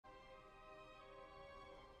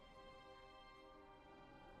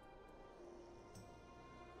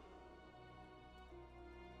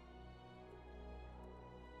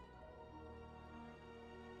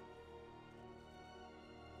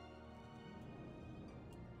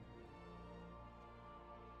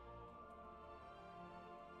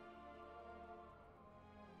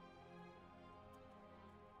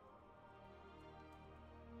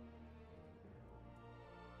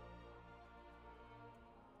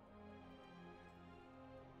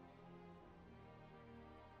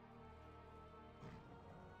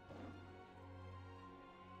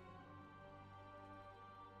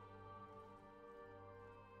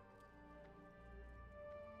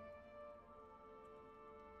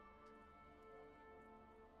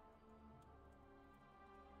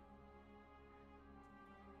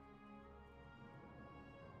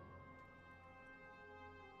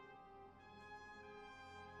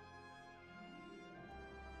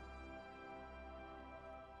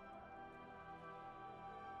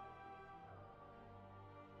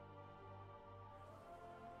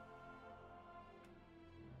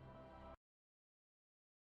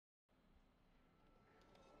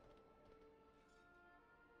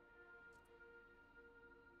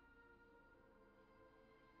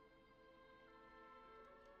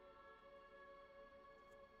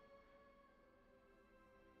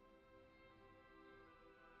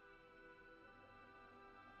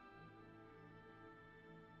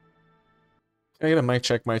Can I get a mic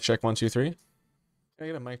check, 1, 2, 3? Can I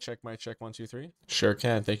get a mic check, 1, 2, 3? Sure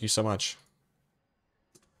can, thank you so much.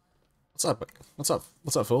 What's up? What's up?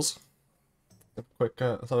 What's up, fools? I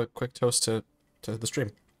thought a quick toast to the stream.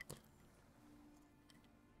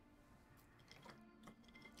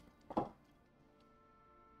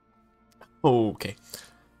 Okay.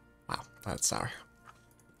 Wow, that's sour.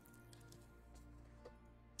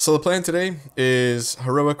 So the plan today is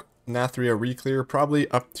Heroic Nathria Reclear, probably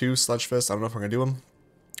up to Sludgefest. I don't know if we're gonna do them.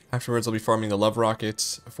 Afterwards, I'll be farming the Love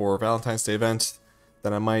Rocket for Valentine's Day event.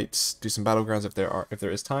 Then I might do some battlegrounds if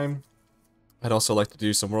there is time. I'd also like to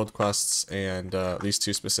do some world quests, and these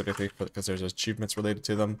two specifically because there's achievements related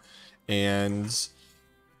to them. And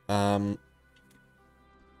yeah.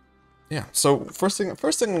 So first thing I'm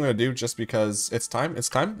gonna do, just because it's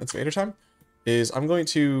Vader time, is I'm going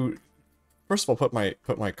to first of all put my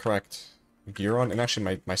correct gear on, and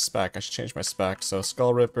actually my spec. I should change my spec. So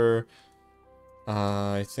Skull Ripper.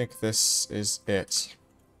 I think this is it.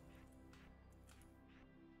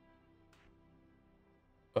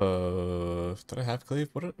 Did I have cleave?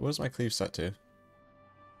 What is my cleave set to?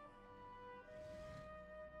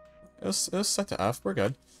 It was set to F. We're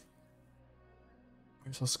good.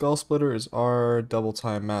 So Skull Splitter is R, Double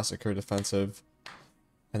Time Massacre defensive.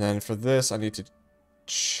 And then for this, I need to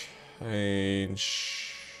change...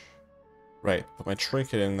 Right, put my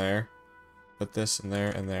trinket in there. Put this in there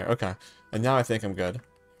and there. Okay. And now I think I'm good.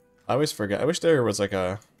 I always forget. I wish there was like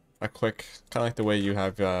a quick, kind of like the way you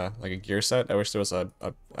have like a gear set. I wish there was a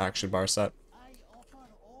action bar set.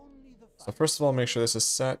 So first of all, make sure this is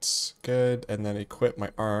set good, and then equip my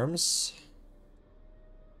arms.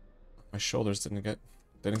 My shoulders didn't get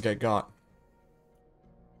got.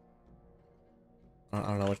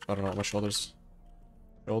 I don't know what my shoulders.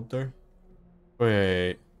 Shoulder.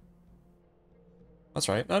 Wait. That's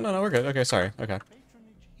right. No, we're good. Okay, sorry. Okay.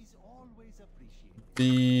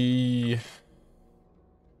 The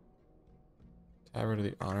Tabard of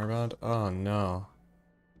the Honor Round? Oh no.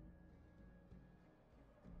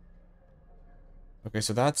 Okay,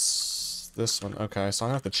 so that's this one. Okay, so I'm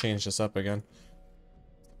gonna have to change this up again.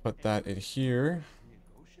 Put that in here.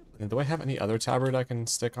 And do I have any other tabard I can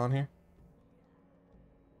stick on here?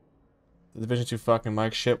 The Division 2 fucking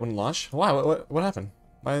mic shit wouldn't launch? Why? What happened?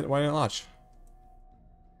 Why didn't it launch?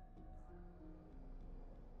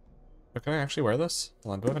 But can I actually wear this?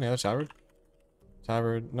 Hold on, do I have any other tabard?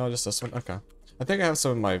 Tabard? No, just this one. Okay. I think I have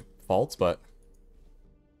some of my faults, but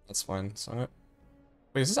that's fine. So I'm gonna...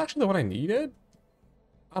 Wait, is this actually the one I needed?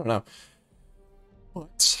 I don't know.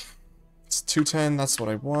 What? It's 210, that's what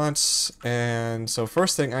I want. And so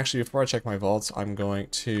first thing, actually, before I check my vaults, I'm going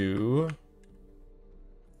to...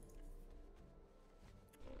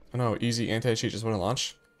 Oh no, easy anti-cheat just wouldn't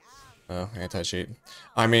launch? Oh, anti-cheat.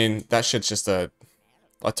 I mean, that shit's just a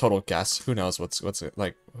total guess. Who knows what's it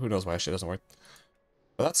like? Who knows why shit doesn't work?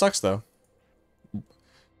 But that sucks though.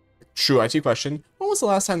 True IT question. When was the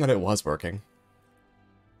last time that it was working?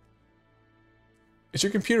 Is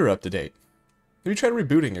your computer up to date? Have you tried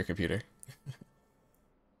rebooting your computer?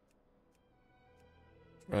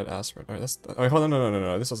 Red aspirin. Alright, that's. Oh, wait, hold on.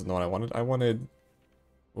 No. This wasn't the one I wanted. I wanted.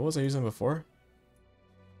 What was I using before?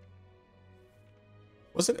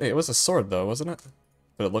 Was it? It was a sword though, wasn't it?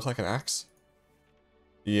 But it looked like an axe.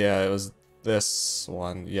 Yeah, it was this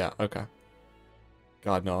one. Yeah, okay.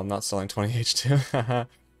 God, no, I'm not selling 20H2.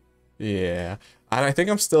 Yeah. And I think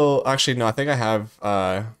I'm still... Actually, no, I think I have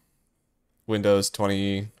Windows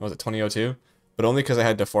 20... Was it 2002? But only because I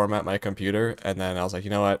had to format my computer. And then I was like,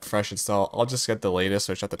 you know what? Fresh install. I'll just get the latest,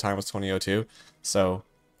 which at the time was 2002. So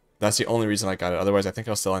that's the only reason I got it. Otherwise, I think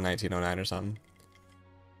I was still in 1909 or something.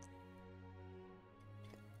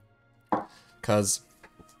 Because...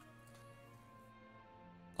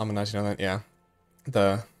 I'm in 1909,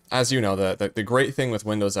 yeah. As you know, the great thing with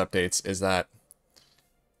Windows updates is that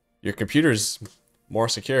your computer's more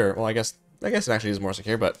secure. Well, I guess it actually is more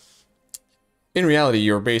secure, but in reality,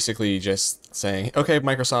 you're basically just saying, okay,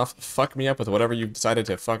 Microsoft, fuck me up with whatever you decided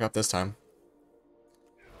to fuck up this time.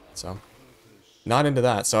 So, not into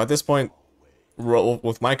that. So at this point,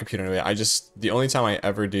 with my computer anyway, the only time I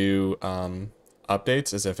ever do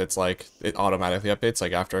updates is if it's like, it automatically updates,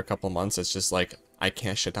 like after a couple months, it's just like, I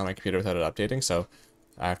can't shut down my computer without it updating, so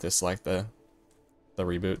I have to select the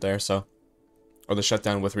reboot there, so, or the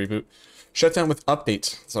shutdown with reboot. Shutdown with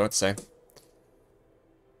update, that's what I'd say.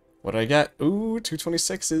 What did I get? Ooh,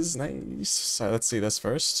 226 is nice. So let's see this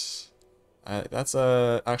first. That's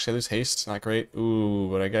actually I lose haste, not great. Ooh,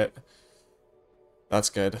 what did I get?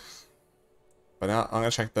 That's good. But now I'm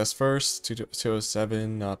gonna check this first.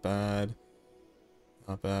 207, not bad.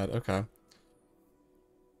 Not bad, okay.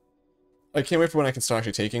 I can't wait for when I can start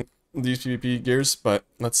actually taking these PvP gears, but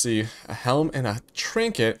let's see. A helm and a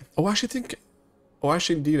trinket. Oh, I actually think... Oh, I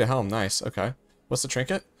actually need a helm. Nice. Okay. What's the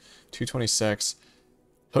trinket? 226.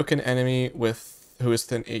 Hook an enemy with who is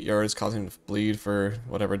within 8 yards, causing them to bleed for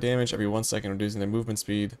whatever damage every 1 second, reducing their movement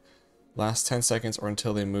speed. Last 10 seconds or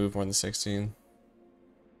until they move more than 16.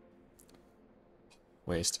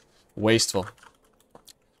 Waste. Wasteful.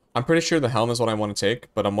 I'm pretty sure the helm is what I want to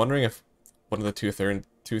take, but I'm wondering if one of the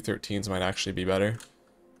 213s might actually be better.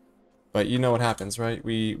 But you know what happens, right?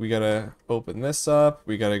 We gotta open this up.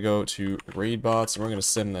 We gotta go to raid bots, and we're gonna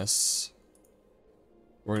sim this.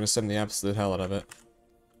 We're gonna sim the absolute hell out of it.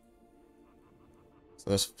 So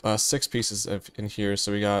there's 6 pieces in here.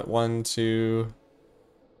 So we got 1, 2,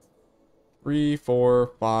 3,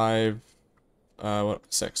 4, 5,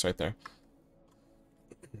 6 right there.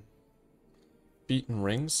 Feet and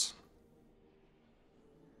rings.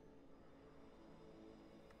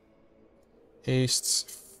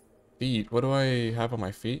 Hastes. Feet. What do I have on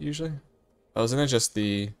my feet usually? Oh, isn't it just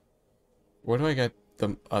the... Where do I get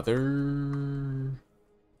the other...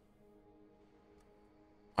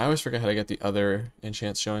 I always forget how to get the other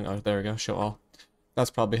enchants showing. Oh, there we go. Show all. That's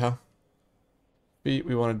probably how. Feet,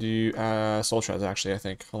 we want to do soul shreds actually, I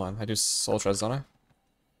think. Hold on. I do soul shreds, don't I?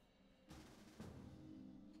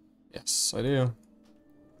 Yes, I do.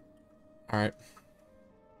 Alright.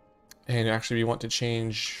 And actually we want to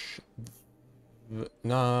change...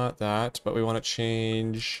 Not that, but we want to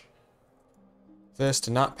change this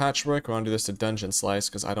to not patchwork. We want to do this to dungeon slice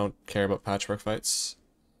because I don't care about patchwork fights.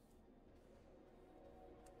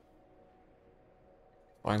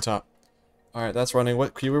 Fine top. Alright, that's running.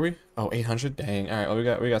 What queue were we? Oh, 800? Dang. Alright,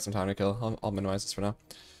 well, we got some time to kill. I'll minimize this for now.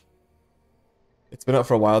 It's been up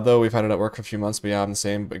for a while though. We've had it at work for a few months, but yeah, I'm the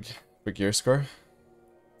same big gear score.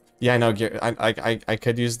 Yeah, I know gear I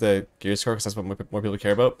could use the gear score because that's what more people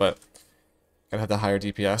care about, but gotta have the higher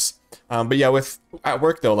DPS. But yeah, at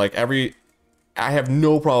work though, like I have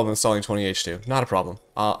no problem installing 20H2. Not a problem.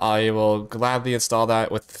 I will gladly install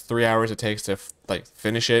that with 3 hours it takes to like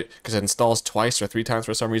finish it because it installs twice or 3 times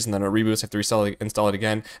for some reason. Then it reboots. I have to install it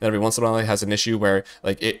again. And every once in a while it has an issue where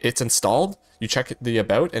like it's installed. You check the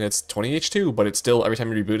about and it's 20H2, but it's still every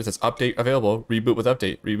time you reboot it says update available, reboot with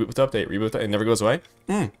update, reboot with update, reboot with update. It never goes away.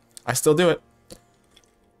 I still do it.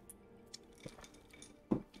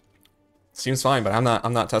 Seems fine, but I'm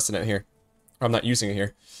not testing it here. I'm not using it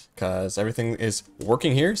here because everything is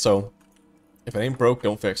working here. So if it ain't broke,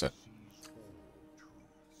 don't fix it.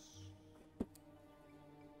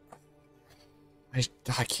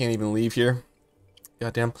 I can't even leave here.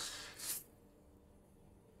 Goddamn.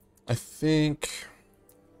 I think.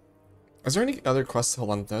 Is there any other quests? Hold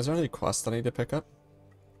on. Is there any quests that I need to pick up?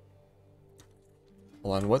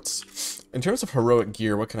 Hold on. What's in terms of heroic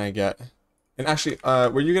gear? What can I get? And actually,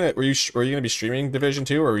 were you gonna be streaming Division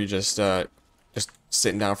 2, or were you just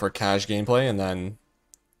sitting down for a cash gameplay and then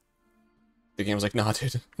the game was like, nah,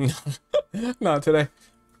 dude, not today.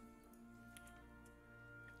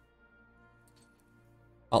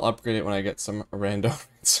 I'll upgrade it when I get some random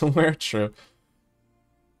somewhere. True.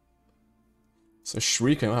 So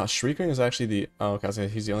Shrieking, wow, Shrieking is actually the okay.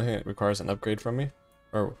 He's the only thing that requires an upgrade from me,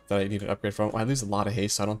 or that I need an upgrade from. Well, I lose a lot of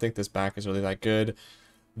haste, so I don't think this back is really that good.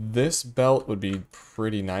 This belt would be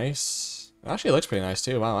pretty nice. Actually, it looks pretty nice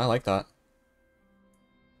too. Wow, I like that.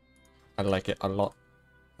 I like it a lot.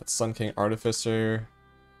 That's Sun King Artificer.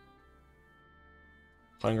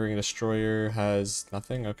 Hungering Destroyer has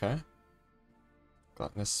nothing. Okay.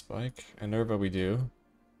 Gluttonous Spike. Enerva we do.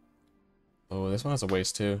 Oh, this one has a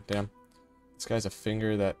waist too. Damn. This guy's a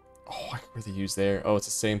finger that... Oh, I could really use there. Oh, it's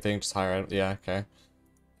the same thing, just higher. Yeah, okay.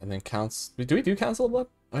 And then counts... Do we do Council of Blood?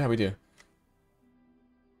 Oh yeah, we do.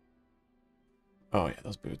 Oh yeah,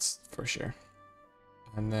 those boots, for sure.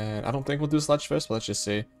 And then, I don't think we'll do Sledge Fist, but let's just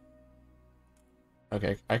see.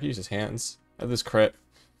 Okay, I could use his hands. I have this crit.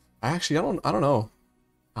 I don't know.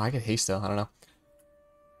 Oh, I get haste though, I don't know.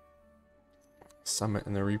 Summit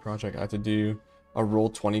in the reproject, I have to do a roll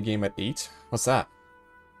 20 game at 8. What's that?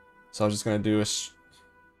 So I was just gonna do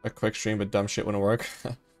a quick stream, but dumb shit wouldn't work.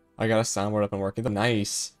 I got a soundboard up and working.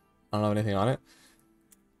 Nice. I don't have anything on it.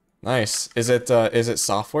 Nice. Is it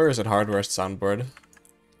software or is it hardware soundboard?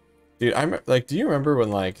 Dude, do you remember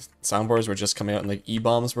when like soundboards were just coming out in like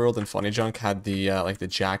E-Bombs World and Funny Junk had the like the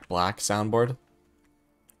Jack Black soundboard?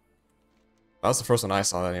 That was the first one I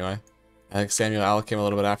saw anyway. I think Samuel Al came a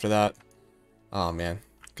little bit after that. Oh man,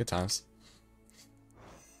 good times.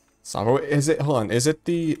 Software, hold on, is it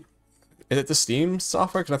the Steam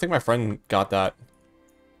software? Because I think my friend got that.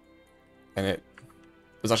 And it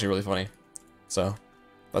was actually really funny. So,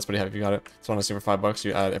 That's pretty heavy if you got it. It's one to see for $5.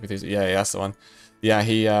 You add everything. Yeah, that's the one. Yeah,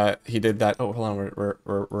 he did that. Oh, hold on,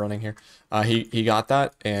 we're running here. He got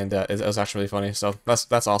that, and it was actually really funny. So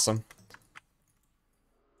that's awesome.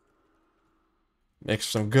 Makes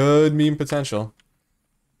some good meme potential.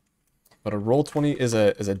 But a Roll20 is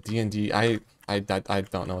a D&D. I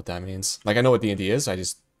don't know what that means. Like, I know what D&D is. I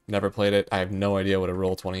just never played it. I have no idea what a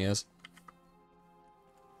Roll20 is.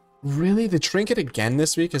 Really? The trinket again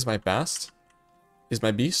this week is my best? Is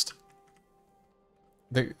my beast?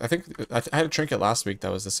 I think I had a trinket last week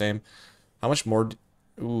that was the same. How much more?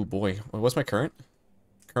 Ooh, boy. What's my current?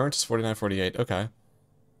 Current is 49.48. Okay.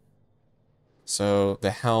 So,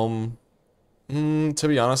 the helm... to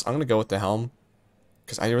be honest, I'm going to go with the helm.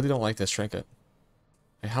 Because I really don't like this trinket.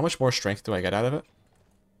 How much more strength do I get out of it?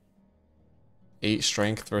 8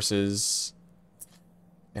 strength versus...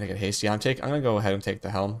 And I get hasty. I'm going to go ahead and take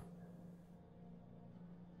the helm.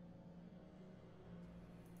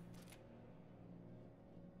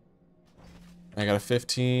 I got a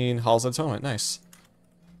 15 Halls of Atonement. Nice.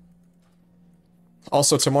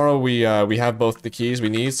 Also, tomorrow we have both the keys we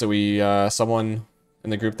need. So someone in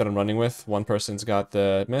the group that I'm running with, one person's got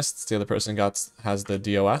the mists, the other person has the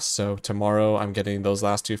DOS. So tomorrow I'm getting those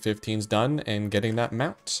last two 15s done and getting that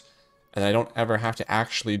mount. And I don't ever have to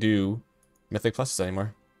actually do Mythic Pluses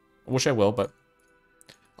anymore. I wish I will, but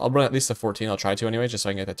I'll run at least a 14. I'll try to anyway, just so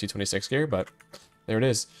I can get that 226 gear. But there it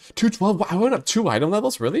is. 212. Wow, I went up 2 item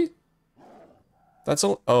levels. Really? That's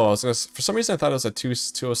all. Oh, for some reason I thought it was a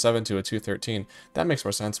 207 to a 213. That makes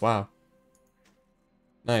more sense. Wow.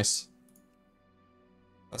 Nice.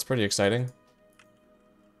 That's pretty exciting.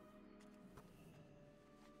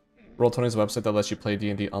 Roll20 is a website that lets you play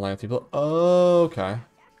D&D online with people. Oh, okay.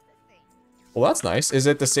 Well, that's nice. Is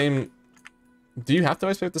it the same? Do you have to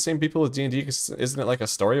always play with the same people with D&D? Because isn't it like a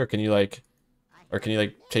story, or can you like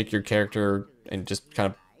take your character and just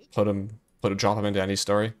kind of drop him into any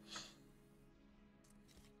story?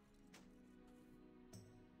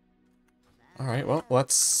 All right. Well,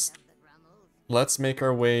 let's make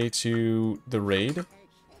our way to the raid.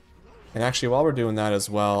 And actually, while we're doing that as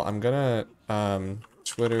well, I'm gonna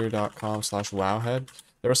twitter.com/wowhead.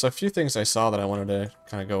 There was a few things I saw that I wanted to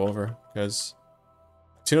kind of go over, because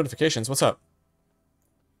 2 notifications. What's up?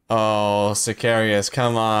 Oh, Sicarius,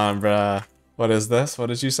 come on, bruh. What is this? What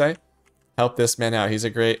did you say? Help this man out. He's a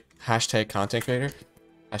great # content creator.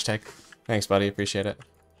 #. Thanks, buddy. Appreciate it.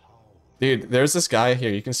 Dude, there's this guy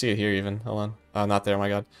here. You can see it here even. Hold on. Oh, not there. Oh my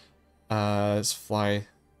god. Let's fly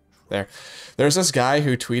there. There's this guy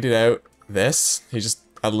who tweeted out this. He just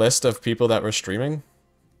a list of people that were streaming.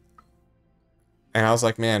 And I was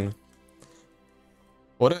like, man,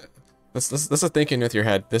 this is thinking with your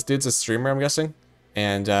head. This dude's a streamer, I'm guessing.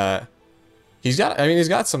 And he's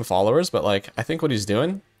got some followers, but like I think what he's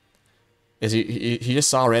doing is he just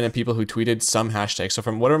saw random people who tweeted some hashtag. So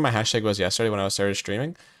from whatever my hashtag was yesterday when I started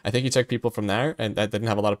streaming, I think he took people from there, and that didn't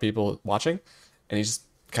have a lot of people watching, and he just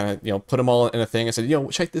kind of, you know, put them all in a thing and said, yo,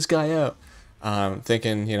 check this guy out.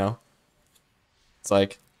 Thinking, you know, it's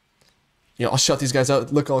like, you know, I'll shout these guys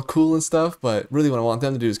out, look all cool and stuff, but really what I want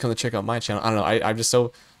them to do is come to check out my channel. I don't know, I'm just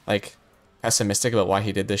so, like, pessimistic about why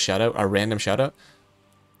he did this shout out, a random shout out.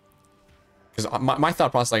 Because my thought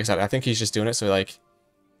process, like I said, I think he's just doing it so, like,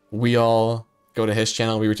 we all go to his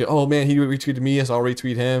channel, we retweet, oh man, he retweeted me, so I'll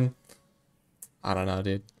retweet him. I don't know,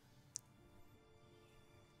 dude.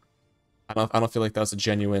 I don't feel like that was a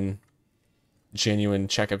genuine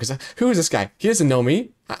checkup, because who is this guy? He doesn't know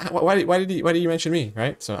me. Why did you mention me,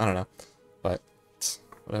 right? So I don't know, but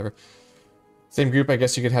whatever. Same group, I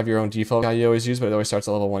guess you could have your own default guy you always use, but it always starts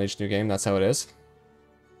at level 1 each new game. That's how it is.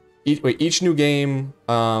 Each new game,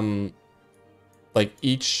 like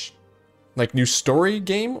each new story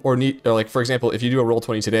game, or like for example, if you do a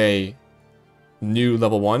Roll20 today, new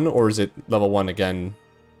level 1, or is it level 1 again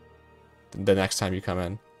the next time you come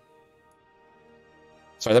in?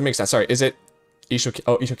 Sorry, that makes sense. Sorry, is it each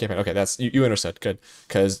campaign? Okay, that's you understood. Good,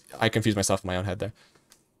 because I confused myself in my own head there.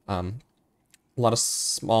 A lot of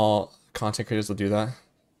small content creators will do that.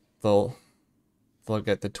 They'll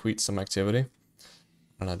get to tweet some activity.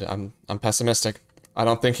 I don't know. I'm pessimistic. I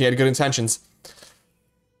don't think he had good intentions.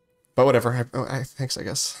 But whatever. Thanks, I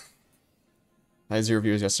guess. I had 0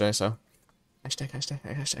 views yesterday, so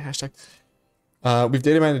hashtag. We've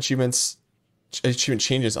data mined achievement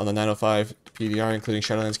changes on the 905 PDR, including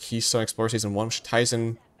Shadowlands Keystone Explorer Season 1, which ties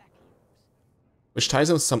in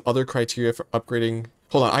with some other criteria for upgrading.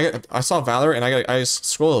 Hold on, I saw Valor, and I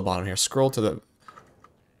scroll to the bottom here. Scroll to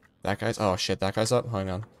that guy's. Oh shit, that guy's up. Hang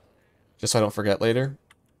on, just so I don't forget later.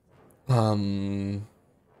 Where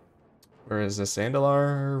is this?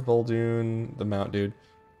 Zandalar, Vol'dun, the Mount dude.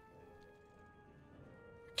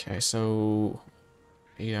 Okay, so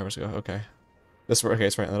 8 hours ago. Okay, okay.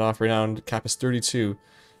 It's writing that off. Renowned cap is 32.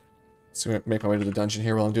 So I'm gonna make my way to the dungeon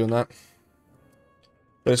here while I'm doing that.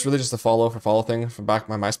 But it's really just a follow for follow thing from back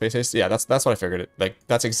my MySpace days. Yeah, that's what I figured. Like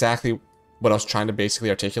that's exactly what I was trying to basically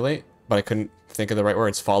articulate, but I couldn't think of the right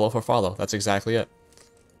words. Follow for follow. That's exactly it.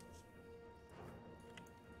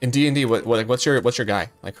 In D&D, what's your guy?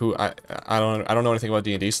 Like who I don't know anything about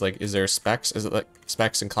D&D. So like, is there specs? Is it like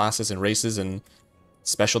specs and classes and races and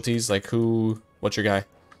specialties? Like what's your guy?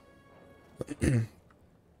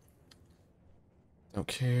 Don't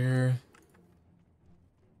care.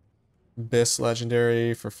 Abyss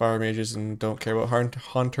legendary for fire mages and don't care about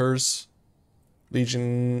hunters.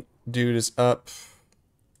 Legion dude is up.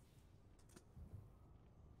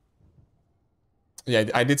 Yeah,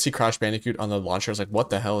 I did see Crash Bandicoot on the launcher. I was like,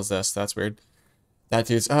 what the hell is this? That's weird. That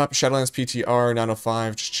dude's up. Shadowlands PTR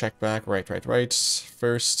 905. Just check back. Right.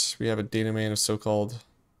 First, we have a data man of so-called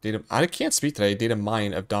data. I can't speak today. Data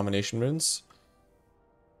mine of domination runes.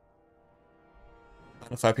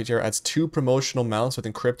 905 PTR adds 2 promotional mounts with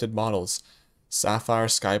encrypted models: Sapphire,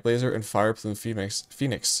 Skyblazer, and Fireplume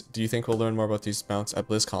Phoenix. Do you think we'll learn more about these mounts at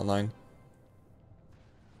BlizzCon?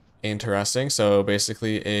 Interesting. So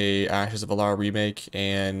basically a Ashes of Alara remake,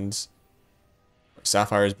 and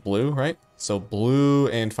Sapphire is blue, right? So blue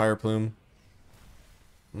and Fireplume.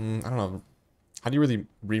 I don't know. How do you really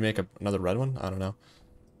remake another red one? I don't know.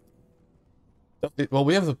 Well,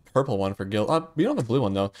 we have the purple one for Guild. We don't have a blue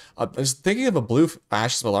one though. I was thinking of a blue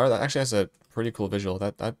Ashes of Alara. That actually has a pretty cool visual.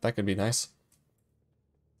 That could be nice.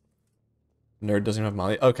 Nerd doesn't have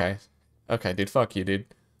Molly. Okay, dude. Fuck you, dude.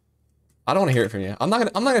 I don't want to hear it from you. I'm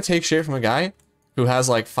not gonna take shit from a guy who has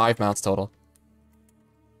like 5 mounts total.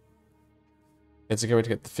 It's a good way to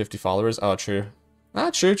get the 50 followers. Oh, true. Ah,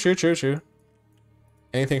 true.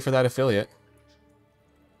 Anything for that affiliate.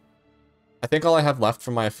 I think all I have left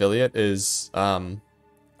from my affiliate is I'm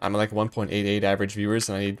like 1.88 average viewers,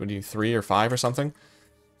 and I need 3 or 5 or something.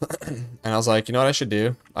 And I was like, you know what I should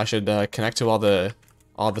do? I should connect to all the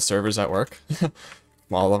servers at work,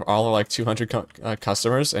 all of like 200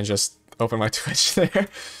 customers, and just open my Twitch there.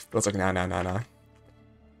 But it's like, nah.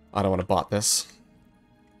 I don't want to bot this.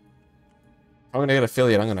 If I'm gonna get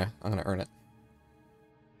affiliate, I'm gonna earn it.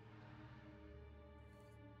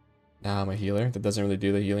 Now I'm a healer. That doesn't really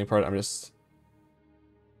do the healing part. I'm just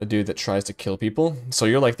a dude that tries to kill people. So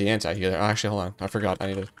you're like the anti-healer. Oh, actually, hold on. I forgot. I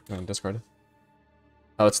need to discard it.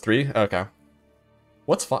 Oh, it's 3? Okay.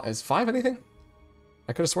 What's 5? Is 5 anything?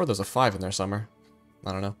 I could have swore there was a 5 in there somewhere.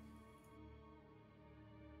 I don't know.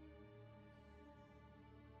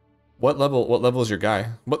 What level is your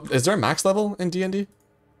guy? What is there a max level in D&D?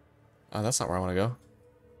 Oh, that's not where I want to go.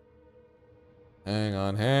 Hang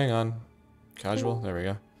on. Casual. There we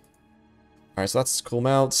go. Alright, so that's cool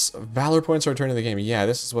mounts. Valor points are returning to the game. Yeah,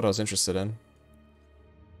 this is what I was interested in.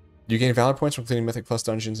 You gain Valor points from cleaning Mythic Plus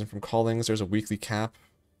dungeons and from callings. There's a weekly cap.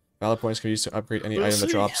 Valor points can be used to upgrade any item that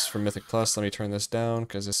drops from Mythic Plus. Let me turn this down,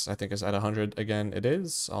 because this, I think, is at 100 again. It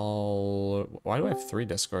is. Why do I have 3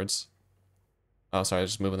 discords? Oh, sorry, I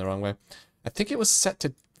was just moving the wrong way. I think it was set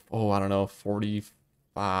to, I don't know,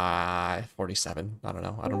 45, 47. I don't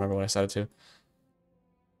know. I don't remember what I set it to.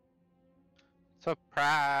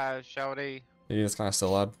 Surprise, shawty. Maybe it's kind of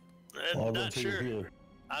still odd. I'm not sure.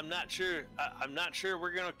 I'm not sure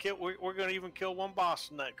we're gonna kill. We're gonna even kill one boss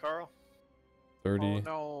tonight, Carl. 30. Oh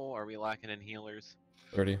no, are we lacking in healers?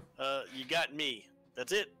 30. You got me.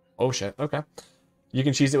 That's it. Oh shit. Okay. You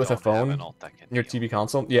can cheese it with a phone. Your TV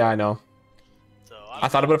console. Yeah, I know. So I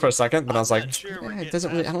thought about it for a second, but I was like, sure it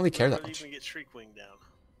doesn't really. I don't really care that much. Even get Shriekwing down.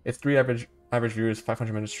 It's 3 average viewers,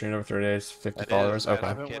 500 minutes streamed over 30 days, 50 followers. Okay. I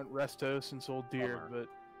haven't went resto since Old Deer, but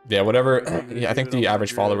yeah, whatever. Yeah, I think the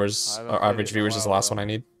average followers or average viewers is the last one I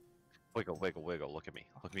need. Wiggle. Look at me.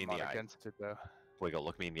 Look me in the eyes. Wiggle.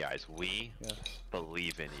 Look me in the eyes. We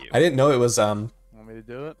believe in you. I didn't know it was Want me to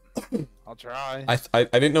do it? I'll try. I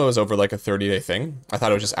didn't know it was over like a 30-day thing. I thought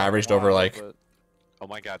it was just averaged over like. Oh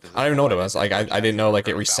my god! I don't even know what it was. Like I didn't know like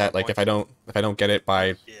it reset. Like if I don't get it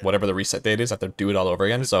by whatever the reset date is, I have to do it all over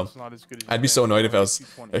again. So I'd be so annoyed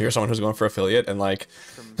if you're someone who's going for affiliate and like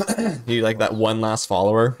you like that one last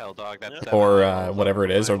follower or whatever it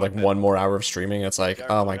is, or like one more hour of streaming. It's like,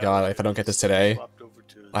 oh my god, if I don't get this today,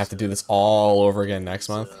 I have to do this all over again next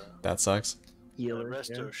month. That sucks.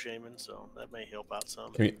 Resto shaman, so that may help out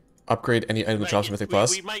some. Can we upgrade any item that drops Mythic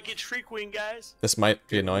Plus? We might get Shriekwing, guys. This might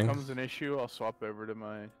be annoying. If it becomes an issue, I'll swap over to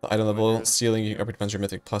my... The item level ceiling you upgrade depends on your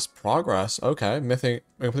Mythic Plus progress. Okay,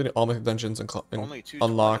 completing all Mythic dungeons and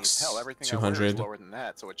unlocks 200. Lower than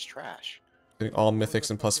that, so it's trash. Completing all Mythics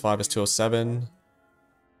and +5 is 207.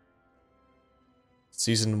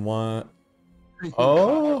 Season 1.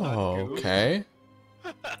 Oh, okay.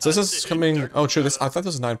 So this is coming. Oh, true. This I thought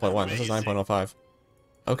this was 9.1. This is 9.05.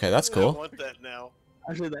 Okay, that's I cool. want that now.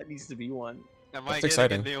 Actually, that needs to be one. Am That's I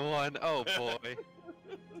exciting. getting a new one? Oh boy.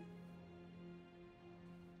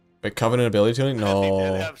 Wait, Covenant ability tuning? I think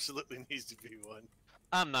that No. absolutely needs to be one.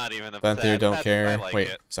 I'm not even upset. Venthyr, don't I care. like Wait,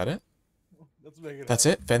 it. is that it? Let's make it That's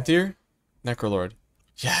happen. it? Venthyr? Necrolord.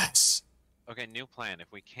 Yes! Okay, new plan.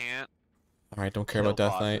 If we can't Alright, don't care kill about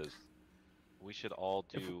Death Knight. bosses, we should all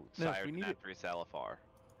do no, if Sire we need it- Nathri Salafar.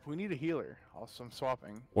 If we need a healer, also I'm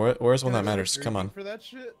swapping. Where's one that Can I matters? get a Come on. greeting for that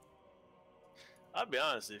shit? I'll be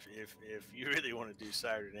honest, if you really want to do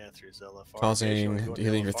Sire Nathri as LFR, Causing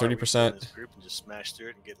healing for 30%. Group and just smash through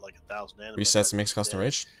it and get like 1,000 anima. Resets and makes custom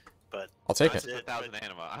rage. But I'll take that's it. Just 1,000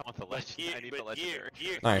 anima. I want the legend. I need the legendary.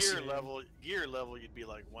 Nice. Gear level, you'd be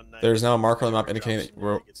like 190. There's now a marker on the map indicating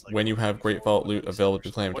that when you have Great Vault loot available to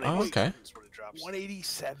be claimed. Oh, okay.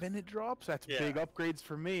 187 it drops? That's Yeah. big upgrades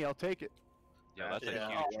for me. I'll take it. Yeah, that's a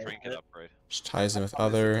Yeah. huge trinket upgrade. Just ties in with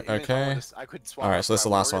other. Okay. I could swap Alright, out so this is the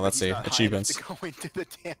that last one. warrior, Let's but he's see. not high enough Achievements. to go into the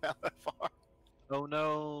damn LFR. Oh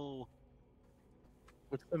no.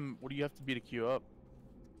 What's them? What do you have to be to queue up?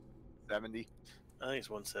 70. I think it's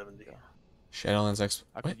 170. Shadowlands X.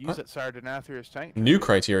 I Wait, could use what? that Sire Denathir as tank. New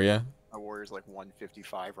criteria. My warrior's like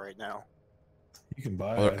 155 right now. You can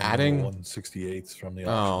buy Oh, they're it adding- 168s from the Oh,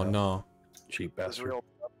 auction. no. Cheap That's bastard. real.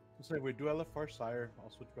 So if we do LFR Sire,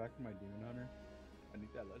 I'll switch back to my Demon Hunter. I need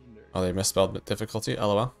that legendary. Oh, they misspelled difficulty.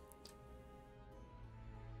 LOL.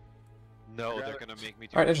 No, they're gonna make me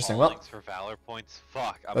do Alright, interesting. Well- callings for Valor points.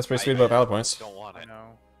 Fuck. That's pretty sweet about Valor points. Don't want I it.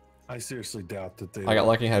 know. I seriously doubt that they. I got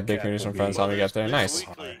lucky and had big Cap communities will from friends be- helping me get there. Nice.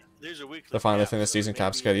 There's a weekly They're finally cap, lifting the so season maybe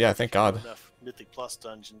caps good. Yeah, thank if you have God. Enough Mythic Plus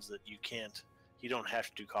dungeons that you don't have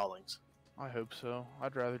to do callings. I hope so.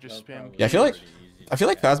 I'd rather just spam. Yeah, I feel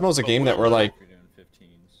like Phasmo is a game that we're like.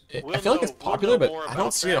 We'll I feel like it's know popular, but more I about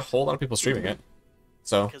don't see a that. whole lot of people streaming it.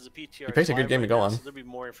 So Because the PTR you picked a is good live game to right go now, on so there'll be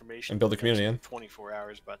more information and build a in the community next in. 24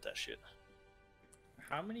 hours about that shit.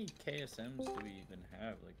 How many KSMs do we even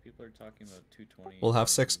have? Like, people are talking about 220. we'll have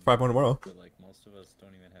 5 more tomorrow. But, like, most of us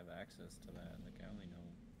don't even have access to that. Like, I only know,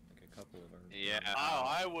 like, a couple of our... Yeah.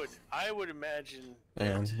 Oh, I would imagine.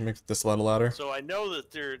 Hang on, that- make this a little louder. So I know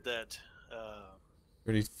that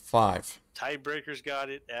 35. Tiebreaker's got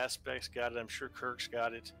it, Aspect's got it. I'm sure Kirk's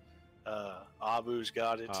got it. Abu's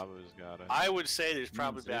got it. Abu's got it. I would say there's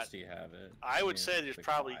probably about. have it. I would Me say and there's like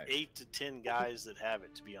probably 5. 8 to 10 guys that have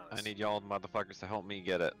it. To be honest. I need y'all motherfuckers to help me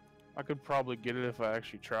get it. I could probably get it if I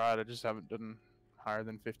actually tried. I just haven't done higher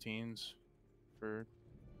than 15s for,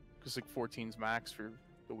 because like 14s max for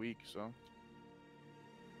the week. So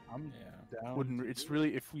I'm Yeah. down. wouldn't. It's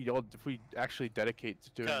really if we actually dedicate to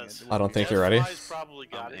doing it. Because I don't think you're ready. Deathfly's probably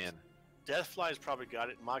got I'm it. in. Deathfly's probably got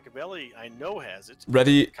it. Machiavelli, I know has it.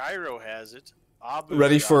 Ready, Cairo has it. Abu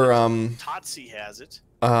ready for Tatsi has it.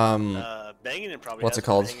 Banging probably. What's has it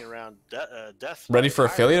called? Hanging around Deathfly. ready for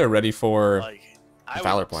Cairo. affiliate or ready for? Like, I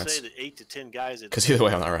Valor would points? say that 8 to 10 guys. Because either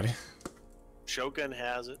way, I'm not ready. Shogun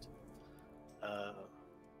has it.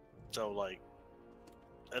 So like,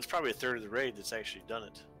 that's probably a third of the raid that's actually done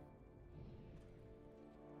it.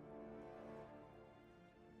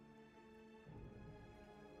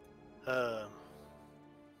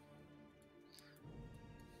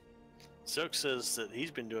 Silk says that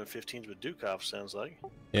he's been doing 15s with Dukov. Sounds like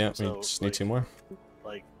Yeah, we So, just need like- 2 more.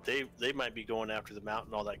 like they might be going after the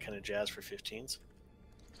mountain, all that kind of jazz for 15s.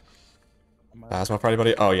 Phasmo for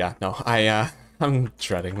anybody? Oh yeah, no, I'm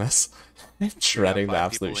dreading this. I'm dreading the 5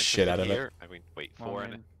 absolute people shit out of it. here. I mean, wait, 4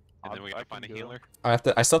 and then we gotta find a healer. I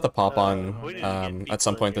still have to pop on We need to get people at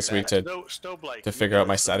some in point this here. week to Snowblight, to you figure out got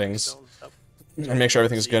my Snowblight settings Stone up. and make sure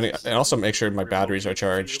everything's good, and also make sure my batteries are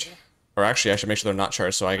charged. Or actually, I should make sure they're not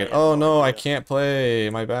charged so I can. Oh no, I can't play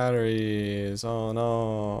my batteries. Oh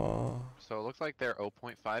no. So it looks like they're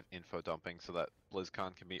 0.5 info dumping so that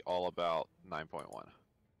BlizzCon can be all about 9.1.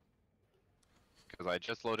 Because I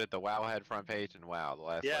just loaded the WoW head front page and wow, the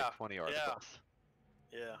last Yeah, like 20 articles.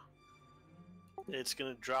 Yeah. It's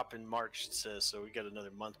gonna drop in March, it says, so we got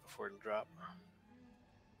another month before it'll drop.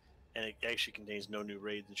 And it actually contains no new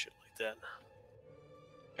raids and shit like that.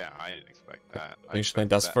 Yeah, I didn't expect that. I You should play expected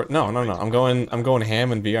Dust that for no. I'm going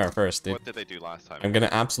ham in VR first, dude. What did they do last time? I'm gonna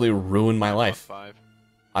absolutely ruin my life. 5?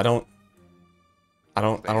 I don't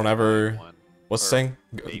ever. What's the saying?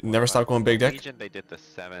 Never stop going big dick. Legion, they did the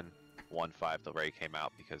 7.15 the raid came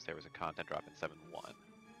out because there was a content drop in 7.1.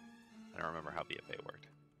 I don't remember how BFA worked.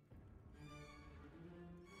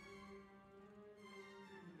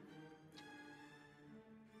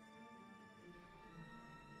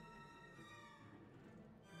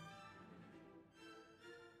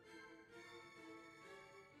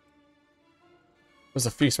 Where's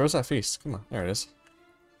the feast? Where's that feast? Come on, there it is.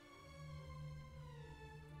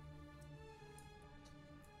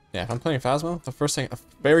 Yeah, if I'm playing Phasmo, the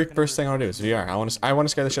very first thing I want to do is VR. I want to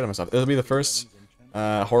scare the shit out of myself. It'll be the first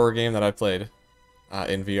horror game that I played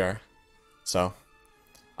in VR. So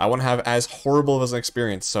I want to have as horrible of an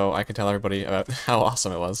experience so I can tell everybody about how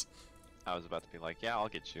awesome it was. I was about to be like, yeah, I'll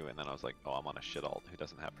get you, and then I was like, oh, I'm on a shit alt who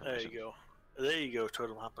doesn't have permission. There you go. There you go,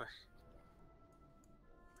 Totem Hopper.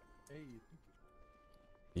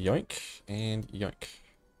 Yoink and yoink.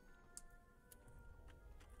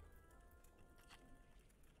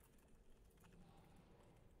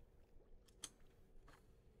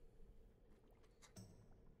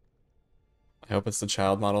 I hope it's the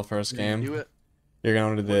child model first game. Do it. You're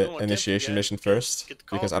going to do the initiation mission first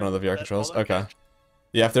because I don't know the VR controls. Okay.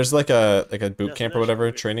 Yeah, if there's like a boot camp or whatever,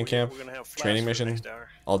 training camp, training mission,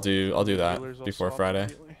 I'll do that before Friday.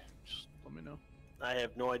 Just let me know. I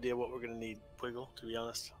have no idea what we're gonna need, Wiggle, to be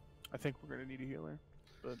honest. I think we're gonna need a healer,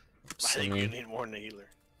 but I think we're gonna need more than a healer.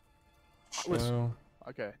 So,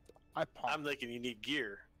 okay. I'm thinking you need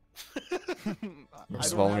gear.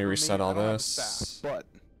 first of all, let me reset all this. But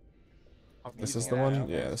This is the one?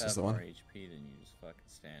 Yeah, this is the one. More HP than you just fucking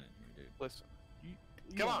standing here, dude. listen,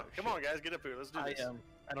 Come on, guys, get up here. Let's do this.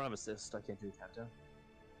 I don't have assist. I can't do countdown.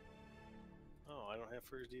 Oh, I don't have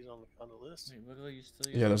first D's on the list. Wait, Wiggle, you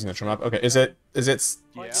still Yeah, there's an intro map. Okay, is it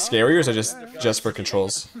scary or is it just for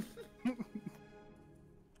controls?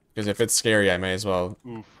 Because if it's scary, I may as well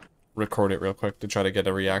record it real quick to try to get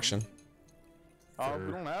a reaction. Oh,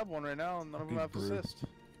 we don't have one right now. None of them have assist.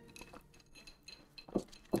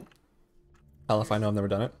 Hell if I know, I've never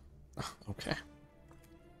done it. Okay.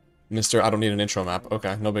 Mister, I don't need an intro map.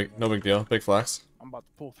 Okay, no big deal. Big flex. I'm about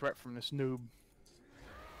to pull threat from this noob.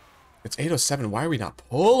 It's 8:07. Why are we not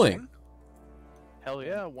pulling? Hell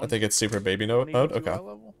yeah. I think it's super baby mode. Okay.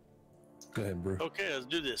 Go ahead, bro. Okay, let's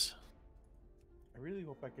do this. I really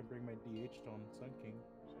hope I can bring my DH on Sun King,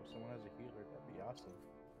 so if someone has a healer, that'd be awesome.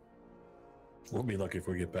 We'll be lucky if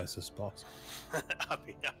we get past this boss. I'll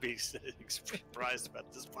be surprised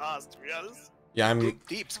about this boss, to be honest. Yeah, I'm. Dig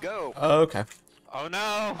deeps, go. Oh, okay. Oh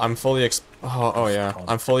no! I'm fully oh yeah.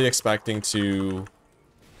 I'm fully expecting to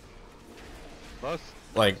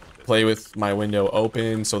like play with my window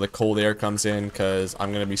open so the cold air comes in because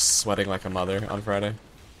I'm gonna be sweating like a mother on Friday.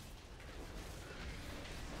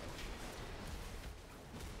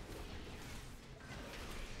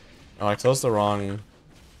 Oh, I closed the wrong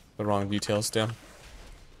details down.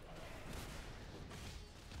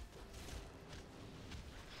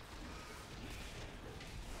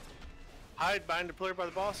 Hide behind the pillar by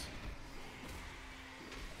the boss.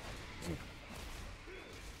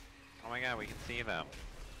 Oh my god, we can see them.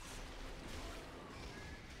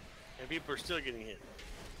 And people are still getting hit.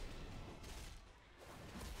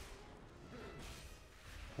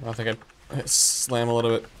 I think I hit slam a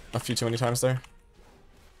little bit, a few too many times there.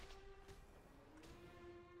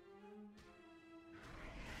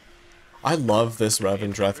 I love this Rev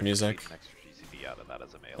and Dreth music.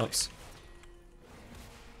 Oops.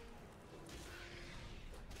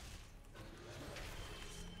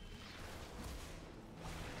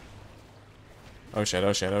 Oh shit,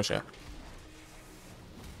 oh shit, oh shit.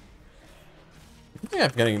 I think I'm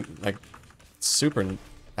getting, like, super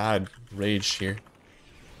bad rage here.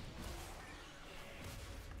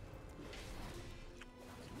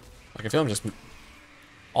 Like, I feel I'm just...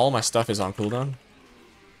 all my stuff is on cooldown.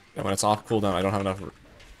 And when it's off cooldown, I don't have enough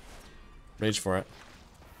rage for it.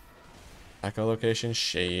 Echolocation?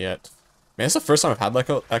 Shit. Man, it's the first time I've had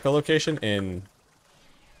echolocation in...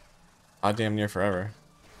 damn near forever.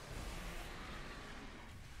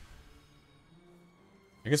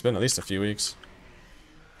 I think it's been at least a few weeks.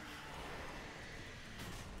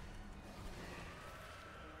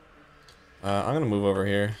 I'm gonna move over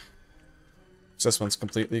here. This one's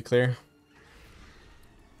completely clear.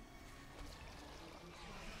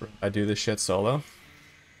 I do this shit solo.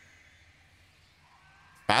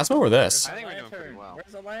 Phasmo or this? I think we're doing pretty well.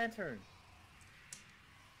 Where's the lantern?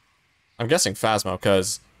 I'm guessing Phasmo,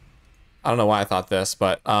 because I don't know why I thought this,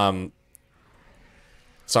 but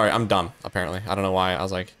sorry, I'm dumb, apparently. I don't know why. I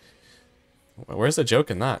was like, where's the joke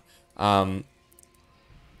in that?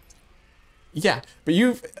 Yeah, but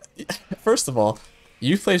first of all,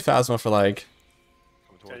 you've played Phasmo for like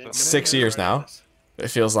 6 years now, it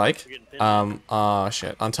feels like.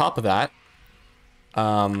 Shit. On top of that,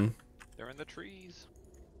 they're in the trees.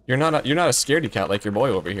 You're not a scaredy cat like your boy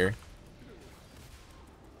over here.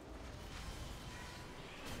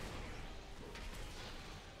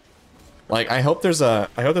 Like, I hope there's a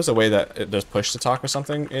way that there's push to talk or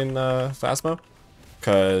something in Phasmo,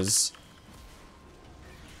 because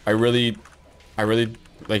I really I really,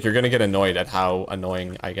 like, you're gonna get annoyed at how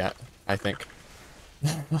annoying I get, I think.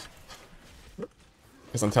 Because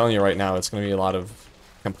I'm telling you right now, it's gonna be a lot of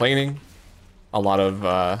complaining, a lot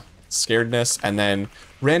of, scaredness, and then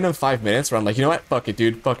random 5 minutes where I'm like, you know what? Fuck it,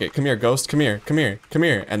 dude. Fuck it. Come here, ghost. Come here. Come here. Come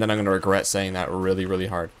here. And then I'm gonna regret saying that really, really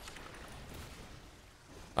hard.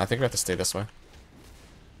 I think we have to stay this way.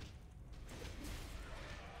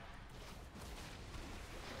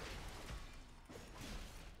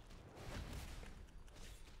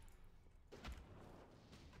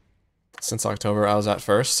 Since October, I was at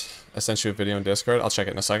first. I sent you a video in Discord. I'll check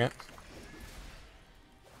it in a second.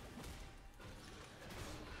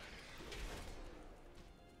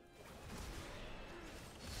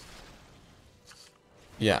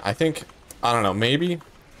 Yeah, I think, I don't know, maybe,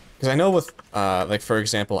 because I know with, like, for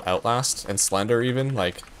example, Outlast and Slender even,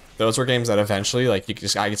 like, those were games that eventually, like,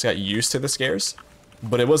 I just got used to the scares,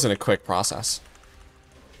 but it wasn't a quick process.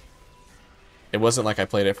 It wasn't like I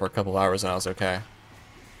played it for a couple hours and I was okay.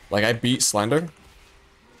 Like, I beat Slender,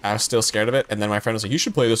 I was still scared of it, and then my friend was like, you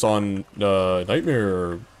should play this on, Nightmare,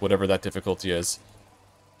 or whatever that difficulty is.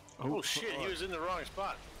 Oh shit, he was in the wrong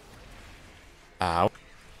spot. Ow.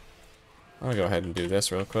 I'm gonna go ahead and do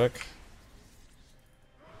this real quick.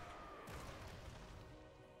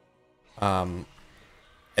 And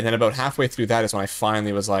then about halfway through that is when I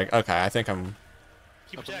finally was like, okay, I think I'm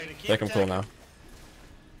cool now.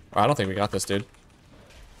 I don't think we got this, dude.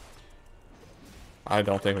 I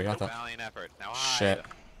don't think we got that. Shit.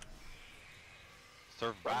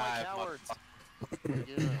 Survive.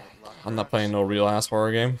 I'm not playing no real ass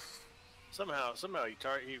horror game. Somehow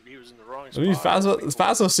he was in the wrong I mean, spot.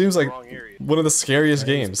 Phasmo seems like one of the scariest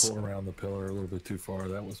games. Pull around the pillar a little bit too far.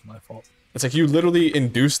 That was my fault. It's like you literally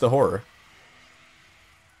induce the horror.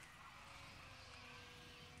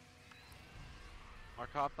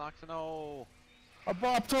 Markov knocks no. I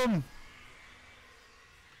bopped him.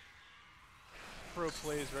 Pro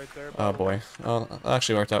plays right there. Oh boy. Oh, that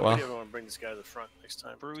actually worked out well. Maybe I want to bring this guy to the front next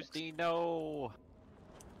time. Brucey, no.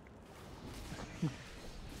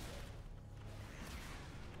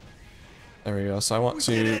 There we go. So I want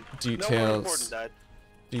to details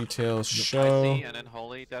show. I see an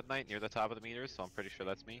unholy Dead Knight near the top of the meters, so I'm pretty sure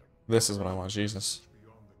that's me. This is what I want. Jesus.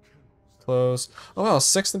 Close. Oh wow,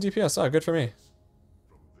 6th in DPS. Oh, good for me.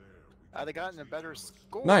 I'd have gotten a better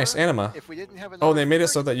score. Nice, Anima. If we didn't have Oh, they made it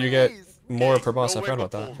so that you get phase. more per boss. I forgot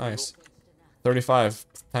about that. Nice. 35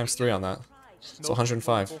 times 3 on that. So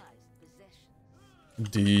 105.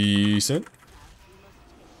 Decent.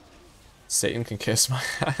 Satan can kiss my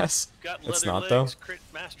ass. It's not though. Crit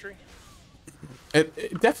mastery.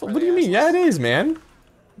 It definitely. What do you mean? Yeah, it is, man.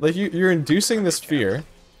 Like you're inducing this fear.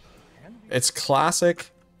 It's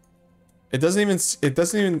classic. It doesn't even.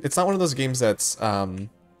 It's not one of those games that's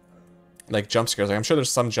like jump scares. Like I'm sure there's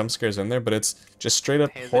some jump scares in there, but it's just straight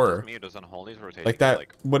up horror. Like that.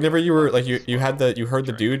 Whenever you were like you heard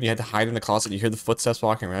the dude, and you had to hide in the closet. You hear the footsteps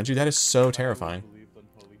walking around you. That is so terrifying.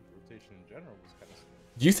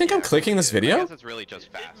 Do you think I'm clicking this video? I guess it's really just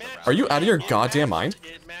fast. Are you out of your goddamn mind?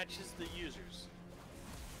 It matches the users.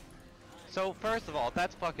 So first of all,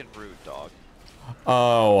 that's fucking rude, dog.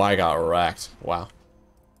 Oh, I got wrecked. Wow.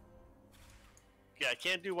 Yeah, I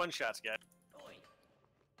can't do one shots, guys.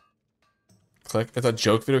 Click. It's a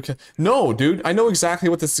joke video. No, dude. I know exactly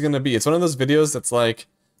what this is gonna be. It's one of those videos that's like,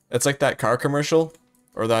 it's like that car commercial,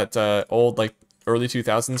 or that old like early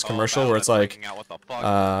 2000s commercial where it's like, you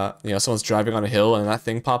know, someone's driving on a hill and that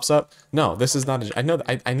thing pops up. No, this is not. I know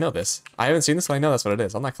this. I haven't seen this, but I know that's what it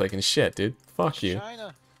is. I'm not clicking shit, dude. Fuck you.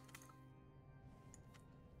 China.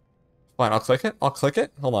 Fine, I'll click it. I'll click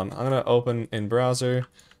it. Hold on. I'm gonna open in browser.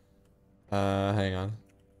 Hang on.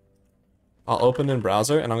 I'll open in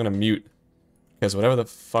browser and I'm gonna mute. Because whatever the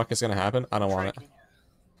fuck is gonna happen, I don't want it.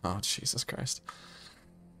 Oh, Jesus Christ.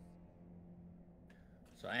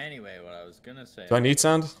 So anyway, what I was gonna say. Do I need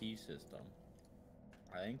sound? System,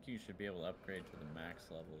 I think you should be able to upgrade to the max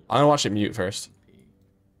level. I'm gonna watch it mute first.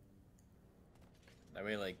 That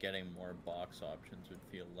way, like, getting more box options would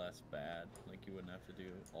feel less bad. Like, you wouldn't have to do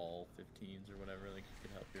all 15s or whatever. Like, you could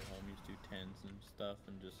help your homies do 10s and stuff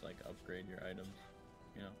and just, like, upgrade your items,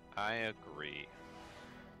 you know? I agree.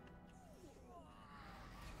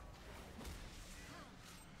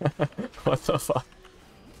 What the fuck?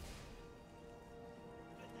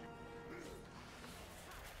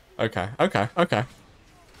 Okay, okay, okay.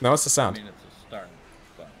 Now what's the sound? I mean, it's a start,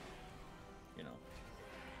 but, you know,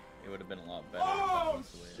 it would have been a lot better if that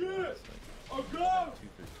was the way it was. Like,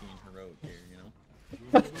 213 heroic here, you know?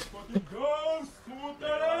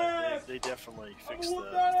 They definitely fixed the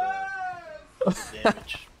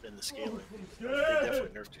damage and the scaling. They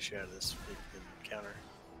definitely nerfed the shit out of this encounter.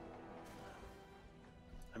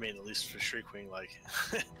 mean, at least for Shriekwing, like,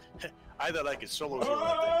 I thought I could solo heal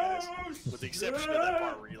that thing, guys. With the exception of that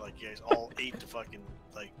part where you guys all ate the fucking,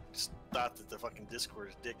 just thought that the fucking Discord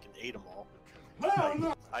is dick and ate them all.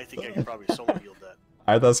 Like, I think I could probably solo heal that.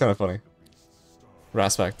 I thought that's kind of funny.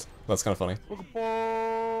 Respect. That's kind of funny.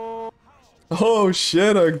 Oh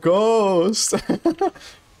shit, a ghost!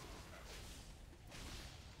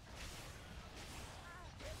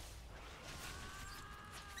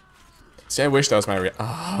 See, I wish that was my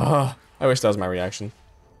I wish that was my reaction.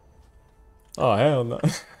 Oh hell no.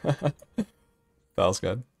 That was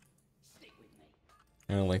good.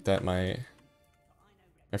 I don't like that my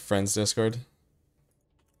friend's Discord.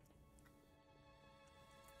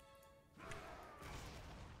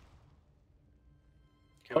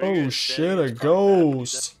 Oh shit, a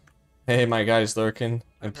ghost! Hey, my guy's lurking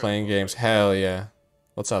and playing games. Hell yeah.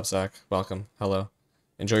 What's up, Zach? Welcome. Hello.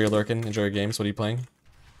 Enjoy your lurking. Enjoy your games. What are you playing?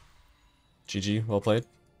 GG. Well played.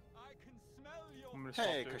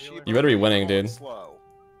 Hey, you better be winning, dude.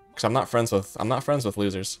 Cause I'm not friends with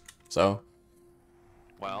losers. So.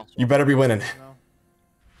 Well. You better be winning.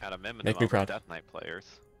 At a minimum, Make me proud. Death Knight players.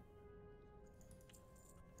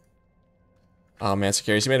 Oh man,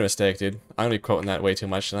 Securities, you made a mistake, dude. I'm gonna be quoting that way too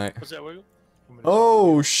much tonight. What's that, Wiggle?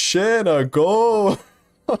 Oh shit, a goal!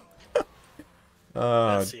 Oh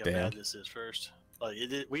Let's see how damn. bad this is first. Like,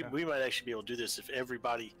 we might actually be able to do this if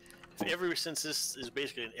since this is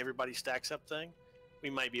basically an everybody stacks up thing, we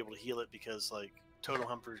might be able to heal it because Total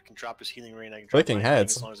Humper can drop his healing ring. I can drop Clicking my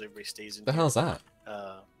heads. as long as everybody stays in. The hell's that?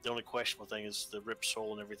 The only questionable thing is the rip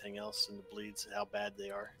soul and everything else and the bleeds and how bad they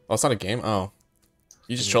are. Oh, it's not a game. Oh,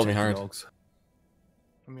 you just trolled me hard.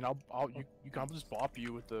 I mean, I'll just bop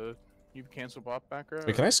you with the cancel bop background.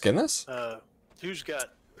 Wait, can I skin this?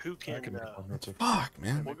 Who can? Fuck,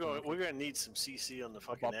 man. We're gonna need some CC on the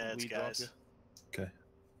fucking ads, guys. Okay.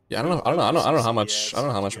 Yeah, I don't know how much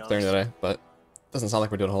we're clearing today, but it doesn't sound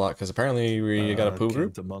like we're doing a whole lot because apparently we got a poo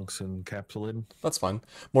group. The monks encapsulated. That's fun.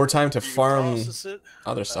 More time to farm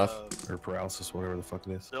other stuff. Or paralysis, whatever the fuck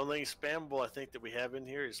it is. The only spammable I think that we have in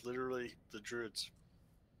here is literally the druids.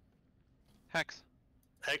 Hex.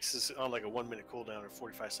 Hex is on like a 1 minute cooldown or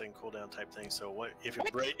 45-second cooldown type thing. So if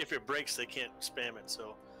it breaks, they can't spam it.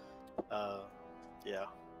 So, yeah.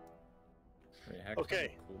 Wait, Hex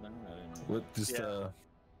okay. Cooldown? I didn't know. What just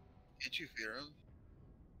Can't you fear him?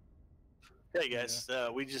 Hey guys,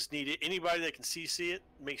 we just need it. Anybody that can CC it,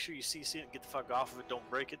 make sure you CC it and get the fuck off of it. Don't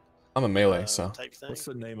break it. I'm a melee, so. Type thing. what's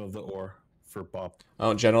the name of the ore for Bop?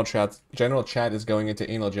 Oh, general chat is going into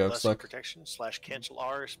anal jokes. Blessing Look. protection / cancel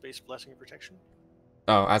R space blessing and protection.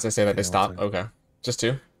 Oh, as I say that, they Yeah, stop. I'll take Okay, just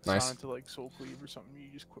two. Nice. Sound into Soul Cleave or something. You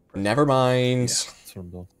just quit pressing. Never mind. That's what I'm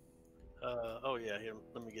doing. Oh yeah, here.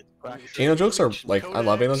 Let me get. Anal jokes are like I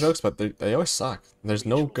love anal jokes, but they always suck. There's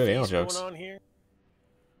no good anal jokes. Going on here.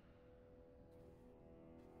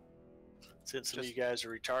 Since some of you guys are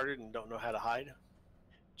retarded and don't know how to hide.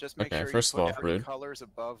 Just make Okay, sure first you of put all, every rude. colors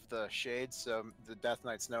above the shades so the Death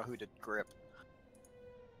Knights know who to grip.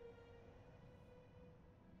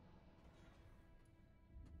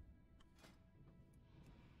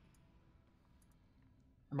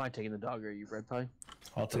 Am I taking the dog or are you Red Pie?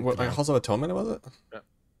 I'll take What, the like Halls of Atonement, was it? Yeah.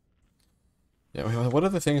 Yeah, what are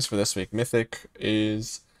the things for this week? Mythic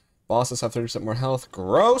is bosses have 30% more health.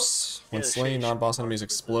 Gross! When Yeah, slain, shade non-boss should enemies mark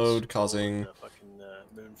with explode, this causing gold, fucking,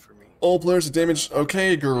 moon for me. all players with damage.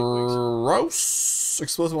 Okay, gross!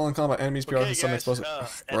 Explosive while in combat, enemies be Okay, some guys, explosive.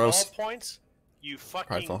 at Gross. all points, you fucking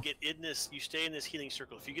Prideful. get in this. You stay in this healing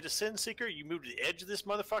circle. If you get a Sin Seeker, you move to the edge of this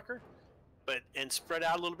motherfucker, and spread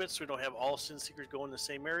out a little bit so we don't have all Sin Seekers go in the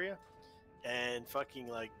same area. And fucking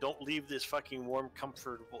don't leave this fucking warm,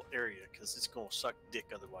 comfortable area because it's gonna suck dick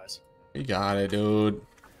otherwise. You got it, dude.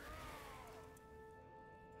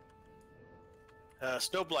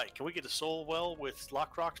 Snowblight, can we get a soul well with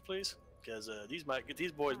Lock Rocks, please? Because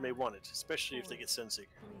these boys may want it, especially if they get Sin Seeker.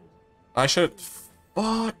 I should.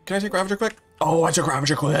 Fuck! Can I take Ravager quick? Oh, I took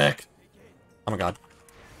Ravager quick! Oh my god.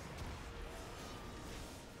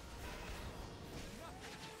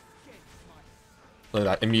 Look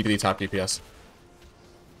at that, immediately top DPS.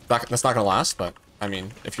 That's not gonna last, but I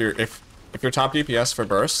mean, if you're top DPS for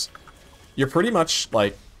bursts, you're pretty much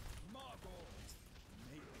like.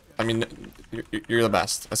 I mean, you're the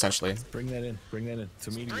best essentially. Bring that in. Bring that in. It's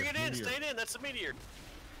a meteor. Bring it in, Meteor. stay in. That's a meteor.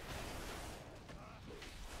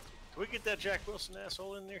 Can we get that Jack Wilson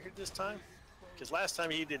asshole in there here this time? Because last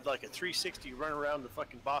time he did like a 360 run around the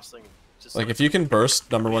fucking boss thing. Just Like if you can burst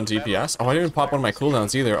 #1 DPS. Oh, I didn't even pop one of my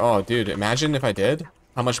cooldowns either. Oh, dude, imagine if I did.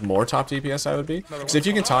 How much more top DPS I would be? Because if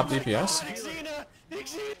you can top DPS,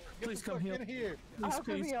 Please come heal.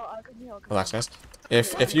 relax, guys.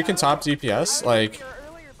 If you can top DPS, like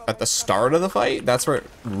at the start of the fight, that's where it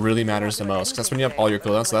really matters the most. 'Cause that's when you have all your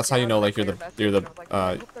cooldowns. So that's how you know like you're the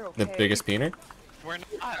biggest peener. We're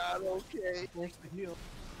not okay.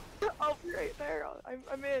 I'll be right there.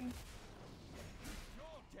 I'm in.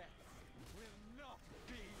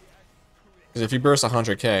 Because if you burst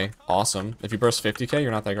 100k, awesome. If you burst 50k,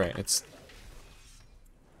 you're not that great. It's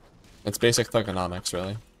basic thugonomics,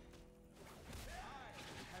 really.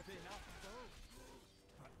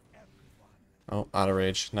 Oh, out of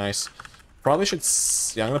rage. Nice. Probably should...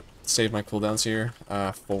 Yeah, I'm gonna save my cooldowns here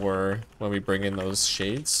for when we bring in those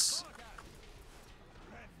shades.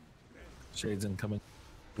 Shades incoming.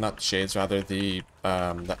 Not shades, rather the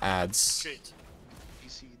ads. Shades.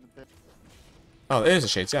 Oh, it is a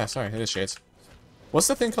shades. Yeah, sorry, it is shades. What's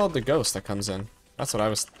the thing called? The ghost that comes in. That's what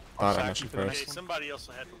I thought I mentioned Okay, first. somebody else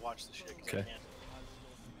had to watch the shit. Okay.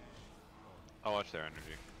 I'll watch their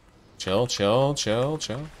energy. Chill, chill, chill,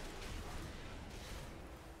 chill.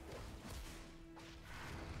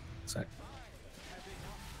 Sec.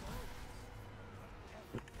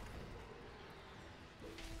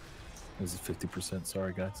 This is 50%.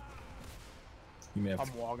 Sorry, guys. You may have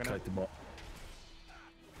I'm walking to it. kite the ball.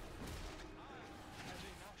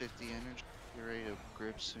 50 energy. You're ready to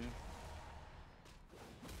grip soon.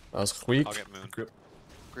 That was weak. I'll get moon. Grip.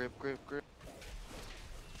 Grip, grip, grip.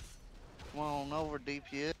 Come on over,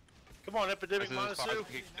 DPS. Come on, Epidemic This is as far as Monasu. I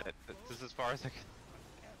can- this is as far as I can.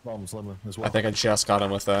 Bombs lemon as well. I think I just got him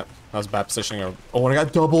with that. That was bad positioning. Oh, and I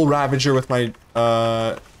got double Ravager with my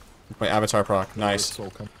Avatar proc. Nice. Soul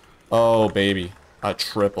come. Oh, baby. A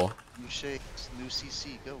triple. New shakes, new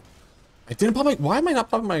CC, go. I didn't pop my... Why am I not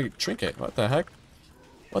popping my trinket? What the heck?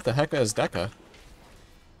 What the heck is Deca?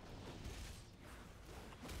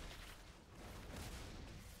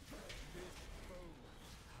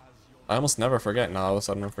 I almost never forget. Now all of a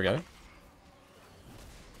sudden I'm forgetting.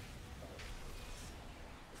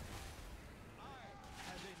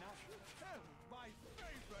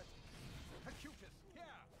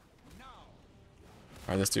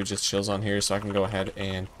 Alright, this dude just chills on here, so I can go ahead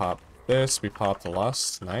and pop this. We pop the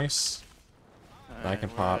Lust. Nice. I can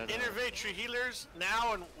pop. Innervate your healers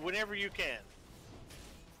now and whenever you can.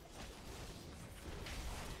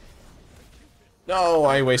 No,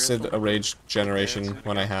 I wasted a rage generation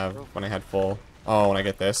when I had full. Oh, when I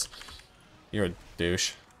get this. You're a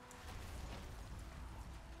douche.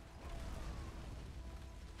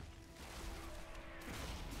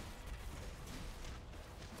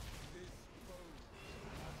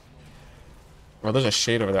 Well, there's a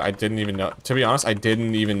shade over there. I didn't even know. To be honest, I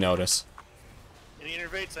didn't even notice. Any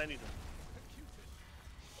innervates? I need them.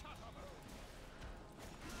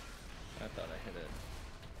 I thought I hit it.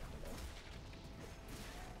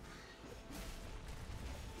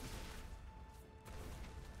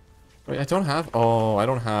 Wait, I don't have. Oh, I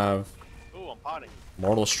don't have Ooh, I'm potting.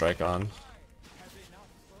 Mortal Strike on.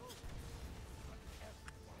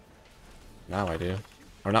 Now I do.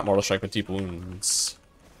 Or not Mortal Strike, but Deep Wounds.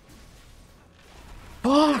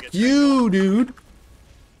 Fuck you, dude!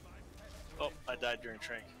 Oh, I died during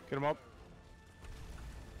Trank. Get him up.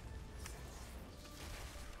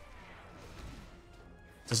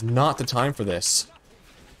 This is not the time for this.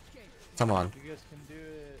 Come on. You guys can do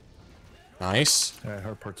it. Nice. Alright,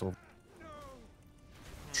 hard part's over.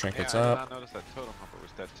 Trinkets Yeah, I did up. not notice that totem hopper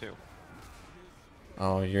was dead too.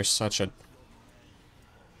 Oh, you're such a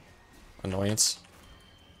annoyance.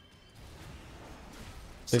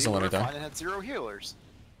 Please don't let me die. Fine, it had 0 healers.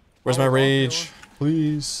 Where's my rage?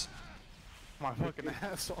 Please. My fucking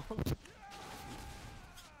asshole. That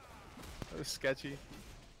was sketchy.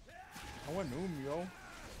 I went yo.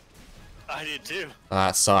 I did too. Ah,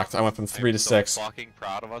 it sucked. I went from 3 to so 6. Fucking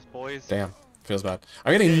proud of us, boys. Damn. Feels bad.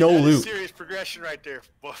 I'm getting no That is loot. serious progression right there,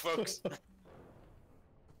 folks.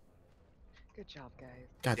 Good job, guys.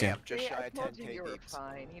 Goddamn. Just See, shy I of told you 10k you were deeps.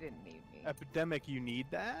 fine. He didn't need me. Epidemic, you need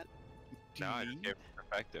that? Do No, you I just need? gave it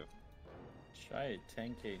perspective. Try it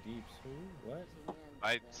 10k deeps. Who? What?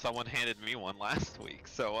 Someone handed me one last week,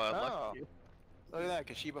 so Oh. lucky. Look at that,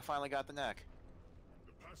 Kashiba finally got the neck.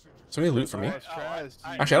 So many loot for me. Nice tries.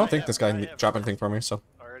 Actually, I don't think this guy dropped anything for me, so.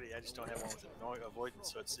 Already, I just don't have one with no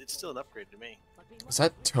avoidance, so it's still an upgrade to me. Is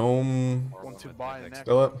that Tome Want to buy a neck?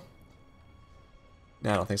 Philip?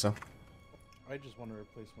 Nah, I don't think so. I just want to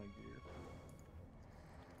replace my gear.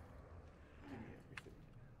 Give me everything.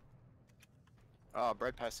 Oh,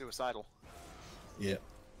 Bread Pie suicidal. Yeah.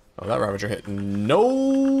 Oh, that Ravager hit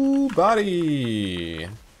nobody.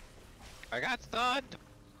 I got stunned.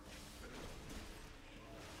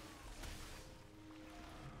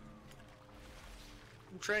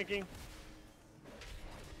 I'm tranking.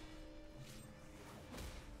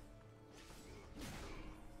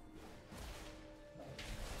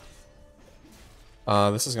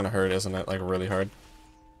 This is gonna hurt, isn't it? Like, really hard.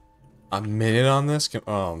 A minute on this?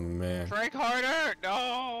 Oh, man. Drink harder!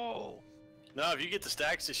 No! No, if you get the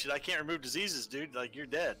stacks and shit, I can't remove diseases, dude. Like, you're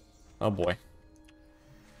dead. Oh, boy.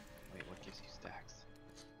 Wait, what gives you stacks?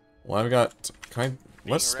 Well, I've got... Can I...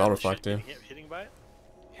 What's Spell around the Reflect do? shit, hitting by it?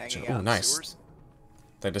 Hanging Ooh, out in nice. sewers.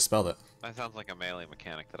 They dispelled it. That sounds like a melee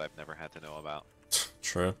mechanic that I've never had to know about.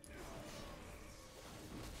 True.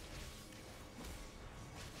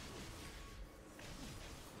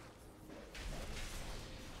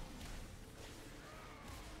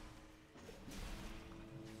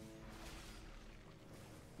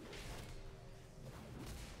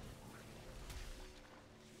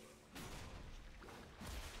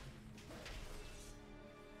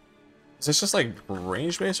 Is this just like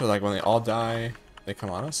range based, or like when they all die, they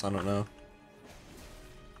come on us? I don't know.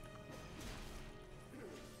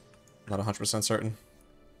 Not 100% certain.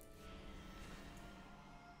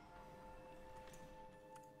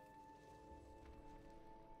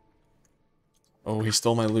 Oh, he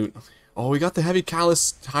stole my loot. Oh, we got the heavy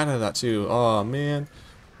callus tied out of that too. Oh man,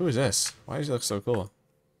 who is this? Why does he look so cool?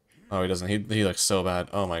 Oh, he doesn't. He looks so bad.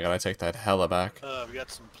 Oh my god, I take that hella back. We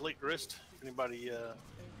got some plate wrist. If anybody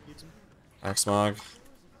needs them. Axmog.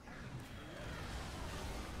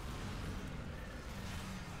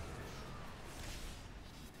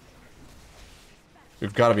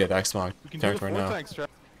 We've got to be at Axmog character right now.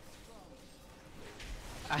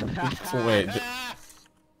 Wait,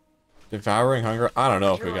 Devouring Hunger? I don't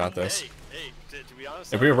know if we got this. Hey, to be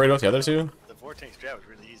honest, If we were worried about the other two, the Vortex grab was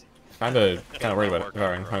really easy. kind of worried about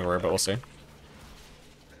Devouring Hunger, but we'll see.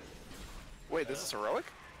 Wait, this is heroic?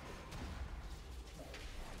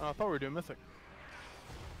 Oh, I thought we were doing mythic.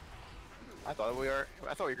 I thought we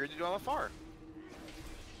agreed to do LFR.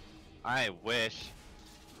 I wish.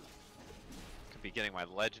 Could be getting my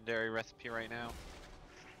legendary recipe right now.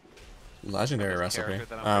 Legendary This recipe. character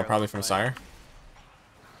that I'm barely Probably from playing. Sire.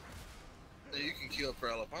 You can queue up for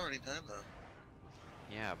LFR anytime though.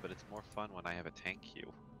 Yeah, but it's more fun when I have a tank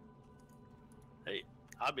queue. Hey,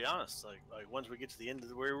 I'll be honest. Like once we get to the end of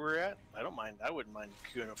where we're at, I don't mind. I wouldn't mind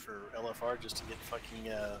queuing up for LFR just to get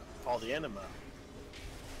fucking all the anima.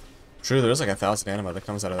 True, there's like 1,000 anima that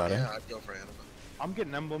comes out of that, Yeah, eh? I'd go for anima. I'm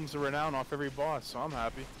getting emblems of renown off every boss, so I'm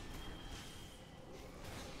happy.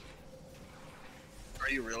 Are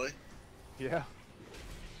you really? Yeah.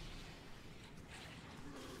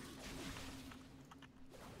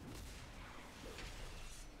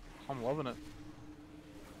 I'm loving it.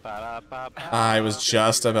 I was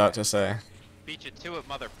just about to say. Beat you to it,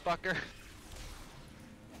 motherfucker.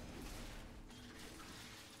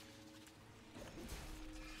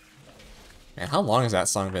 Man, how long has that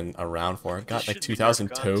song been around for? It got like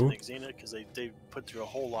 2002? Because they put through a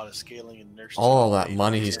whole lot of scaling and nurses. All that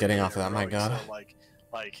money he's getting off of that, my god. So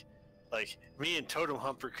like me and Totem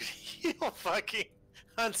Humper could heal fucking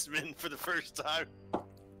Huntsman for the first time.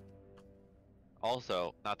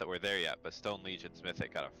 Also, not that we're there yet, but Stone Legion's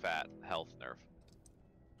Mythic got a fat health nerf.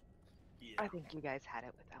 Yeah. I think you guys had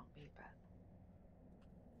it without me,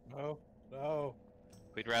 but No.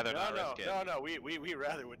 We'd rather not risk it. No, we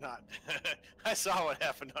rather would not. I saw what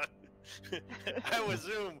happened on. I was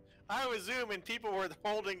Zoom, and people were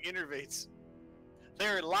holding innervates. They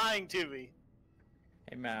were lying to me.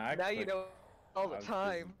 Hey man, now you know all the I was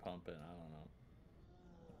time. pumping, I don't know.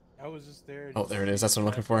 I was just there. Oh, there it is. That's what I'm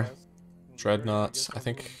looking for. Dreadnoughts, I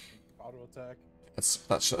think. Auto attack. That's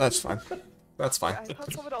fine. That's fine. I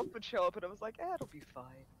thought someone else would show up, and I was like, it'll be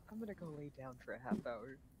fine. I'm gonna go lay down for a half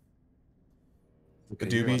hour.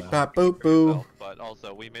 Doobie bap boop boo. But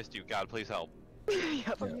also, we missed you. God, please help.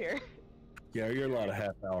 Yep, I'm here. Yeah, you're allowed a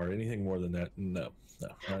half hour. Anything more than that, no.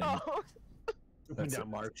 Not even- Oh. That's Down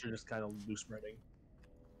March, you're just kind of loose spreading.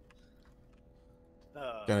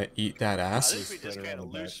 Gonna eat that I ass. think we just Spread kind around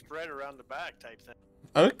of the loose back. spread around the back type thing.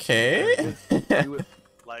 Okay.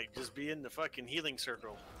 Like just be in the fucking healing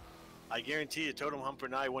circle. I guarantee you, Totem Humper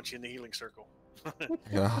and I want you in the healing circle.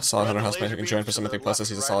 Yeah, Solid Hunter House Magic can join for some Mythic Pluses.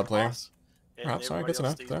 He's a solid player. Perhaps, alright, good to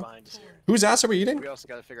know. Good to know. Whose ass are we eating? We also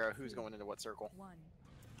got to figure out who's going into what circle.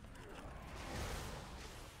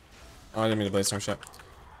 Oh, I didn't mean to blaze storm shit.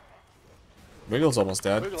 Wiggle's almost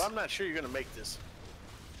dead. Wiggle, I'm not sure you're gonna make this.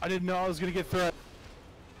 I didn't know I was gonna get threat.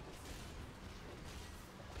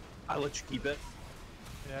 I let you keep it.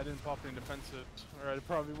 Yeah, I didn't pop any defensive. Alright, I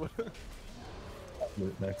probably would. Move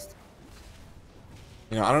it next.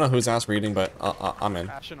 You know, I don't know whose ass we're eating, but I'm in.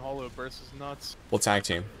 Ashen Hollow burst is nuts. We'll tag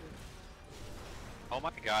team. Oh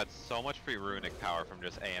my god, so much free runic power from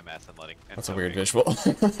just AMS and letting. And That's a weird soaking.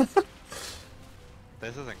 visual.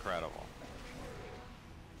 This is incredible.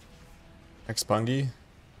 Expungy.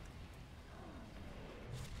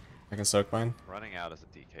 I can soak mine. Running out is a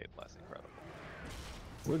decade less incredible.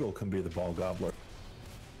 Wiggle can be the ball gobbler.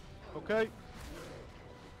 Okay.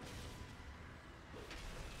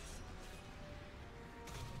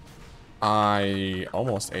 I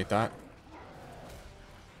almost ate that.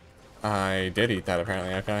 I did eat that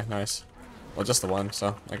apparently. Okay, nice. Well, just the one,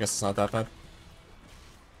 so I guess it's not that bad.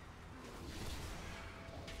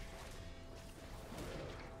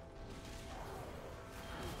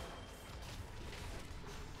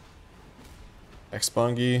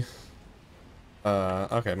 Expungy.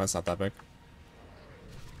 Okay, mine's not that big.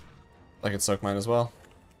 I can soak mine as well.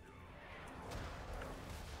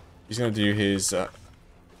 He's gonna do his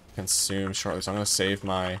consume shortly, so I'm gonna save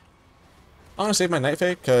my night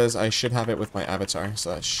fake because I should have it with my avatar,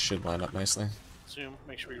 so that should line up nicely. Zoom.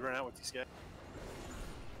 Make sure you run out with these guys.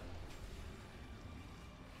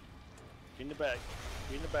 Get in the back.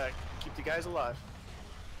 Get in the back. Keep the guys alive.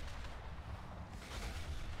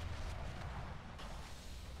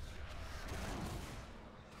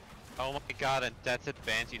 Oh my god, and that's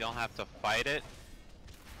advanced, you don't have to fight it?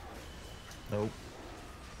 Nope.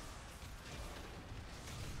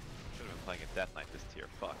 Should've been playing a Death Knight this tier,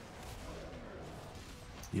 fuck.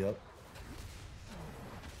 Yep.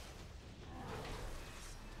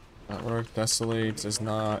 That work. Desolate is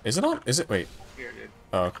not. Is it on? Is it? Wait.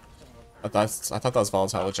 Oh. I thought that was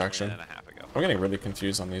volatile ejection. I'm getting really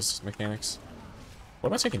confused on these mechanics. What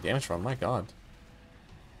am I taking damage from? My god.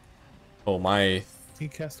 Oh, my. Can you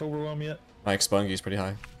cast Overwhelm yet? My Expungy is pretty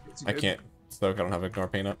high. I can't soak. I don't have Ignore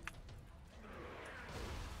Pain up.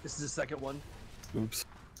 This is the second one. Oops.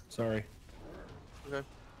 Sorry. Okay.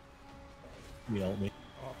 You help me.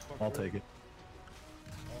 I'll take it.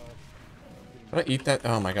 Did I eat that?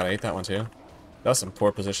 Oh my god, I ate that one too. That was some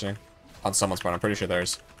poor positioning on someone's part. I'm pretty sure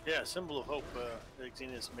theirs. Yeah, Symbol of Hope.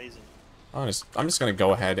 Xena is amazing. I'm just gonna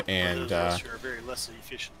go ahead and Those are very less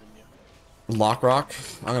efficient than you. Lock Rock.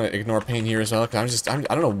 I'm gonna ignore pain here as well. Cause I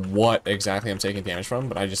don't know what exactly I'm taking damage from,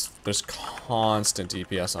 but there's constant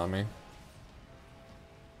DPS on me.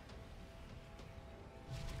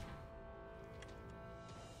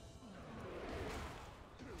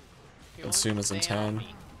 Consume is in 10.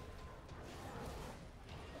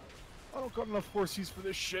 I don't got enough horsies for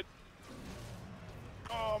this shit.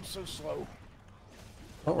 Oh, I'm so slow.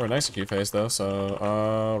 Oh, we're nice Q phase though,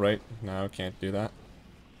 so right now can't do that.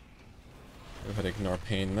 Go ahead and ignore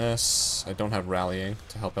pain this. I don't have rallying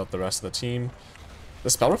to help out the rest of the team.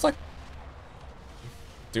 Does Spell Reflect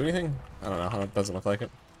do anything? I don't know, it doesn't look like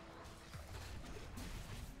it.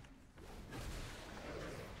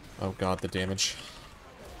 Oh god, the damage.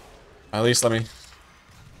 At least let me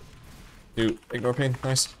do ignore pain.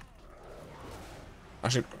 Nice.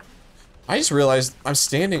 Actually, I just realized I'm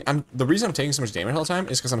standing. The reason I'm taking so much damage all the time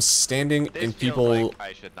is because I'm standing in people. Like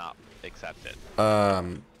I should not accept it.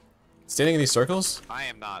 Standing in these circles. I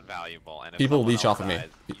am not valuable, and if people leech off of me.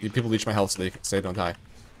 dies, People leech my health so they don't die.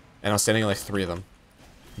 And I'm standing like 3 of them.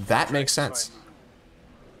 That makes sense.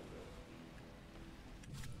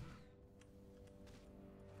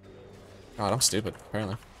 God, I'm stupid.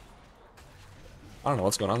 Apparently. I don't know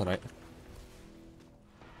what's going on tonight.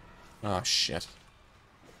 Oh, shit.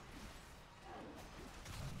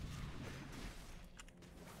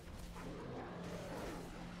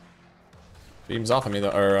 Beams off of me,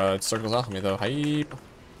 though, or circles off of me, though. Hype.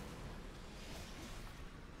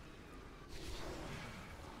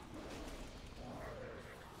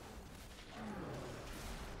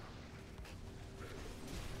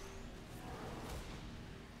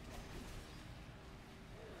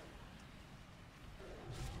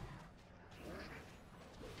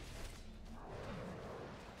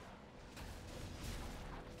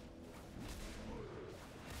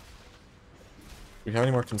 Do we have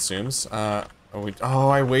any more consumes? Oh,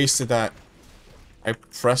 I wasted that. I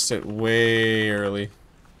pressed it way early.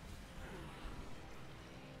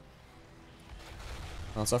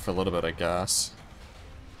 Well, it's up for a little bit, I guess.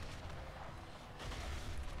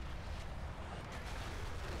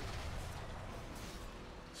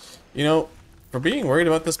 You know, for being worried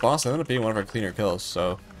about this boss, it ended up being one of our cleaner kills,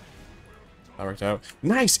 so that worked out.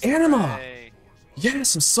 Nice! Anima! Hey.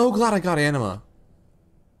 Yes, I'm so glad I got Anima.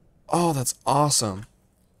 Oh, that's awesome.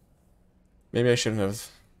 Maybe I shouldn't have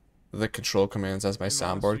the control commands as my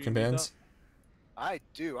soundboard commands. I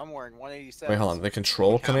do. I'm wearing 187. Wait, hold on. The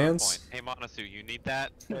control commands Hey, Monasu, you need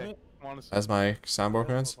that? Hey. as my soundboard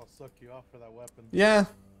commands? I'll suck you off for that weapon. Yeah.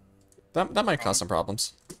 That might cause some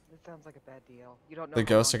problems. This sounds like a bad deal. You don't know. The how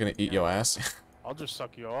ghosts are long gonna eat your ass. I'll just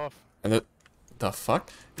suck you off. And the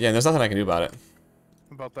fuck? Yeah, and there's nothing I can do about it.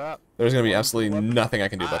 How about that? There's gonna be absolutely nothing I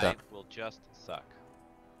can do about that. I will just suck.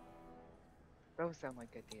 Those sound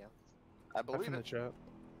like good deals. I believe in the it. chat.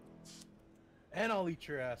 And I'll eat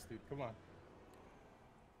your ass, dude. Come on.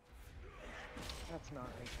 That's not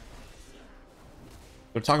right.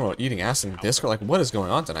 They're talking about eating ass in Discord. Like, what is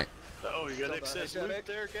going on tonight? Oh, you got excess loot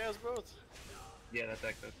there, Gazboth? Yeah, that's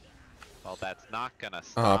excess. Well, that's not gonna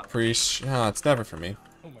stop. Priest. It's never for me.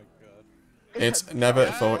 Oh my god. It's never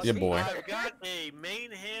for your boy. I've got a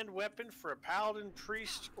main hand weapon for a paladin,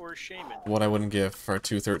 priest, or shaman. What I wouldn't give for a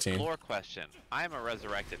 213. Lore question. I'm a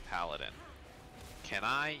resurrected paladin. Can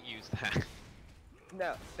I use that?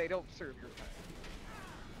 No, they don't serve your time.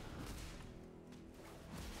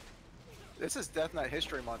 This is Death Knight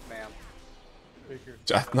History Month, ma'am.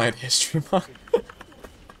 Death Knight History Month.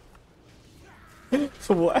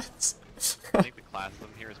 What? I think the classism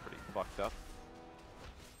here is pretty fucked up.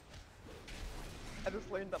 I just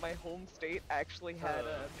learned that my home state actually had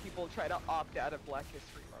people try to opt out of Black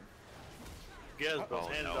History Month. Gazboth, Oh,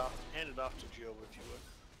 hand no. it off to Jehovah if you would.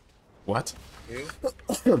 What?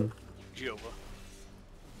 Jehovah.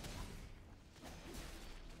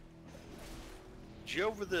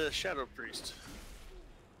 Jehovah the Shadow Priest.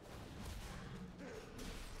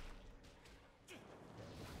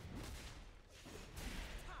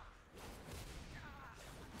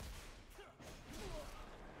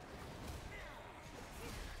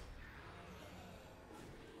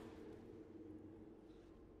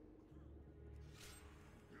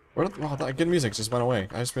 Wow, that good music just went away.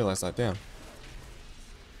 I just realized that. Damn.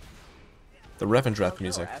 The Revendreth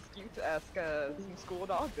music. Ask you to ask some school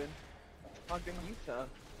in Ogden, Utah.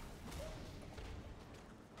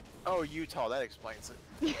 Oh, Utah, that explains it.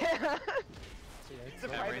 Yeah. It's a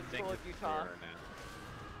private school in Utah.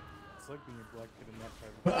 It's like being a black kid in that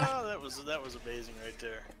private. Oh, that was amazing right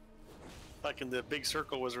there. Fucking the big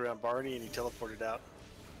circle was around Barney and he teleported out.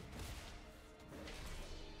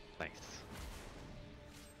 Nice.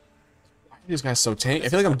 These guys so tanky. I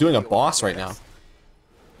feel like I'm doing a boss right now.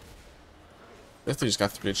 This dude just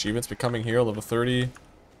got 3 achievements. Becoming Hero, level 30.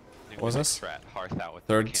 What was this? Hearth out with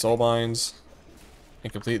 3rd Soulbinds.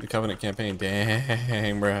 And complete the Covenant campaign.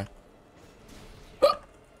 Dang, bruh.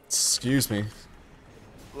 Excuse me.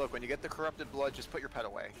 Look, when you get the corrupted blood, just put your pet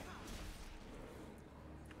away.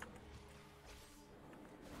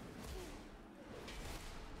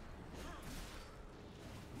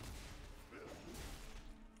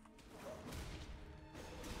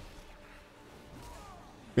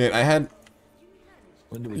 Man, I had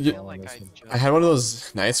When do we Yeah. fall on this one? I had one of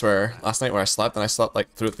those nights where last night where I slept and I slept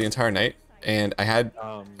like through the entire night, and I had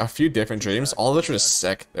a few different dreams, all of which were just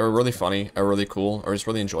sick. They were really funny, or really cool, or just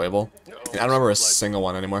really enjoyable. And I don't remember a single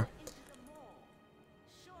one anymore.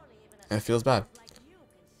 And it feels bad.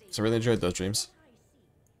 So I really enjoyed those dreams.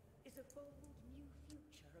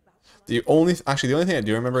 The only thing I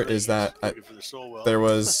do remember is that there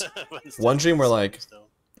was one dream where, like,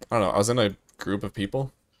 I don't know, I was in a group of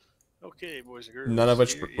people, Okay, boys and girls. none of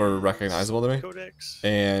which here were is recognizable to me, Codex.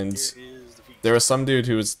 and Here is the feature. there was some dude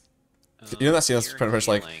who was, you know that scene that's pretty much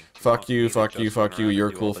like, fuck you, fuck you, fuck you,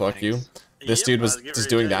 you're cool, fuck you. This dude was just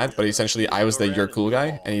doing that, but essentially I was the you're cool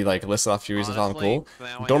guy, and he like listed off a few reasons why I'm cool.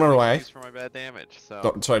 Don't remember why. Sorry, I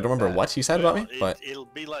don't remember what he said about me, but It'll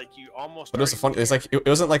be like you almost. it was a funny. It's like it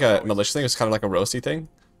wasn't like a malicious thing. It was kind of like a roasty thing.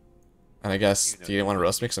 And I guess he didn't want to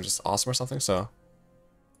roast me because I'm just awesome or something. So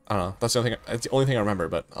I don't know. That's the only thing. That's the only thing I remember.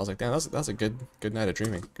 But I was like, damn, that's a good night of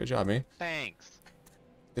dreaming. Good job, me. Thanks.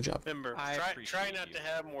 Good job. Remember, try not to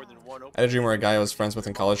have more than one open. I had a dream where a guy I was friends with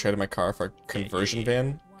in college traded my car for a conversion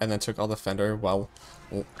van, and then took all the fender That's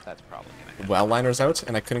probably gonna happen. well liners out,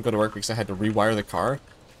 and I couldn't go to work because I had to rewire the car.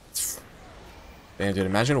 Damn, dude,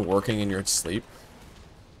 imagine working in your sleep.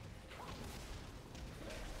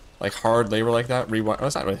 Like hard labor like that. Well,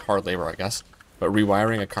 it's not really hard labor, I guess, but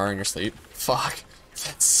rewiring a car in your sleep. Fuck,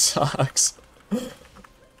 that sucks.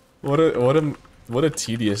 What a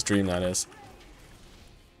tedious dream that is.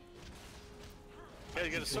 Gotta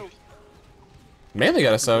get a soak. Mainly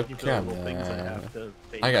gotta soak. Yeah, Little things that have to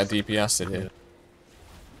I got face. DPS to do.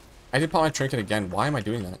 I did pop my trinket again. Why am I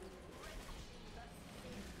doing that?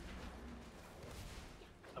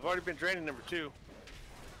 I've already been draining number 2.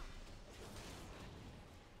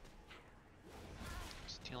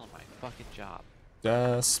 Stealing my fucking job.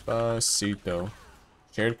 Despacito.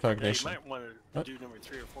 Shared Yeah, you cognition. might want to What? do number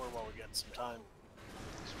 3 or 4 while we got some time.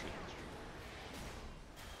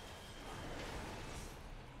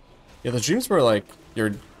 Yeah, the dreams where like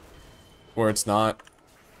where it's not,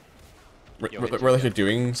 where like you're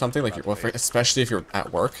doing something like especially if you're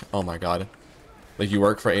at work. Oh my god, like you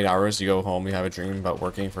work for 8 hours, you go home, you have a dream about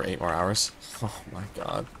working for 8 more hours. Oh my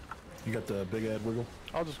god, You got the big ad wiggle?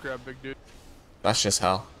 I'll just grab big dude. that's just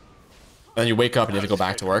hell. And then you wake up and you have to go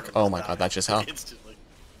back to work. Oh my god, that's just hell. Instantly.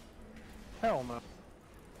 Hell no.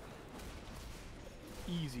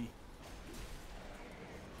 Easy.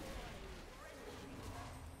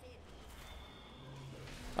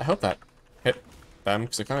 I hope that hit them,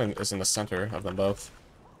 because it kind of is in the center of them both.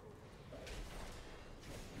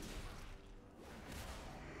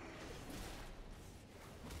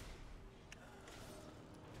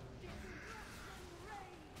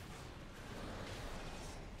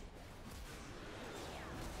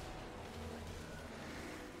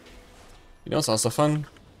 You know what's also fun?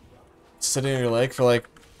 Sitting on your leg for like,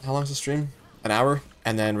 how long's the stream? An hour?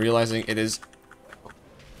 And then realizing it is,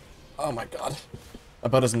 oh my god,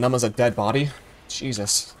 about as numb as a dead body.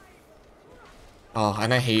 Jesus. Oh,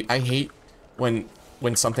 and I hate when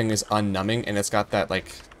something is unnumbing and it's got that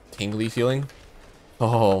like tingly feeling.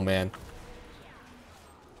 Oh man.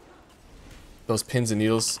 Those pins and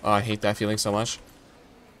needles, oh, I hate that feeling so much.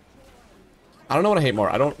 I don't know what I hate more.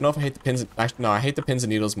 I don't know if I hate the pins. Actually, no, I hate the pins and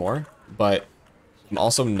needles more, but I'm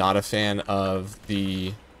also not a fan of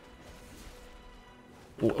the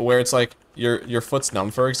where it's like your foot's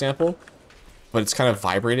numb, for example, but it's kind of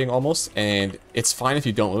vibrating almost, and it's fine if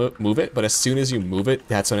you don't move it, but as soon as you move it,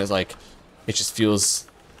 that's when it's like it just feels.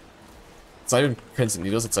 It's not even pins and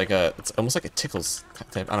needles. It's like it's almost like a tickles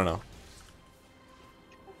type. I don't know.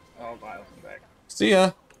 Oh, Miles, I'm back. See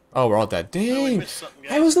ya. Oh, we're all dead. Dang!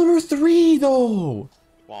 I was number 3 though.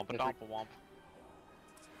 Womp a womp.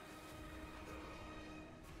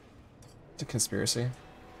 It's a conspiracy.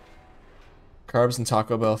 Carbs and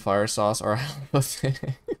Taco Bell fire sauce are a thing.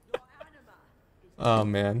 Oh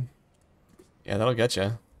man. Yeah, that'll get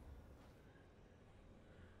you.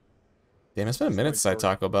 Damn, it's been a minute since I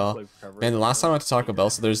Taco Bell. Man, the last time I went to Taco Bell,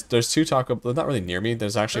 so there's 2 Taco Bell, not really near me.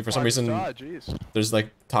 There's actually, for some reason, there's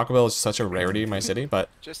like, Taco Bell is such a rarity in my city, but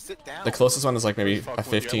Just sit down. the closest one is like maybe a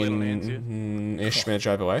 15-ish minute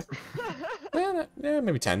drive away. Yeah,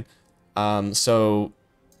 maybe 10. So...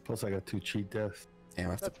 Plus I got 2 cheat deaths. Damn,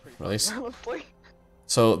 I have to release.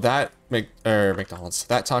 So that, McDonald's,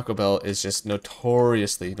 that Taco Bell is just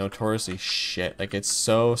notoriously shit. Like, it's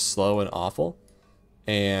so slow and awful.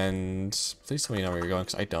 And please tell me you know where you're going,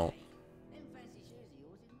 because I don't.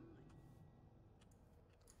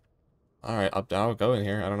 Alright, I'll go in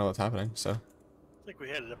here. I don't know what's happening, so. I think we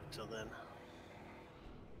had it up until then.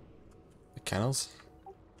 The kennels?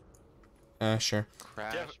 Sure.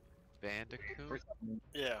 Crash Bandicoot?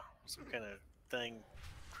 Yeah, some kind of thing.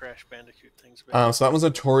 Crash Bandicoot things. So that one's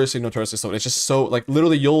notoriously slow. It's just so, like,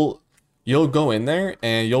 literally you'll go in there,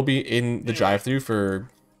 and you'll be in the drive-thru for...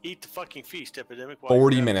 Eat the fucking feast, epidemic.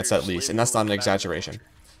 40 minutes at least, and that's not an exaggeration.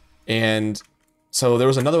 And so there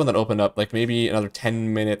was another one that opened up, like maybe another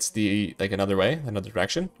 10 minutes another way, another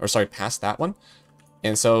direction, or sorry, past that one.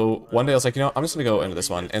 And so one day I was like, you know, I'm just gonna go into this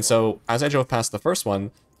one. And so as I drove past the first one,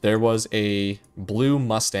 there was a blue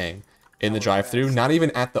Mustang in the drive-thru, not even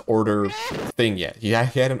at the order thing yet. He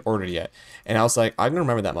hadn't ordered yet. And I was like, I'm gonna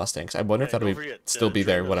remember that Mustang, because I wonder if that'll still be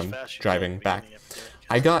there when I'm driving back.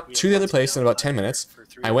 I got to the other place in about 10 minutes.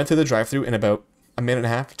 I went through the drive-thru in about a minute and a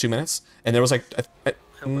half, 2 minutes, and there was like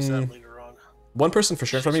one person for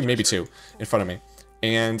sure in front of me, maybe 2 in front of me.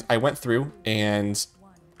 And I went through and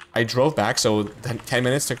I drove back, so 10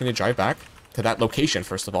 minutes took me to drive back to that location,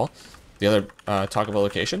 first of all, the other Taco Bell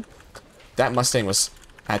location. That Mustang was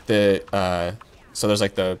at the, so there's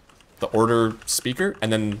like the order speaker,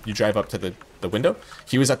 and then you drive up to the window.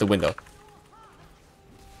 He was at the window.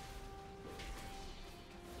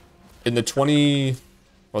 In the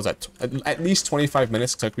what was that? At least 25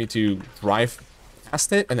 minutes took me to drive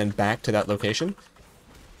past it and then back to that location.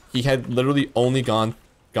 He had literally only gone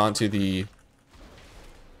to the...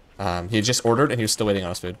 he had just ordered and he was still waiting on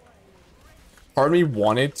his food. Part of me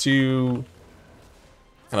wanted to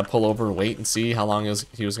kind of pull over and wait and see how long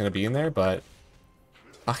he was going to be in there, but...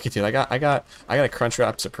 Fuck it, dude. I got a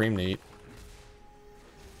Crunchwrap Supreme to eat.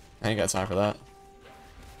 I ain't got time for that.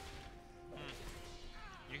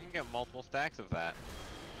 You can get multiple stacks of that.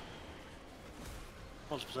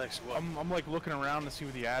 I'm like looking around to see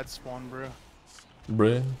where the ads spawn, bro.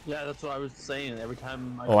 Bruh. Yeah, that's what I was saying. Every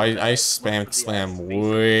time. I spammed slam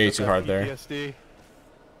way too hard there. PTSD.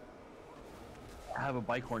 I have a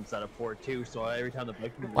bike horn set up for it too, so every time the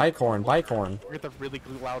bike horn. I get the really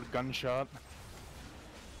loud gunshot.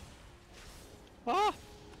 Ah!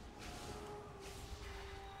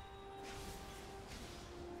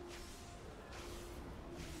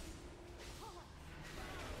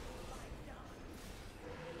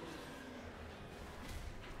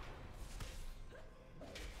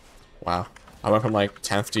 Wow. I went from like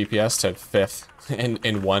 10th DPS to 5th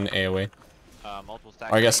in one AoE. Multiple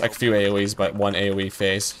stacks. Or I guess like a few AoEs, but one AoE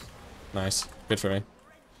phase. Nice. Good for me.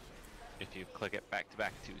 If you click it back to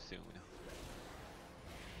back too soon.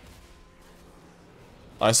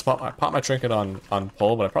 I popped my trinket on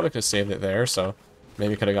pull, but I probably could have saved it there, so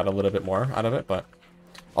maybe could have got a little bit more out of it, but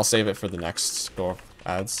I'll save it for the next go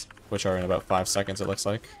ads, which are in about 5 seconds, it looks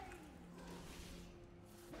like.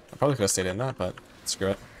 I probably could have stayed in that, but screw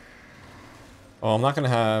it. Oh, I'm not going to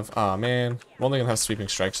have... Aw, man. I'm only going to have sweeping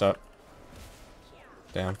strikes up.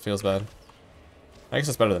 Damn, feels bad. I guess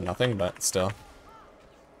it's better than nothing, but still.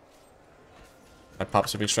 I popped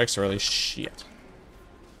sweeping strikes early. Shit.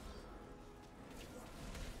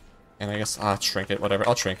 And I guess... trinket, whatever.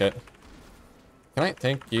 I'll trinket. Can I?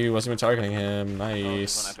 Thank you. Wasn't even targeting him.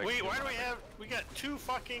 Nice. Wait, why do we have... We got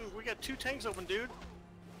two tanks open, dude.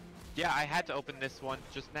 Yeah, I had to open this one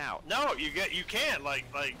just now. No, you can't. Like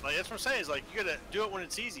that's what I'm saying. Is like you gotta do it when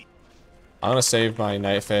it's easy. I'm gonna save my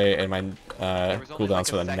Night Fae and my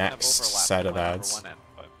cooldowns for the next set of ads.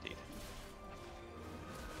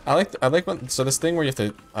 I like when this thing where you have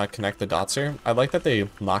to connect the dots here. I like that they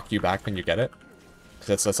knock you back when you get it,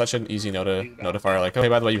 because it's such an easy notifier. Like, okay,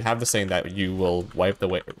 by the way, you have this thing that you will wipe the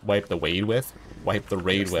raid with.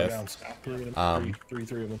 Three of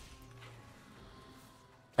them.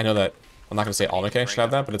 I know that I'm not gonna say all mechanics should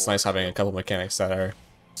have that, but it's nice having a couple mechanics that are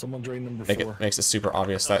Someone drain number 4. makes it super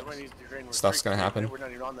obvious that stuff's gonna happen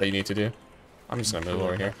that you need to do. I'm just gonna move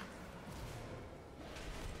over here.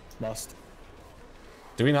 Must.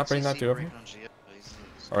 Do we not bring that dude over here?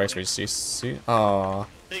 Alright, so we see. Aww.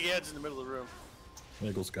 Big head's in the middle of the room.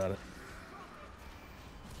 Niggles got it.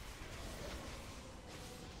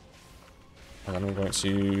 And then I'm going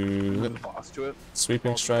to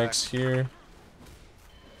sweeping strikes here.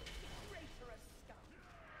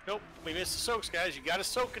 Nope, we missed the soaks, guys. You gotta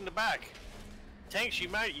soak in the back. Tanks,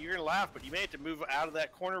 you're gonna laugh, but you may have to move out of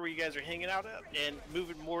that corner where you guys are hanging out at and move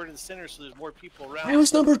it more to the center so there's more people around. I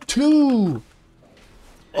was number 2!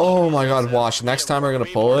 Oh my god, watch. Next time we're gonna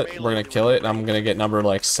pull it, we're gonna kill it, and I'm gonna get number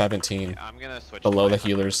like 17. I'm gonna switch below the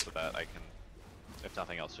healers. So that I can, if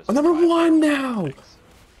nothing else, just I'm number 1 now!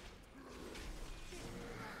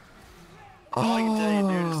 All I can tell you,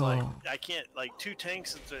 dude, is like I can't like 2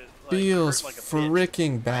 tanks. Feels like a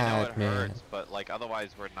freaking bad, man. Hurts, but like otherwise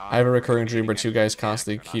we're not. I have a recurring dream where 2 guys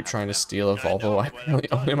constantly keep trying to steal a Volvo. I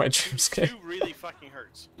really only my dreams get. 2 really fucking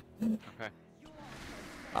hurts. Okay.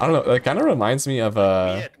 I don't know. It kind of reminds me of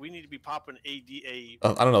we need to be popping a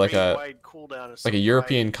I don't know, like a like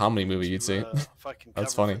European comedy movie you'd see.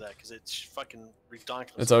 That's funny. Because it's fucking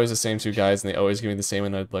ridiculous. It's always the same 2 guys, and they always give me the same,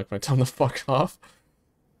 and I'd like when I tell them to fuck off.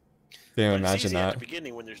 Damn, imagine that. At the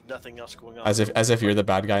beginning when there's nothing else going on. As if you're the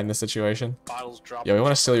bad guy in this situation. Bottles drop. Yo, we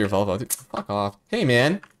want to steal your Volvo. Dude, fuck off. Hey,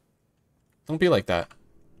 man. Don't be like that.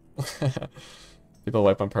 People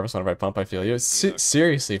wipe on purpose whenever I pump. I feel you.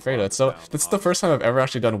 Seriously, Fredo. This is the first time I've ever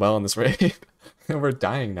actually done well in this raid. And we're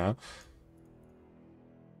dying now.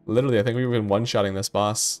 Literally, I think we've been one-shotting this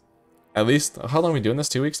boss. At least, how long are we doing this?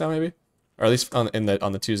 2 weeks now, maybe? Or at least on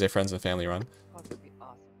the Tuesday Friends and Family run.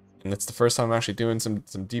 And it's the first time I'm actually doing some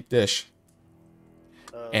deep dish.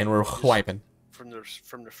 And we're wiping. From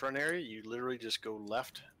the front area, you literally just go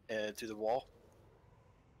left to the wall.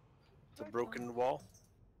 The broken wall.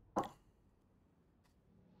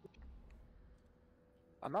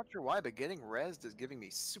 I'm not sure why, but getting rezzed is giving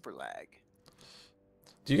me super lag.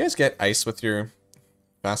 Do you guys get ice with your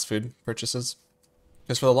fast food purchases?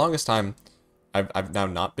 Because for the longest time, I've now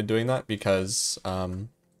not been doing that because fellow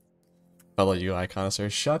UI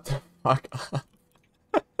connoisseur, shut the fuck up.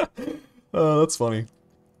 Oh, that's funny.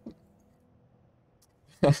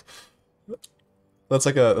 That's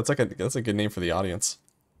a good name for the audience.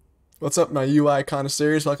 What's up, my UI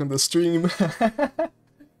connoisseurs? Welcome to the stream.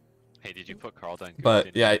 Hey, did you put Carl down?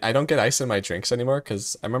 But yeah, I don't get ice in my drinks anymore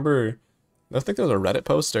because I remember, I think there was a Reddit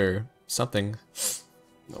post or something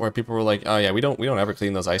where people were like, "Oh yeah, we don't ever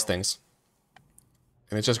clean those ice things,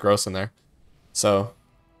 and it's just gross in there." So,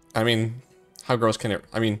 I mean, how gross can it?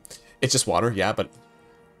 I mean, it's just water, yeah, but I'm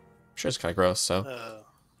sure it's kind of gross. So,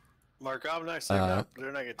 Mark, I'm not I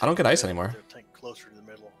gonna don't get ice anymore. They're taking closer to the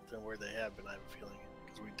middle than where they have been. I have a feeling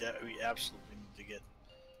because we absolutely need to get.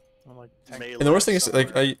 And the worst thing is,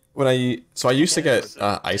 like, I used to get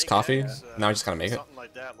iced coffee. Now I just kind of make it.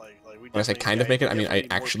 When I say kind of make it, I mean I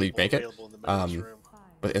actually make it.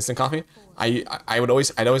 With instant coffee, I'd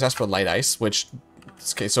always ask for light ice. Which,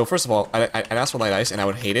 okay, so first of all, I'd ask for light ice, and I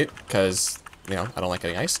would hate it because I don't like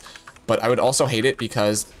getting ice. But I would also hate it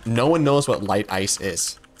because no one knows what light ice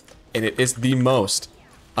is, and it is the most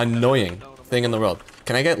annoying thing in the world.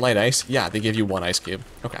 Can I get light ice? Yeah, they give you 1 ice cube.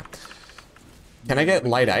 Okay. Can I get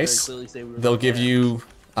light ice? They'll give you,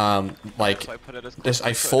 like, just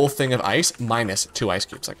a full thing of ice minus 2 ice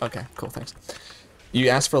cubes. Like, okay, cool, thanks. You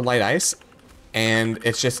ask for light ice, and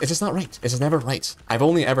it's just not right. It's just never right. I've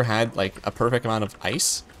only ever had like a perfect amount of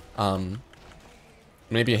ice,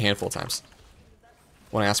 maybe a handful of times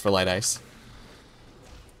when I asked for light ice.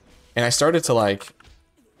 And I started to like,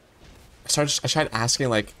 I tried asking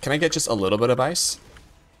like, can I get just a little bit of ice?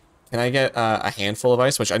 Can I get a handful of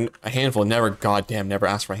ice? Which a handful, never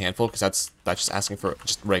ask for a handful, because that's just asking for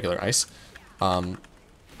just regular ice.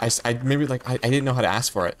 I maybe like I didn't know how to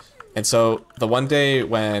ask for it, and so the one day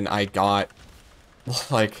when I got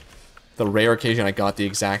like the rare occasion I got the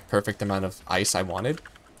exact perfect amount of ice I wanted,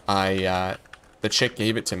 the chick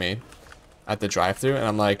gave it to me at the drive-thru, and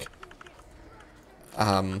I'm like,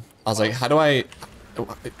 I was like, how do I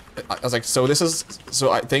was like, so this is,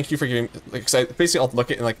 so I thank you for giving, like, cause I basically I'll look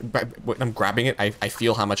at it and like, when I'm grabbing it, I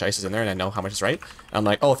feel how much ice is in there and I know how much is right. And I'm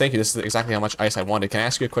like, oh, thank you, this is exactly how much ice I wanted. Can I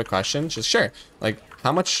ask you a quick question? She's sure. Like,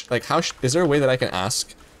 how much, like, is there a way that I can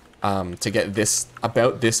ask, to get this,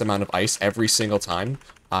 about this amount of ice every single time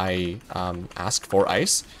I, ask for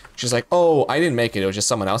ice? She's like, oh, I didn't make it, it was just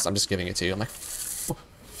someone else, I'm just giving it to you. I'm like,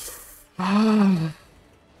 ah.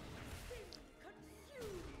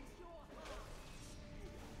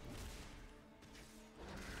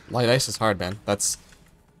 Light ice is hard, man. That's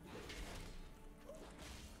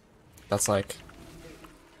like,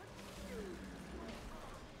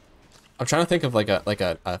 I'm trying to think of like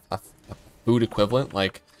a food equivalent,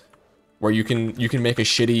 like where you can make a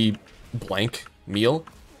shitty blank meal,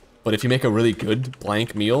 but if you make a really good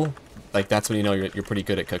blank meal, like that's when you know you're pretty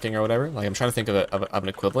good at cooking or whatever. Like I'm trying to think of an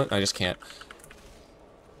equivalent, and I just can't.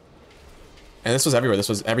 And this was everywhere. This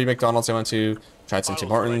was every McDonald's I went to. Tried some Tim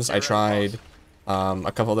Hortons. I tried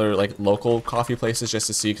a couple other like local coffee places just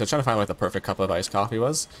to see, because I'm trying to find what the perfect cup of iced coffee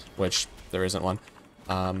was, which there isn't one.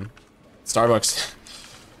 Starbucks,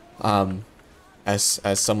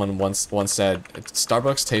 as someone once said,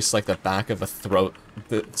 Starbucks tastes like the back of a throat.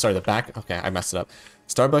 Okay, I messed it up.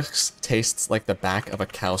 Starbucks tastes like the back of a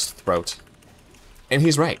cow's throat, and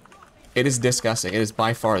he's right. It is disgusting. It is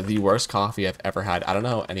by far the worst coffee I've ever had. I don't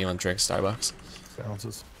know anyone drinks Starbucks.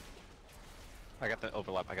 Bounces. I got the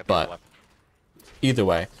overlap. But either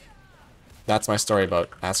way, that's my story about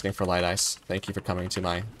asking for light ice. Thank you for coming to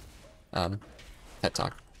my pet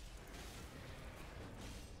talk.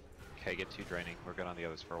 Okay, get 2 draining. We're good on the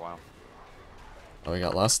others for a while. Oh, we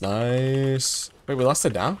got less. Nice. Wait, we lost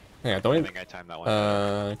it down? Yeah, don't we? I think I timed that one.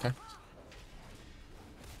 Okay.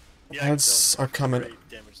 Yeah, Heads are coming.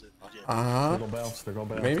 They're gonna bounce. They're gonna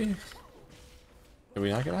bounce. Maybe? Did we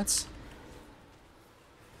not get ads?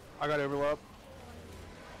 I got overlap.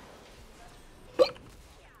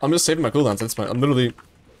 I'm just saving my cooldowns at this point. I'm literally...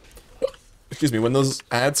 Excuse me, when those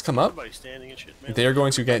ads come up, they are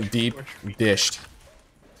going to get deep dished.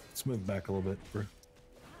 Let's move back a little bit, bro.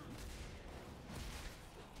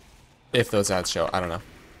 If those ads show, I don't know.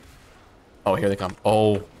 Oh, here they come.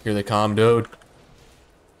 Oh, here they come, dude.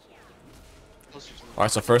 Alright,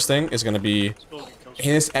 so first thing is going to be,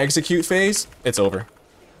 in this execute phase, it's over.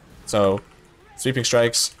 So, sweeping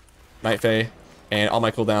strikes, Night Fae, and all my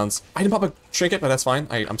cooldowns. I didn't pop a trinket, but that's fine.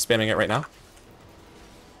 I'm spamming it right now.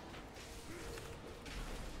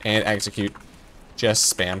 And execute.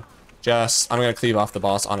 Just spam. I'm going to cleave off the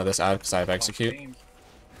boss onto this ad because I have execute.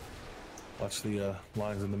 Watch the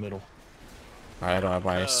lines in the middle. Alright, I don't have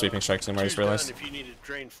my sweeping strikes anymore, I just realized. If you need to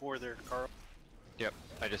drain 4 there, Carl. Yep,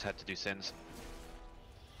 I just had to do sins.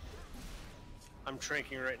 I'm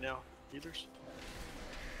tranking right now. Healers.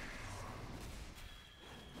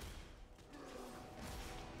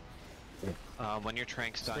 When your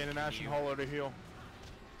trank's done, Stand in Ashen Hollow to heal.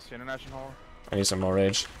 Stand in Ashen Hollow. I need some more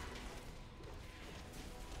rage.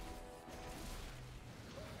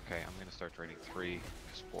 Okay, I'm gonna start draining 3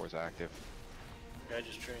 because 4 is active. Okay, I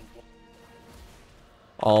just trained 1.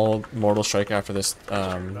 All mortal strike after this,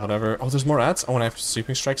 whatever. Oh, there's more ads? Oh, and I have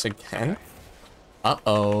sweeping strikes again?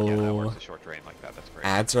 Uh-oh. Yeah, that works a short drain like that. That's great.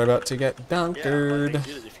 Ads are about to get dunkered. Yeah, I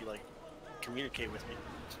did it if you like communicate with me.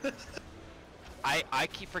 I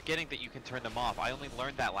keep forgetting that you can turn them off. I only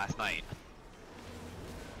learned that last night.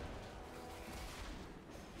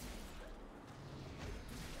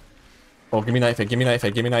 Oh, give me Night Fae, give me Night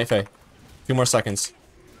Fae, give me Night Fae. 2 more seconds.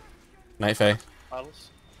 Night Fae. Bottles.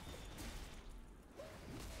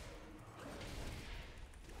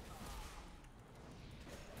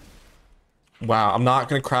 Wow, I'm not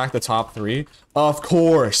gonna crack the top 3. Of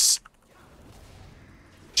course!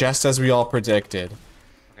 Just as we all predicted.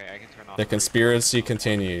 Okay, I can turn off. The conspiracy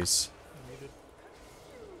continues.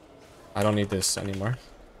 I don't need this anymore.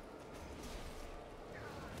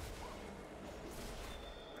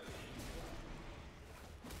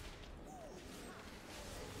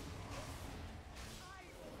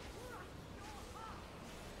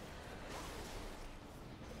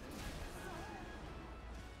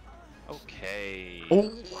 Okay. Oh,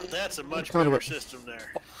 That's a much Conduit. better system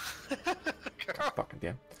there. Fucking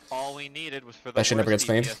damn. All we needed was for the That shit never worst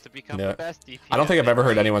gets cleaned. DPS to become No. the best DPS. I don't think I've ever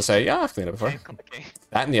heard anyone say, yeah, I've cleaned it before. And clicking.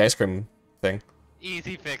 That and the ice cream thing.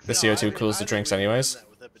 Easy fix. The CO2 cools the drinks anyways.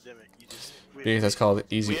 Because that's called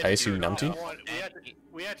Easy Ice, you numpty.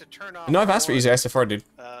 We had to turn off. No, I've asked for Easy Ice before, dude.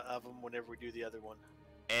 Of them whenever we do the other one.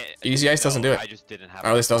 Easy Ice doesn't do it. I just didn't have. Or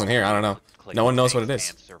at least doesn't here. I don't know. No one knows what it is.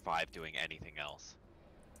 And survive doing anything else.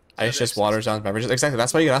 Ice just waters down beverages. Exactly.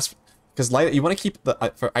 That's why you ask. Because light, you want to keep the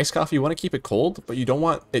for iced coffee, you want to keep it cold, but you don't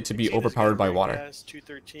want it to be overpowered by water.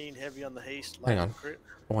 213, heavy on the haste. Hang on.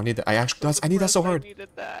 Oh, I need that. I need that so hard.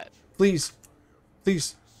 Please,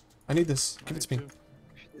 please, I need this. Give it to me.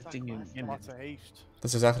 Lots of haste.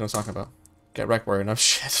 That's exactly what I'm talking about. Get wrecked where enough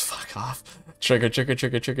shit. Fuck off. Triggered.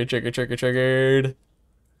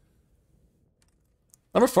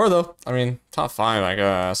 Number 4 though. I mean, top 5, I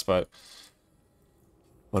guess, but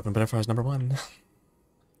would have been better if I was number 1.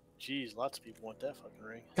 Jeez, lots of people want that fucking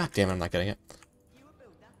ring. God damn it, I'm not getting it.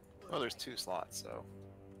 Well, there's 2 slots, so.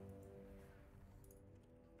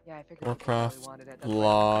 Yeah, I figured Warcraft really wanted it.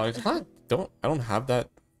 log. I don't have that.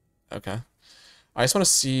 Okay. I just want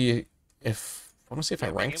to see if I Being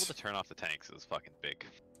able ranked. to turn off the tanks is fucking big.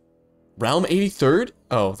 Realm 83rd?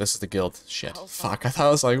 Oh, this is the guild. Shit. Fuck. I thought I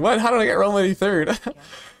was like, what? How did I get Realm 83rd?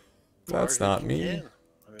 That's not me. Yeah.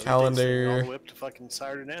 I mean, Calendar. all the way up to fucking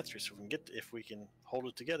Siren Answer, so if we can hold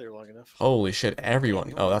it together long enough. Holy shit,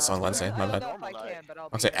 everyone. Oh, that's on Wednesday. My bad. I'll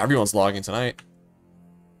I'll say everyone's logging tonight.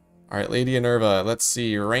 Alright, Lady Enerva. Let's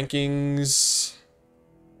see. Rankings.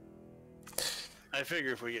 I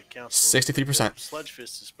figure if we get council, 63%. Sludge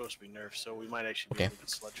Fist is supposed to be nerfed, so we might actually be Okay. able to get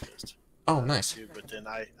Sludge Fist. Oh, nice. Too, but then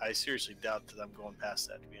I seriously doubt that I'm going past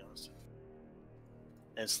that, to be honest.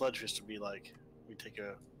 And Sludge Fist would be like, we take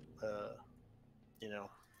a, you know,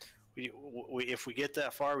 we if we get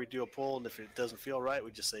that far, we do a pull, and if it doesn't feel right,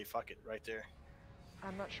 we just say fuck it right there.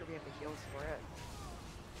 I'm not sure we have the heals for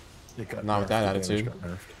it. It got Not with that nerfed, the damage attitude.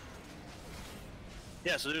 got nerfed.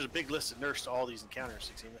 Yeah, so there's a big list of nerfs to all these encounters.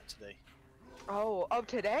 16 today. Oh,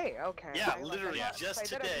 today? Okay. Yeah, I literally thought- just I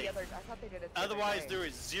thought today. I thought they did it the other Otherwise, day. there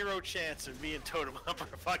is zero chance of me and Totem Humper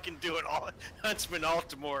fucking doing all Huntsman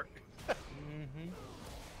Altamore.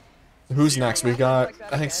 Who's next? We've got,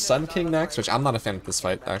 I think, Sun King next, which I'm not a fan of this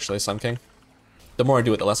fight, actually, Sun King. The more I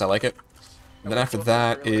do it, the less I like it. And then after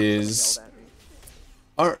that is...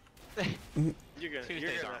 You're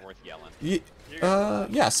Tuesdays aren't worth yelling.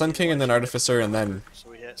 Yeah, Sun King and then Artificer and then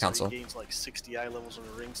So he Council. gains like 60 eye levels on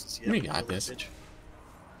the ring since he We had got the this. bitch.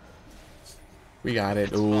 We got it,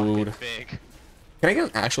 It's fucking dude. big. Can I get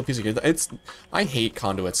an actual piece of gear? I hate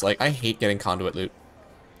conduits. Like, I hate getting conduit loot.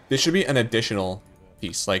 This should be an additional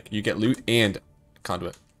piece. Like, you get loot and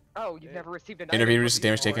conduit. Oh, you've never received an Intervene item reduces from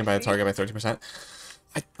damage before, taken by the see? target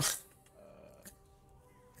by 30%.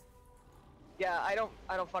 Yeah, I don't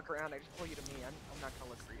fuck around. I just pull you to me. I'm not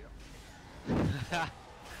gonna look for you.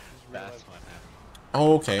 That's what happened.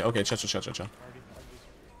 Oh, okay, chill.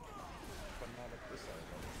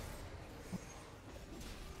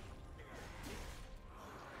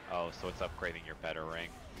 Oh, so it's upgrading your better ring.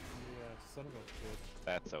 Yeah, son of a bitch.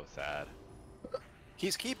 That's so sad.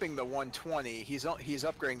 He's keeping the 120. He's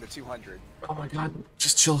upgrading the 200. Oh my god,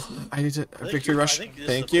 just chill. I need to I think victory you're- rush. I think this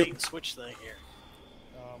Thank is a you. bait and switch thing here.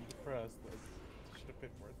 Depressed. I should have paid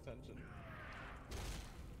more attention.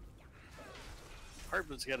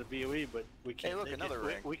 Hartman's got a BOE, but we can't. look, take another it.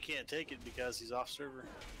 ring. We can't take it because he's off server.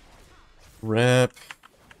 Rip.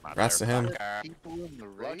 Not Congrats to their him. fucker. People in the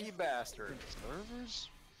Lucky raid bastard. servers?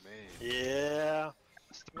 Man. Yeah.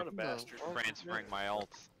 What a bastard. Transferring my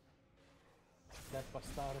ults. That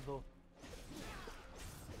bastardo.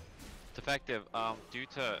 Defective. Due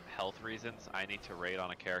to health reasons, I need to raid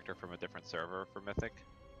on a character from a different server for Mythic.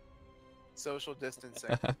 Social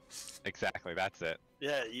distancing. Exactly, that's it.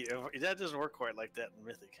 Yeah, that doesn't work quite like that in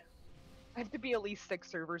Mythic. I have to be at least 6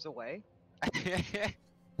 servers away. I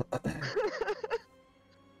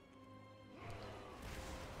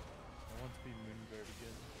want to be Moonguard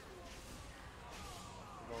again.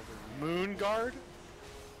 With all the Moonguard?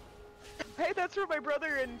 Hey, that's where my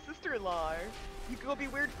brother and sister-in-law are. You can go be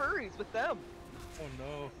weird furries with them. Oh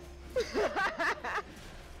no.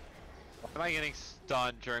 Why am I getting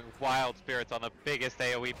stunned during Wild Spirits on the biggest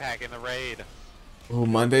AoE pack in the raid? Ooh,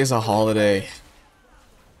 Monday's a holiday.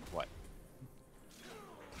 What?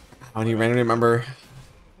 When you randomly remember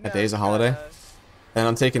a day's a holiday? And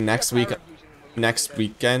I'm taking next weekend,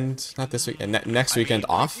 not this weekend, next weekend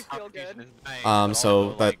off.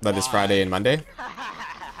 So that is Friday and Monday.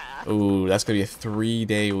 Ooh, that's gonna be a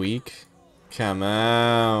 3-day week. Come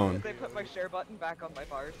on. They put my share button back on my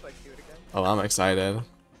bar so I can do it again. Oh, I'm excited.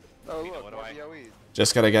 Oh, Mina, look, what do more I? BOEs.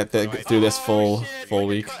 Just gotta get through this full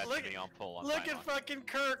week. Look at fucking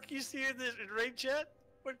Kirk. You see in the raid chat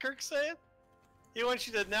what Kirk's saying? He wants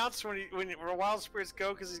you to announce when Wild Spirits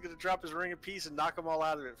go because he's gonna drop his ring of peace and knock them all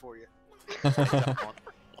out of it for you.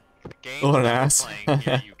 What an ass.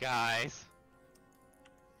 Here, you guys.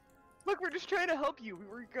 Look, we're just trying to help you.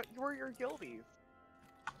 We're your guildies.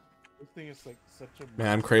 This thing is like such a.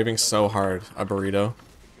 Man, I'm craving so hard a burrito.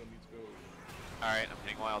 Alright, I'm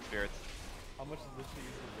hitting Wild Spirits. How much does this shit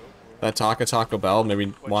usually go for? That Taco Bell, maybe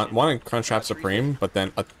one in Crunchwrap Supreme, but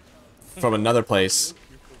then from another place,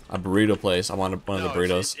 a burrito place. I want one of the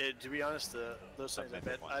burritos. To be honest, those things I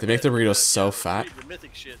bet. They make the burritos so fat.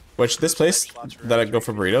 Which this place that I go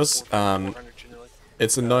for burritos,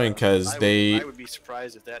 it's annoying because they. I would be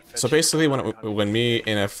surprised if that. So basically, when me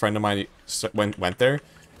and a friend of mine went there,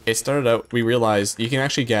 it started out. We realized you can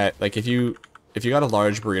actually get like if you got a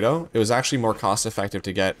large burrito, it was actually more cost effective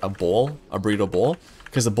to get a burrito bowl,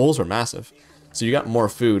 because the bowls were massive. So you got more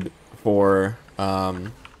food for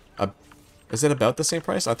is it about the same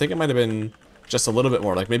price? I think it might have been just a little bit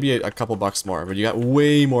more, like maybe a couple bucks more, but you got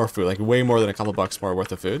way more food, like way more than a couple bucks more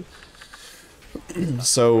worth of food.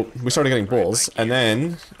 So we started getting bowls, and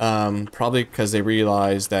then probably because they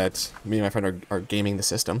realized that me and my friend are gaming the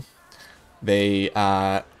system, they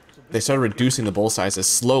started reducing the bowl sizes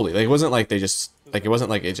slowly. Like it wasn't like it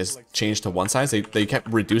just changed to one size. They kept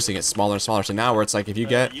reducing it smaller and smaller. So now where it's like if you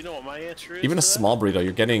get you know what my answer is even a small burrito,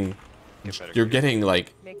 you're getting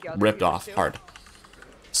like ripped off hard.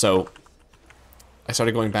 So I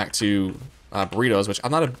started going back to burritos, which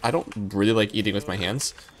I don't really like eating with my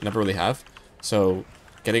hands. Never really have. So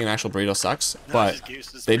getting an actual burrito sucks, but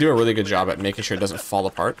they do a really good job at making sure it doesn't fall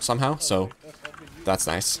apart somehow. So that's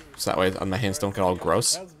nice. So that way my hands don't get all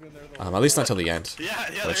gross. At least not till the end. Yeah,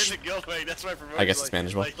 which there's a guild way. That's my promotion. I guess it's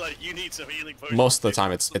manageable. Like you need some healing potions. Most of the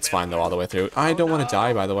time it's fine though all the way through. I don't want to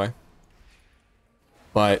die, by the way.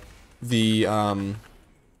 But the I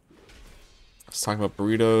was talking about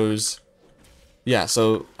burritos. Yeah,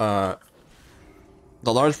 so the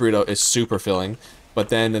large burrito is super filling, but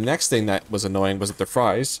then the next thing that was annoying was that their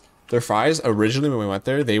fries. Their fries originally when we went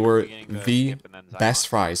there, they were the best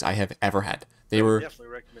fries I have ever had. They were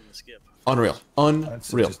unreal.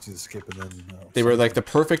 They were like the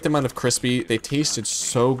perfect amount of crispy. They tasted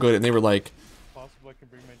so good, and they were like,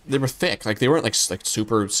 they were thick. Like they weren't like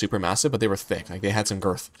super massive, but they were thick. Like they had some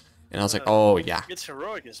girth. And I was like, oh yeah,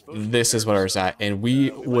 this is what I was at. And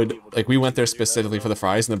we went there specifically for the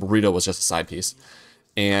fries, and the burrito was just a side piece.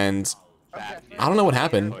 And I don't know what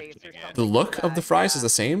happened. The look of the fries is the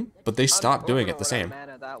same, but they stopped doing it the same.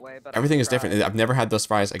 Everything is different. I've never had those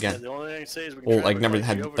fries again. Well, like never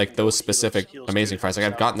had like those specific amazing fries. Like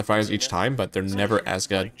I've gotten the fries each time, but they're never as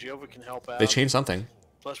good. They changed something.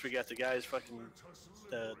 Plus, we got the guys fucking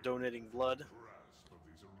donating blood.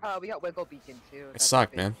 We got Wiggle Beacon too. It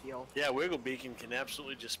sucked, man. Yeah, Wiggle Beacon can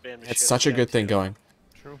absolutely just spam the shit. It's such a good thing going.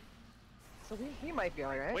 True. So he might be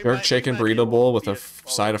alright. Jerk chicken burrito bowl with a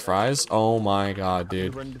side of fries. Oh my god,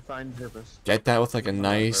 dude. Get that with like a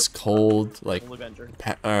nice cold like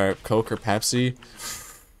Coke or Pepsi.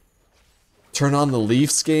 Turn on the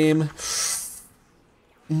Leafs game.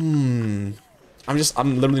 I'm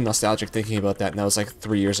literally nostalgic thinking about that, and that was like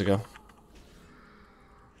 3 years ago.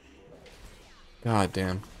 God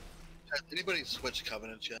damn. Has anybody switched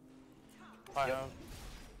Covenants yet? I have.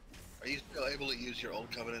 Are you still able to use your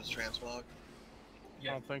old Covenants transmog? I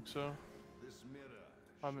don't think so.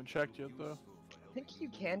 I haven't checked yet though. I think you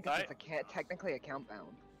can because it's technically account bound.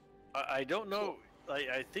 I don't know.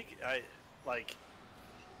 I think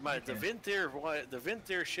the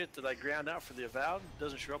Vinter shit that I ground out for the Avowed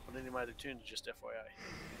doesn't show up on any of my other tunes, just FYI.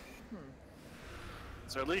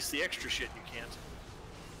 So at least the extra shit you can't.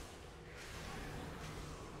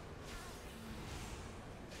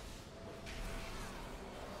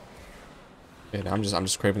 Yeah, I'm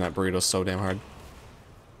just craving that burrito so damn hard.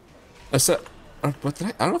 I said, what did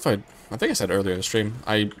I don't know if I think I said earlier in the stream.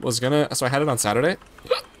 I had it on Saturday,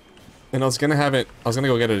 and I was gonna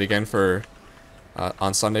go get it again for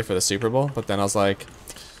on Sunday for the Super Bowl, but then I was like,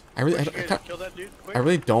 I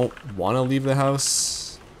really don't want to leave the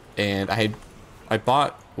house, and I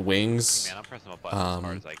bought wings Man, I'm pressing a button as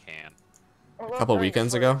hard as I can. a couple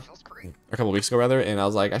weekends ago, or a couple weeks ago rather, and I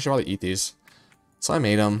was like, I should probably eat these, so I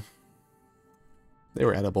made them. They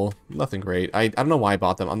were edible. Nothing great. I don't know why I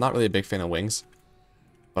bought them. I'm not really a big fan of wings.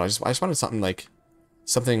 But I just wanted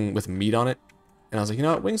something with meat on it. And I was like, you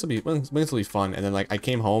know what, wings will be fun. And then like I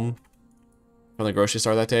came home from the grocery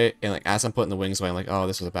store that day, and like as I'm putting the wings away, I'm like, oh,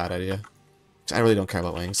 this was a bad idea. 'Cause I really don't care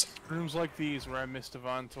about wings. Rooms like these where I missed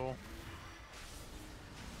Avantal.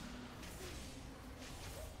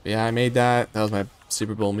 Yeah, I made that. That was my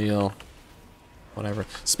Super Bowl meal. Whatever.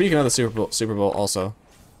 Speaking of the Super Bowl also,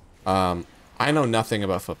 I know nothing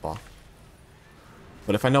about football.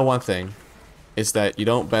 But if I know one thing, it's that you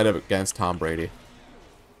don't bet against Tom Brady.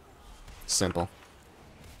 Simple.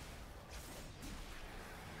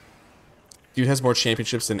 Dude has more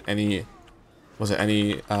championships than any, was it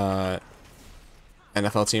any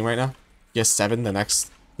NFL team right now? He has 7. The next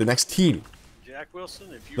team. Jack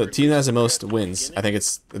Wilson, if you The team that has the most at the wins, beginning, I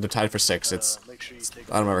think they're tied for 6. It's make sure you take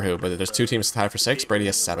I don't remember who, but there's 2 teams tied for 6. Brady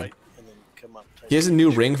has the 7. right and then come up, He has a new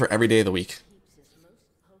ring for every day of the week.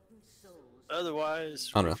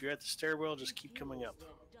 Otherwise, I don't know. if you're at the stairwell, just keep coming up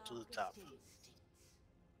to the top.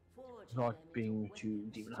 Not being too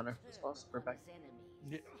demon hunter. This boss, perfect.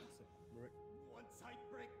 Yeah. Once I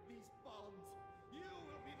break these bonds, you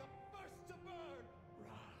will be the first to burn.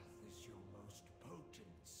 Wrath is your most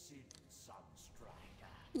potent sin,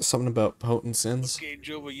 Sunstrider. Something about potent sins. Okay,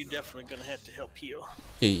 Jova, you definitely gonna have to help heal.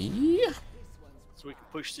 Yeah. So we can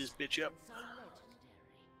push this bitch up.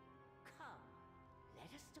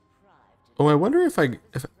 Oh, I wonder if I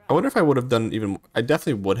wonder if I would have done even. I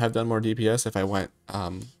definitely would have done more DPS if I went.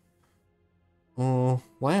 Oh,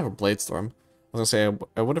 well, I have a Blade Storm. I was gonna say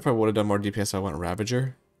I wonder if I would have done more DPS if I went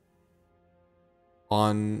Ravager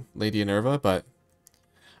on Lady Enerva, but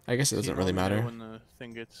I guess it doesn't really matter. When the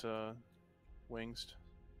thing gets wings.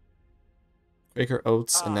 Quaker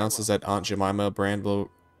Oats announces that Aunt Jemima brand will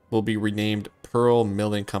be renamed Pearl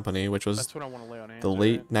Milling Company, which was That's what I want to lay on hands, the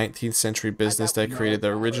late 19th century business that created the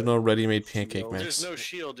original ready-made pancake mix. There's no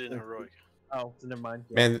shield in Heroic. Oh, never mind.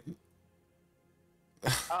 Man,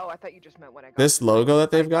 Oh, I thought you just meant when I got this logo that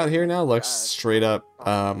they've got here now looks straight up,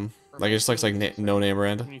 like it just looks like no-name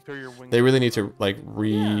brand. They really need to like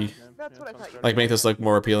That's what I thought you like make this look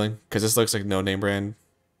more appealing, because this looks like no-name brand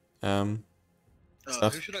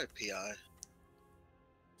stuff. Who should I PI?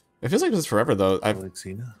 It feels like this is forever though.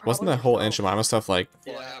 Wasn't that whole Aunt Jemima stuff like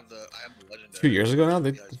Well, I have the legendary. 2 years ago now?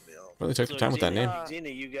 They really took their time with that name.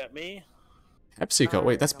 Xena, you got me. PepsiCo.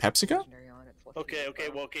 Wait, that's PepsiCo? Okay,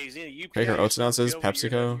 well, okay, Xena, you. Quaker PI Oats announces Jova, you're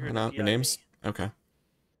PepsiCo gonna and PI names. me. Okay.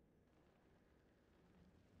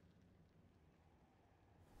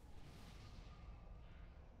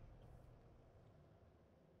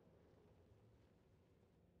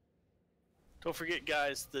 Don't forget,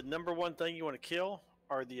 guys, the #1 thing you want to kill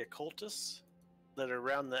are the occultists that are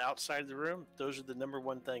around the outside of the room. Those are the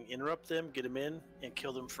 #1 thing. Interrupt them, get them in, and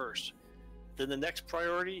kill them first. Then the next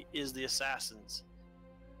priority is the assassins.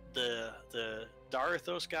 The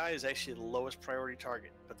Darathos guy is actually the lowest priority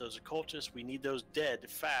target, but those occultists, we need those dead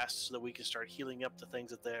fast so that we can start healing up the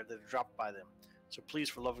things that are dropped by them. So please,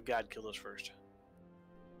 for love of God, kill those first.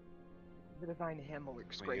 The divine hammer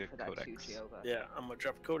works great for that too, Jova. Yeah, I'm gonna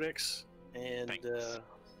drop a codex and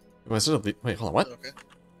Was it a wait? Hold on. What? Okay.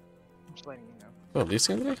 I'm just letting you know. Oh, Leafs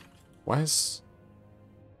game today? Why is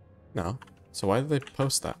no? So why did they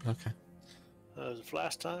post that? Okay. Was it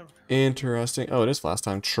last time? Interesting. Oh, it is last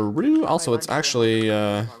time. True. Also, it's actually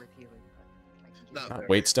not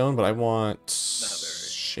Waitstone, but I want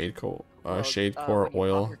Shade Core, Shade Core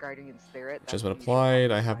oil, which has been applied.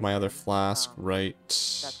 I have my other flask right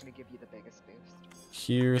That's gonna give you the biggest boost.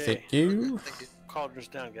 here. Okay. Thank you. Thank you. Cauldron's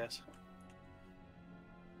down, guys.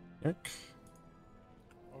 Check.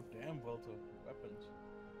 Oh damn, well to weapons.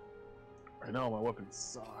 I know my weapons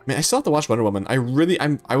suck. Man, I still have to watch Wonder Woman. I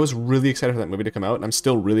was really excited for that movie to come out, and I'm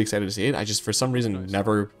still really excited to see it. I just, for some reason,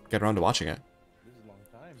 never get around to watching it. This is a long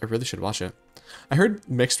time. I really should watch it. I heard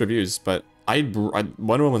mixed reviews, but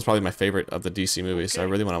Wonder Woman's probably my favorite of the DC movies, so I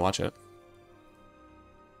really want to watch it.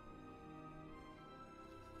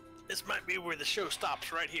 This might be where the show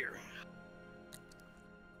stops right here.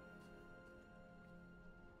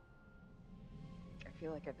 I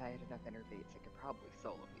feel like if I had enough innervates, I could probably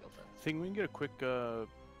solo heal this. Think we can get a quick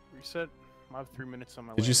reset? I have 3 minutes on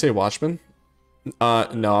my. Did you say Watchmen? No,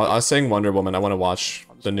 I was saying Wonder Woman. I want to watch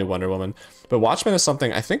the new Wonder Woman. But Watchmen is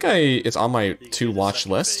something, I think it's on my to-watch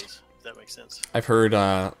list. If that makes sense. I've heard,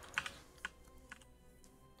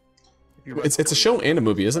 it's a show and a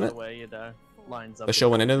movie, isn't it? The show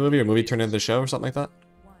went into the movie, or movie turned into the show, or something like that?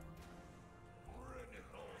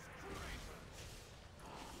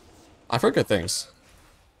 I've heard good things.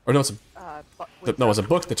 Or no, it's a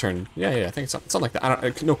book that turned. Yeah, I think it's something like that. I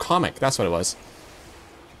don't. No, comic. That's what it was.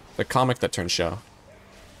 The comic that turned show.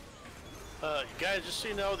 Guys, just so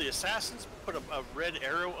you know, the assassins put a red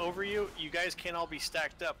arrow over you. You guys can't all be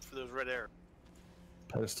stacked up for those red arrows.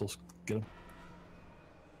 Pedestals, get them.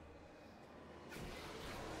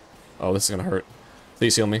 Oh, this is gonna hurt.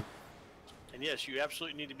 Please heal me. And yes, you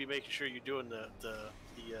absolutely need to be making sure you're doing the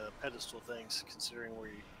pedestal things, considering where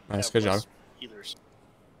you Nice, have good less job. healers.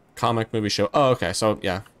 comic movie show. Oh, okay. So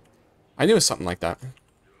yeah, I knew it was something like that.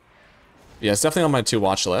 Yeah, it's definitely on my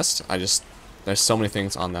to-watch list. There's so many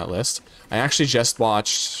things on that list. I actually just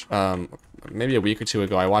watched, maybe a week or two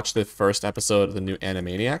ago, I watched the first episode of the new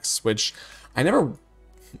Animaniacs, which I never...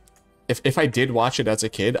 If I did watch it as a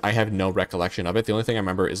kid, I have no recollection of it. The only thing I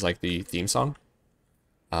remember is, like, the theme song.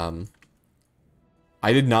 I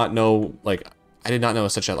did not know, like, it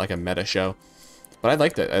was such a, like, a meta show. But I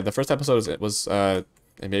liked it. The first episode, it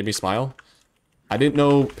made me smile. I didn't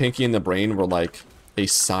know Pinky and the Brain were, like, a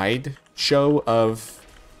side show of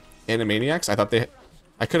Animaniacs.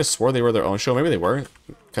 I could have swore they were their own show. Maybe they weren't,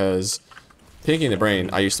 because Pinky and the Brain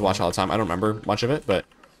I used to watch all the time. I don't remember much of it, but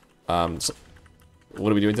so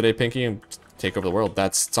what are we doing today, Pinky? And take over the world.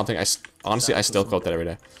 That's something honestly I still quote that every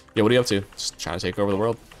day. Yeah, what are you up to? Just trying to take over the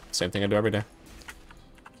world. Same thing I do every day.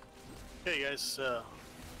 Hey guys,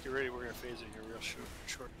 get ready. We're gonna phase it here real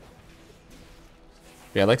short.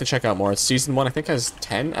 Yeah, I'd like to check out more. Season 1 I think has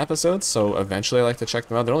 10 episodes, so eventually I like to check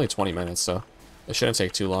them out. They're only 20 minutes, so it shouldn't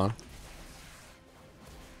take too long.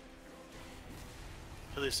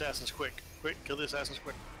 Kill the assassins quick. Quick, kill the assassins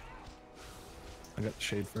quick. I got the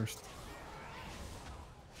shade first.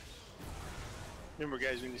 Remember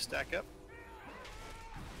guys, we need to stack up.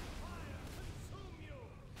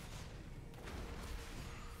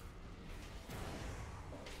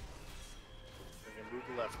 We're gonna move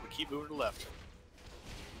to the left. We keep moving to the left.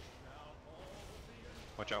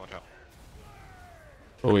 Watch out, watch out.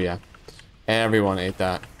 Oh yeah. Everyone ate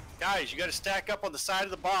that. Guys, you gotta stack up on the side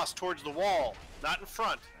of the boss towards the wall, not in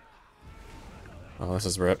front. Oh, this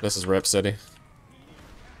is Rip. This is Rip City.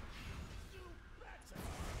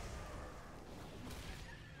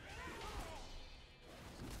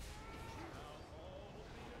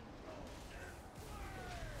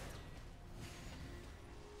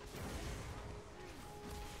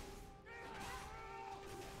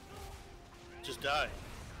 Just die.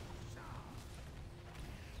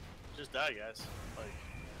 Just die, guys. Like,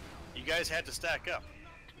 you guys had to stack up.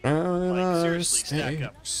 Like, seriously, stack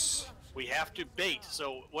up. We have to bait.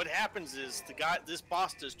 So what happens is this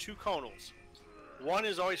boss does 2 conals. One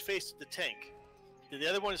is always faced at the tank. The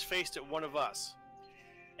other one is faced at one of us.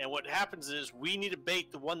 And what happens is we need to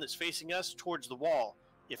bait the one that's facing us towards the wall.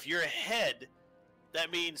 If you're ahead,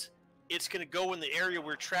 that means it's going to go in the area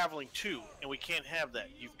we're traveling to, and we can't have that.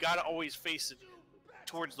 You've got to always face it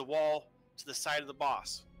towards the wall, to the side of the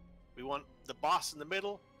boss. We want the boss in the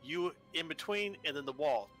middle, you in between, and then the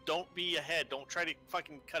wall. Don't be ahead. Don't try to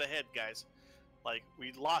fucking cut ahead, guys. Like,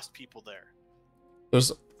 we lost people there.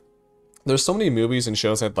 There's so many movies and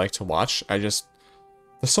shows I'd like to watch. There's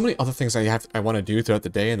so many other things I want to do throughout the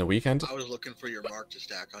day and the weekend. I was looking for your mark to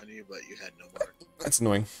stack on you, but you had no mark. That's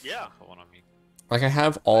annoying. Yeah. One on me. Like I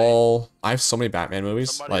have so many Batman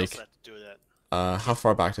movies. Somebody like, else had to do that. how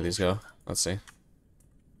far back do these go? Let's see.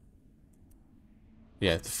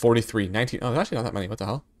 Yeah, 43, 19. Oh, there's actually not that many. What the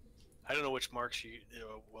hell? I don't know which marks you.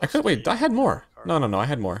 I could wait. I had more. No, I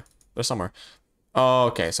had more. There's somewhere. Oh,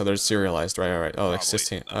 okay. So they're serialized, right. Oh, like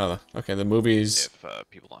 16. Oh, okay. The movies. If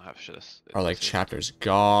people don't have shit, are like chapters.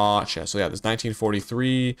 Gotcha. So yeah, there's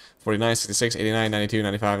 1943, 49, 66, 89, 92,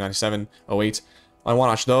 95, 97, 08. I want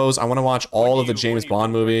to watch those. I want to watch all of the James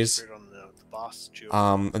Bond movies.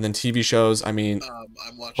 And then TV shows. I mean,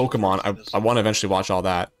 Pokemon. I want to eventually watch all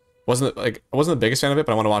that. I wasn't the biggest fan of it,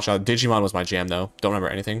 but I want to watch Digimon was my jam though. Don't remember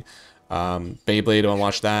anything. Beyblade. I want to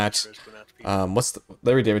watch that. What's the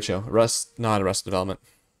Larry David show? Not Arrested Development.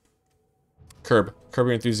 Curb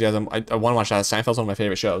Your Enthusiasm. I want to watch that. Seinfeld's one of my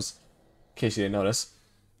favorite shows. In case you didn't notice.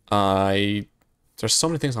 There's so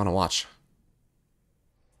many things I want to watch.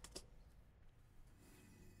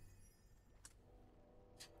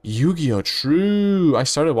 Yu-Gi-Oh! True! I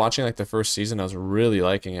started watching like the first season. I was really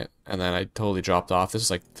liking it. And then I totally dropped off. This was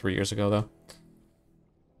like 3 years ago though.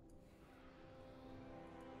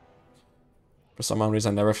 For some odd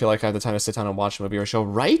reason, I never feel like I have the time to sit down and watch a movie or show.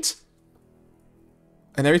 Right?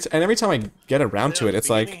 And every time I get around to it, it's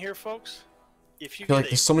like... Here, folks, if you I feel like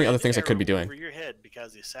there's so many other things I could be doing. over your head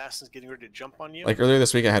because the assassin's getting ready to jump on you. Like earlier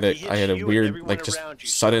this week, I had a weird, like just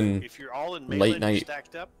sudden late night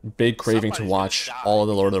big craving to watch all of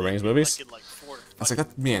the Lord of the Rings movies. I was like,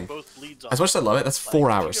 that man, as much as I love it, that's 4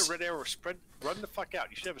 hours. Run the fuck out.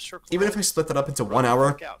 You should have a circle. Even if I split that up into 1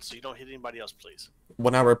 hour, so you don't hit anybody else, please.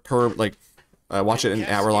 1 hour per like. Watch it in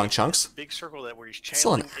hour-long chunks. Big circle that where he's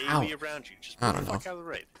Still an channeling hour. AoE around you. Just I move don't the know. fuck out of the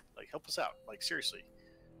raid. Like, help us out. Like, seriously.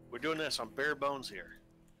 We're doing this on bare bones here.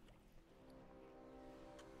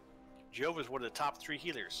 Jehovah's one of the top 3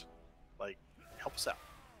 healers. Like, help us out.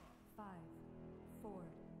 5, 4,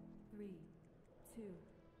 3, 2,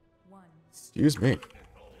 1. Excuse me.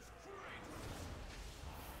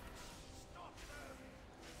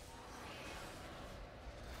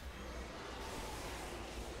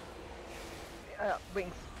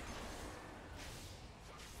 Wings.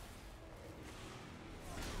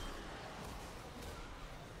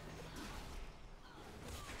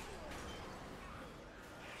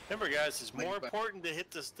 Remember, guys, it's more important to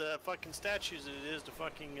hit the fucking statues than it is to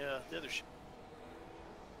fucking the other shit.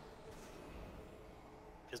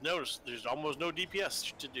 Because notice, there's almost no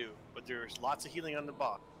DPS to do, but there's lots of healing on the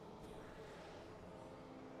boss.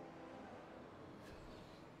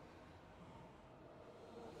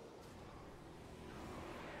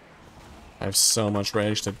 I have so much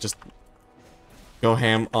rage to just go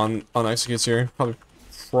ham on executes here.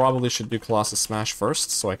 Probably should do Colossus Smash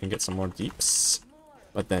first so I can get some more deeps.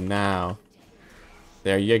 But then now,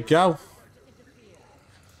 there you go.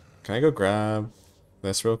 Can I go grab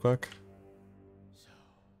this real quick?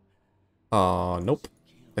 Oh, nope.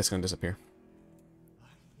 It's gonna disappear.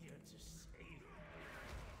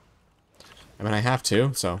 I mean, I have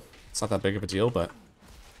to, so it's not that big of a deal, but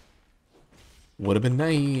would have been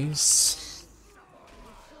nice.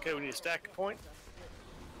 Okay, we need a stack point.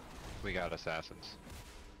 We got assassins.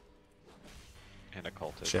 And a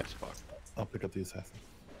cultist. Shit. Fuck. I'll pick up the assassin.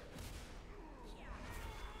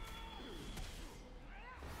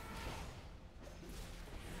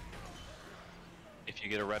 If you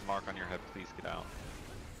get a red mark on your head, please get out.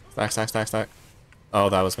 Stack, stack, stack, stack. Oh,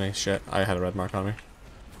 that was me. Shit, I had a red mark on me.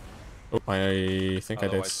 Oh, I think I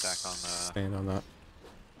did stand on that.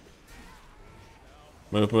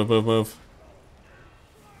 Move, move, move, move.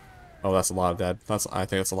 Oh, that's a lot of dead. I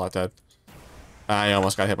think that's a lot dead. I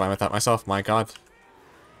almost got hit by that myself. My god.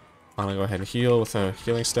 I'm gonna go ahead and heal with a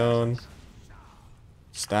healing stone.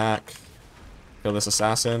 Stack. Kill this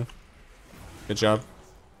assassin. Good job.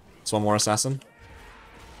 Just one more assassin.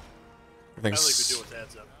 I think. I don't think we do with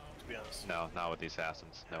ads up, to be honest. No, not with the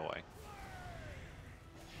assassins. No way.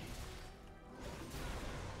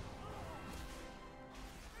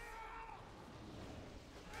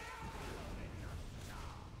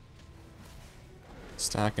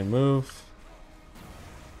 Stack and move.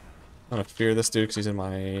 I'm gonna fear this dude because he's in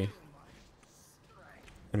my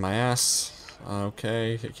ass.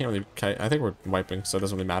 Okay, I can't really. I think we're wiping, so it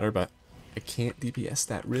doesn't really matter. But I can't DPS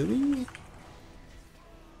that really.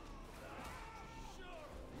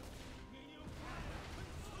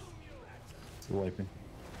 Wiping.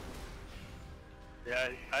 Yeah,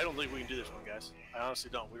 I don't think we can do this one, guys. I honestly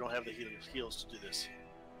don't. We don't have the heals to do this.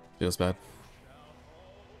 Feels bad.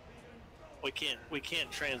 We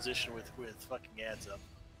can't transition with fucking ads up.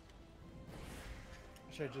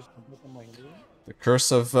 Should I just complete them like this? The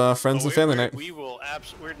curse of friends and family night. We will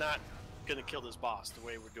we're not gonna kill this boss the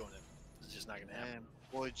way we're doing it. It's just not gonna happen. And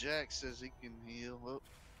boy, Jack says he can heal. Oh.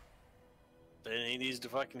 Then he needs to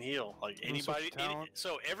fucking heal. Like anybody,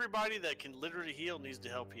 so everybody that can literally heal needs to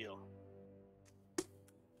help heal.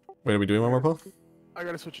 Wait, are we doing one more pull? I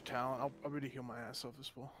gotta switch a talent. I'll really heal my ass off this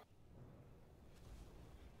pull.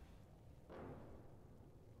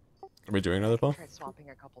 Are we doing another pull? Try swapping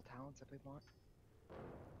a couple talents if we want.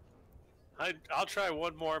 I'll try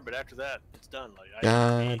one more, but after that, it's done. Like,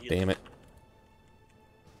 God damn it.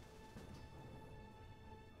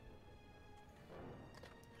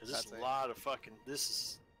 This is a lot of fucking. This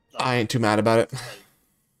is. Like, I ain't too mad about it. Like,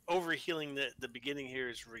 overhealing the beginning here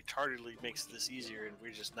is retardedly makes this easier, and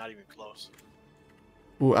we're just not even close.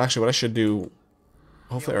 Ooh, actually, what I should do,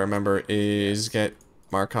 hopefully I remember, is get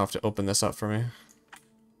Markov to open this up for me.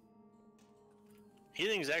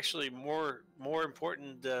 Healing is actually more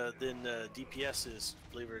important than DPS is,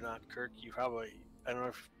 believe it or not, Kirk. You probably, I don't know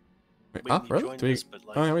if Wait, really? joined this, but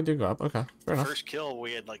like, oh yeah, we do go up. Okay, fair enough. First kill,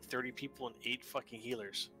 we had like 30 people and 8 fucking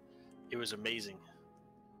healers. It was amazing.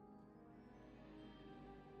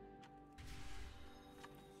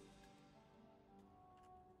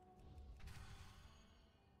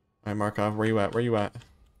 Alright, Markov, where you at? Where you at?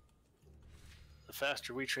 The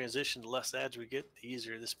faster we transition, the less ads we get, the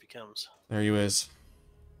easier this becomes. There you is.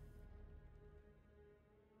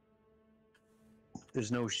 There's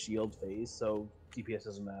no shield phase, so DPS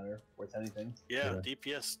doesn't matter worth anything. Yeah,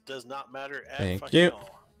 DPS does not matter at Thank fucking you.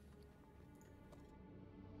 all.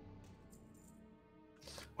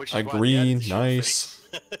 Which is why Agree, they added the shield nice.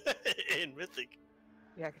 phase in Mythic.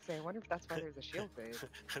 Yeah, I could say, I wonder if that's why there's a shield phase.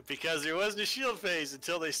 Because there wasn't a shield phase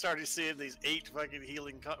until they started seeing these 8 fucking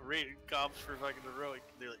healing rated comps for fucking heroic.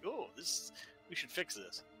 They're like, oh, we should fix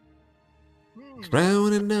this.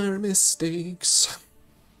 Drowning in our mistakes.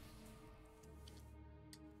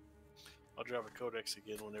 I'll drop a codex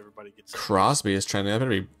again when everybody gets Crosby is trending. I better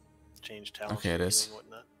be. change talents. Okay, it is. and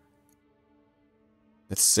whatnot.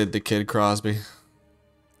 It's Sid the Kid Crosby.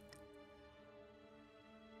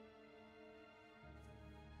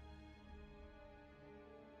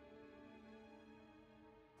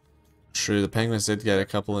 True, the Penguins did get a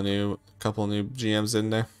couple of new GMs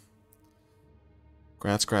in there.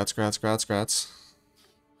 Grats.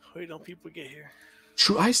 Wait, don't people get here?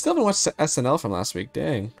 True, I still haven't watched SNL from last week.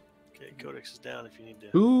 Dang. Okay, Codex is down if you need to.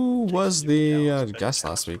 Who take was some new the talents, check guest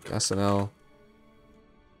talents, last week? whatever. SNL.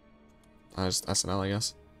 Just SNL, I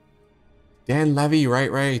guess. Dan Levy,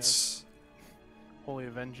 right. Holy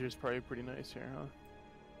Avengers probably pretty nice here, huh?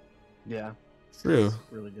 Yeah. True. It's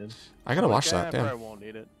really good. I gotta watch I that. Damn. probably won't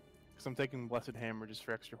need it. Because I'm taking Blessed Hammer just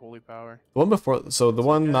for extra holy power. The one before, so the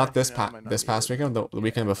one not this I might not this need past it. weekend, the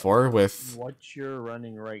weekend before with. What you're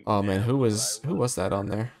running right Oh now. man, who was that on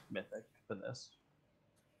there? Mythic for this.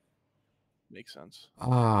 Makes sense.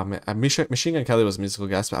 Ah man, Machine Gun Kelly was a musical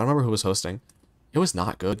guest, but I don't remember who was hosting. It was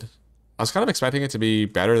not good. I was kind of expecting it to be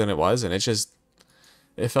better than it was, and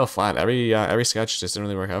it fell flat. Every sketch just didn't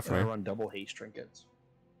really work out for I me. run double haste trinkets.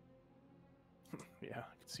 Yeah, I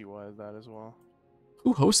can see why that as well.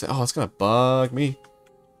 Who hosted? Oh, it's gonna bug me.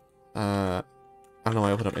 I don't know why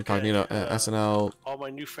I opened up incognito. SNL All my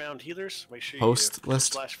newfound healers, make sure host you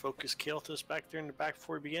list. /focus Kael'thas back there in the back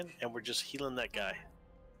before we begin, and we're just healing that guy.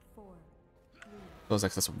 Feels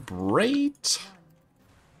like that's great.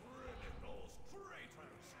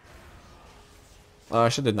 Oh, I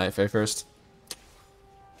should have did Night Fae first.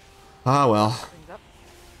 Ah well.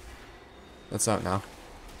 That's out now.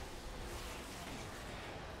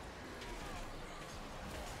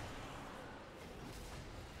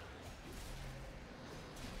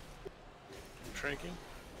 Shrinking.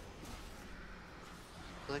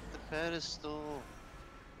 Click the pedestal.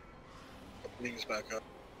 Wings back up.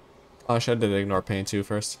 Oh, I should have did Ignore Pain too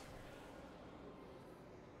first.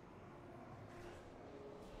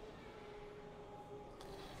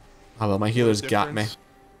 Oh well, my healers got me.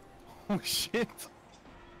 Oh shit.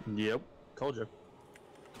 Yep. Told you.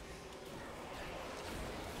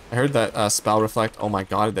 I heard that Spell Reflect. Oh my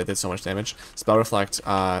god, that did so much damage. Spell Reflect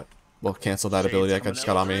will cancel that ability that just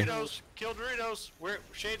got on me. Kill Doritos. Where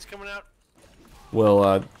Shade's coming out?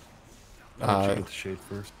 Will Shade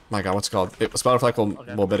first. my god, what's it called? Spell Reflect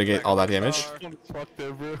will mitigate all that damage.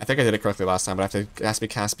 I think I did it correctly last time, but I have to ask me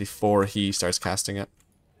cast before he starts casting it.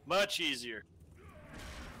 Much easier.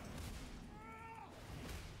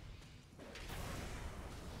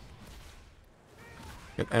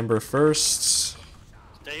 Get Ember first.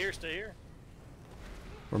 Stay here.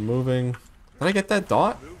 We're moving. Did I get that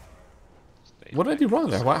dot? What did I do wrong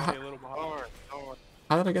there? Why,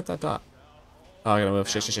 how did I get that dot? Oh, I gotta move.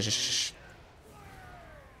 Shh.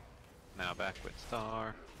 Now back with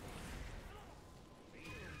Star.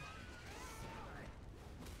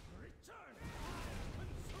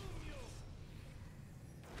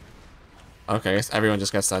 Okay, I guess everyone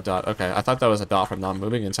just gets that dot. Okay, I thought that was a dot from not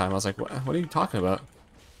moving in time. I was like, what are you talking about?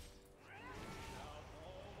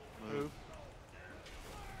 Move.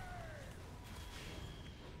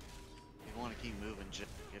 You want to keep moving, Jim.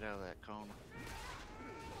 Get out of that cone.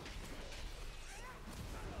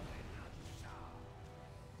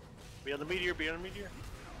 Be on the meteor.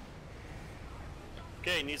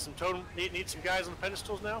 Okay, need some totem. Need some guys on the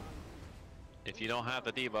pedestals now. If you don't have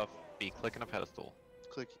the debuff, be clicking a pedestal.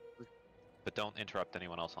 Click. But don't interrupt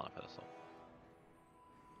anyone else on a pedestal.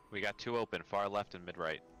 We got two open, far left and mid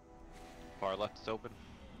right. Far left is open.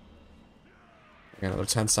 I got another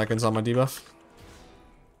 10 seconds on my debuff.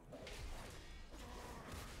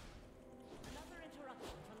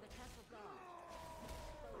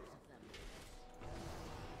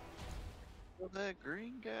 That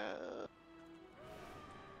green guy.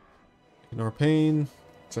 Ignore Pain,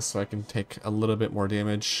 just so I can take a little bit more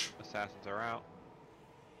damage. Assassins are out.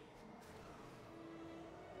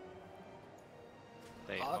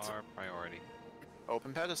 They are priority.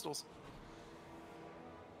 Open pedestals.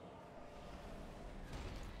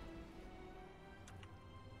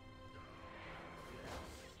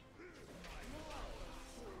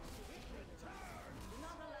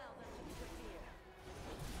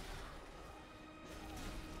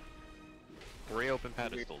 Three open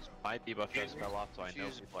pedestals. My debuff does spell off, so I know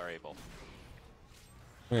people are able.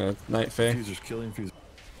 Yeah, Night Fae. Fuser's killing Fuser.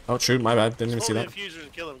 Oh, shoot, my bad. Didn't even see that. Infusers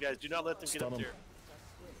and kill them, guys. Do not let them get up there.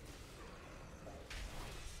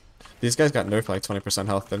 These guys got nerfed like 20%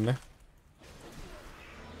 health, didn't they?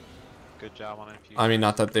 Good job on infusers. I mean,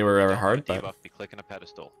 not that they were ever hard, but Debuff, be clicking a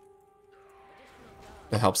pedestal.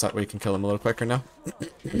 it helps that we can kill them a little quicker now.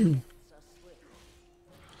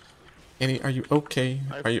 Annie, are you okay?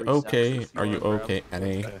 Are you okay? Are you okay,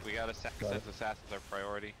 Annie? We got assassins. Assassins are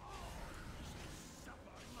priority.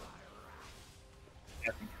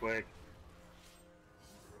 Quick.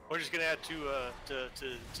 We're just gonna add to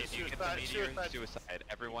If you get the meteor and suicide,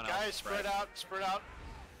 everyone else guys spread out.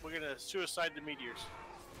 We're gonna suicide the meteors.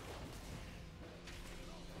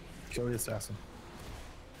 Kill the assassin.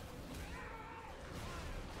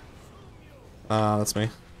 That's me.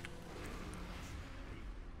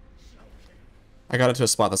 I got into a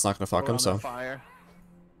spot that's not gonna fuck him, so. Fire.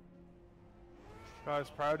 Guys,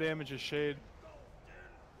 prior damage is shade.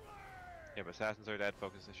 Yeah, but assassins are dead.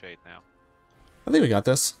 Focus the shade now. I think we got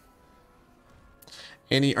this.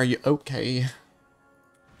 Annie, are you okay?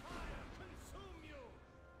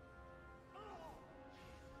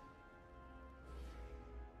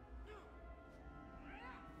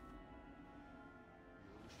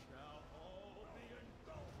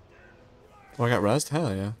 Oh, I got rezzed?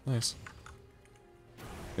 Hell yeah. Nice.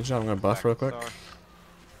 Good job. I'm gonna buff real quick.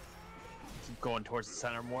 Going towards the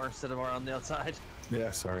center more instead of around the outside.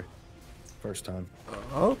 Yeah, sorry. First time.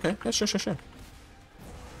 Oh, okay. Yeah, sure.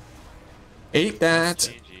 Ate that.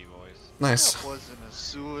 GG, boys. Nice. That wasn't a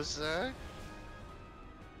suicide.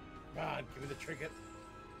 Come on, give me the trinket.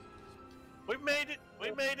 We made it.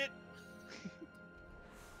 We made it.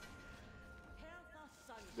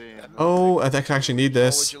 Damn. Oh, I think I actually need Oh, would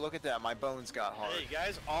this. you look at that? My bones got hard. Hey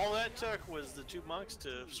guys, all that took was the 2 monks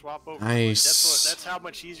to swap over. Nice. That's how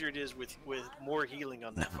much easier it is with more healing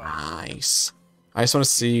on that fight. Nice. I just want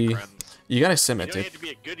to see. You gotta sim You it, don't dude. have to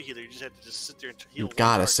be a good healer. You just have to just sit there and heal. You one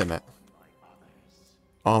gotta target. sim it.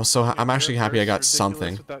 Oh, I'm actually happy I got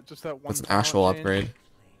something. Just that one That's an actual talent upgrade. change.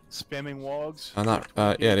 Spamming wogs. I'm not.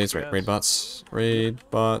 Yeah, it is raid bots. Raid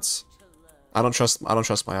bots. I don't trust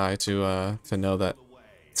my eye to know that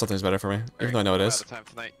something's better for me, even though I know it We're is. out of time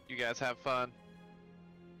tonight. You guys have fun.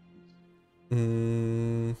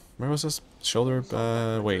 Where was this?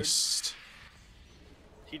 Shoulder, waist.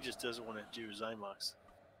 He just doesn't want to do Zymox.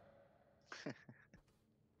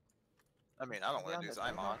 I mean, I don't want to do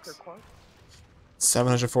Zymox.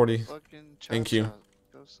 740. Fucking Thank you. cha-cha.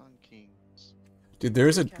 Go Sun Kings. Dude,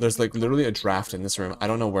 there's like literally a draft in this room. I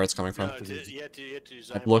don't know where it's coming from. No, you have to do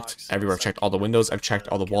I've looked Zymox. everywhere. I've checked all the windows. I've checked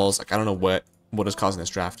all the walls. Like I don't know what is causing this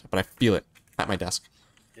draft, but I feel it at my desk.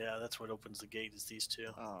 Yeah, that's what opens the gate. Is these two.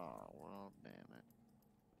 Oh well, damn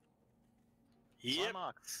it. Yep.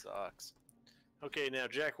 Zymox sucks. Okay, now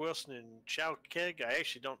Jack Wilson and Chow Keg. I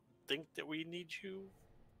actually don't think that we need you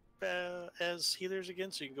as healers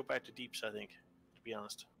again, so you can go back to deeps. I think, to be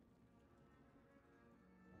honest.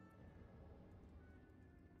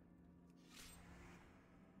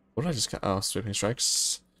 What did I just got? Oh, sweeping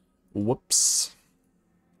strikes. Whoops.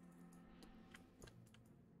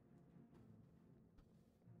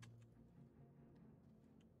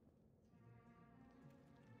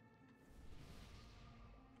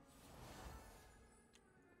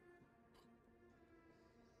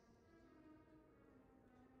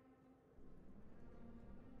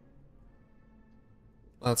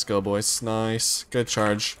 Let's go, boys. Nice. Good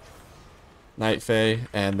charge. Night Fae,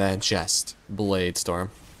 and then just Blade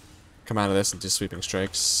Storm. Come out of this and do sweeping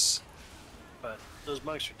strikes. But those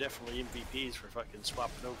monks are definitely MVPs for fucking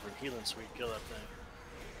swapping over and healing, so we can kill that thing.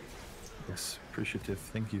 Yes, appreciative.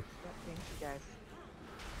 Thank you. Thank you guys.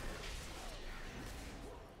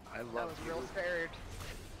 I That love was you. real scared.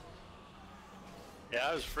 Yeah,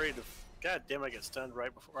 I was afraid of. God damn, I got stunned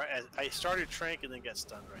right before. I started trank and then got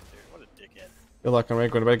stunned right there. What a dickhead. Good luck,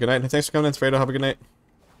 alright, going to bed. Good night. And thanks for coming in, Fredo. Have a good night.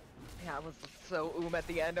 Yeah, I was so at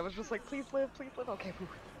the end. I was just like, please live, please live. Okay, whew.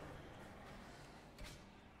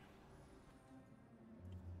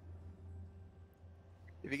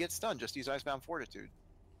 If you get stunned, just use Icebound Fortitude.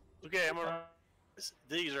 Okay, I'm gonna.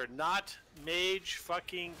 These are not mage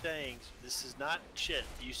fucking things. This is not shit.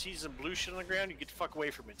 You see some blue shit on the ground, you get the fuck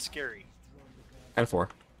away from it. It's scary. And 4.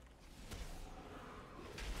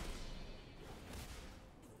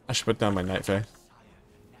 I should put down my Night Fae.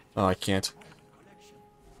 Oh, I can't.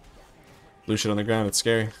 Blue shit on the ground, it's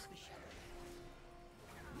scary.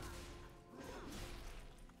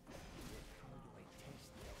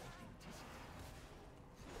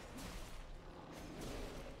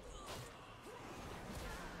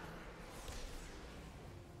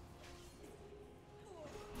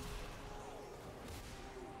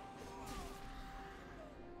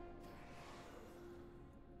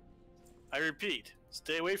 I repeat,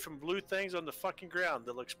 stay away from blue things on the fucking ground.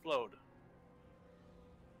 They'll explode.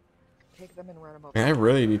 Take them and run them over. Man, I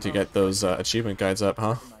really need to get those achievement guides up,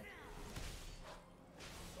 huh?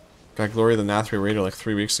 Got Glory of the Nathri Raider like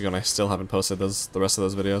 3 weeks ago, and I still haven't posted the rest of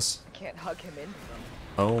those videos. I can't hug him into them.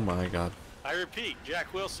 Oh my god. I repeat,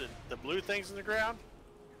 Jack Wilson, the blue things on the ground,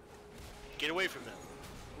 get away from them.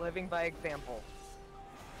 Living by example.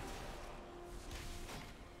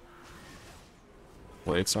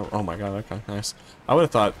 Blade Storm. Oh my god, okay, nice. I would have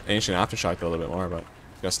thought Ancient Aftershock a little bit more, but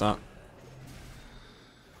guess not.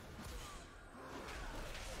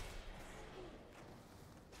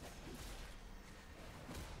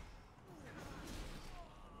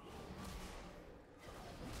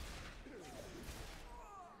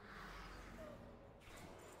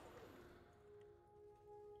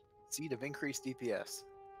 seed of increased DPS.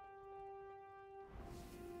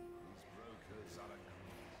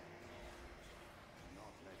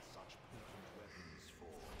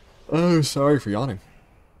 Oh, sorry for yawning.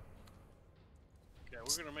 Yeah,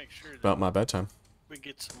 we're gonna make sure that About my bedtime. we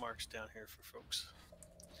get some marks down here for folks.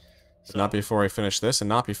 But not before I finish this, and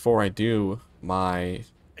not before I do my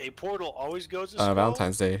A portal always goes to Skull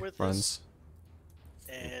Valentine's Day with runs.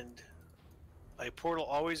 this, and a portal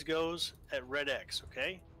always goes at Red X.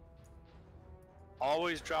 Okay.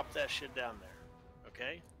 Always drop that shit down there.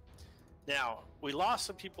 Okay. Now, we lost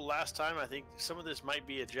some people last time. I think some of this might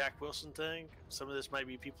be a Jack Wilson thing. Some of this might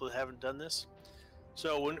be people that haven't done this.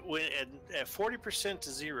 So when at 40%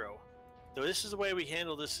 to 0, though this is the way we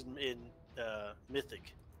handle this in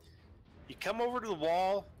Mythic. You come over to the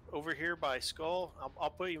wall over here by Skull.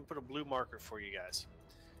 I'll even put a blue marker for you guys.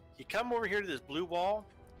 You come over here to this blue wall.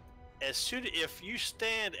 If you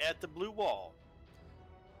stand at the blue wall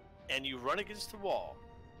and you run against the wall,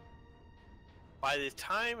 by the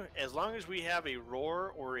time, as long as we have a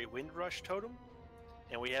roar or a wind rush totem,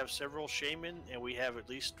 and we have several shaman, and we have at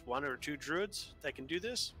least 1 or 2 druids that can do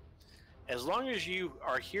this, as long as you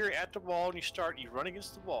are here at the wall and you run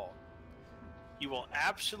against the wall, you will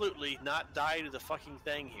absolutely not die to the fucking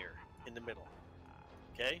thing here in the middle.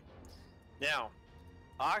 Okay? Now,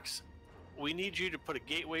 Ox, we need you to put a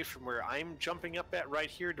gateway from where I'm jumping up at right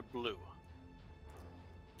here to blue.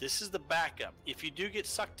 This is the backup. If you do get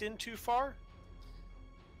sucked in too far,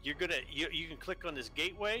 you can click on this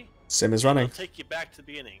gateway. Sim is running. It'll take you back to the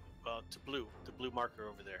beginning. To blue, the blue marker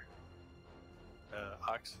over there.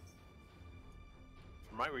 Ox.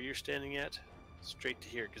 From right where you're standing at, straight to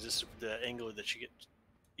here, because this is the angle that you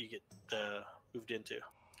get moved into.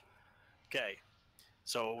 Okay,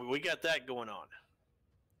 so we got that going on.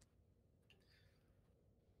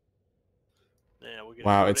 Now we're gonna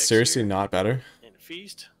Wow, it's seriously not better. And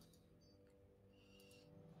feast.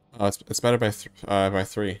 Oh, it's better by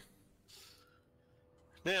 3.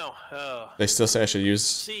 Now, They still say I should use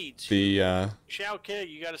seeds. the You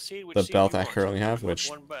got a seed. Which the seed belt you I want? currently have,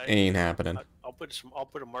 which ain't happening. I'll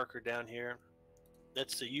put a marker down here.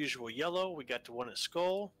 That's the usual yellow. We got the one at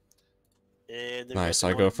Skull. And then Nice. we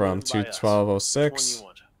I got the go one from by us. 212.06 Which one you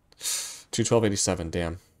want? to 1287.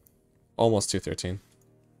 Damn, almost 213.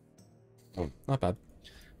 Oh, not bad.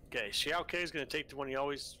 Okay, Xiao K is going to take the one he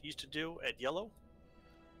always used to do at yellow,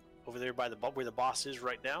 over there by where the boss is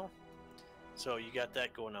right now. So you got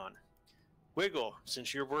that going on. Wiggle,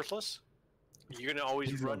 since you're worthless, you're going to always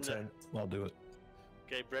He's run on 10. I'll do it.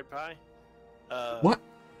 Okay, Bread Pie. What?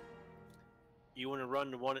 You want to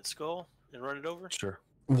run the one at Skull and run it over? Sure.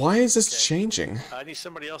 Why is this changing? I need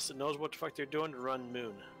somebody else that knows what the fuck they're doing to run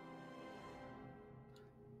Moon.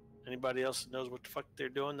 Anybody else that knows what the fuck they're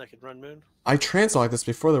doing that can run Moon? I translogged this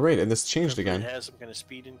before the raid, and this changed again. It has some kind of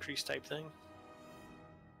speed increase type thing.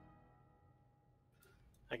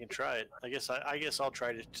 I can try it. I guess I'll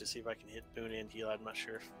try to see if I can hit Moon and heal. I'm not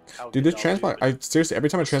sure how. Dude, this translog, I seriously, every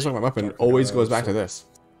time I translog my weapon, it always goes back to this.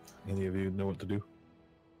 Any of you know what to do?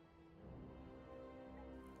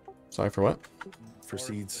 Sorry for what? For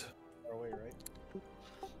seeds.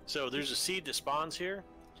 So there's a seed that spawns here.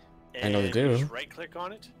 I know they and do. Just right click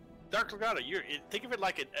on it. Dark Legato, think of it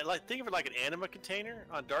like an anima container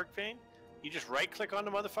on Dark Vein. You just right click on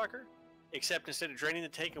the motherfucker, except instead of draining the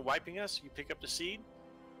tank and wiping us, you pick up the seed.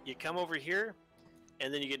 You come over here,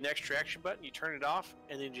 and then you get an extraction button. You turn it off,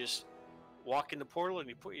 and then just walk in the portal, and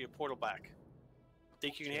you put your portal back.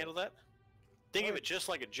 Think you can handle that? Think of it just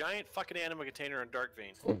like a giant fucking anima container on Dark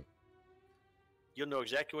Vein. You'll know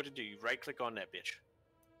exactly what to do. You right click on that bitch.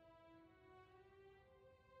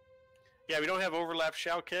 Yeah, we don't have overlap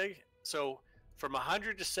Shao Keg. So from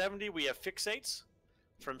 100 to 70, we have fixates.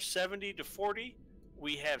 From 70 to 40,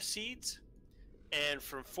 we have seeds. And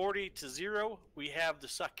from 40 to 0, we have the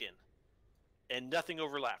suck in. And nothing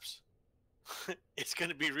overlaps. It's going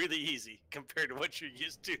to be really easy compared to what you're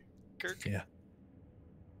used to, Kirk. Yeah.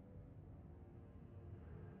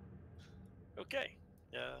 Okay.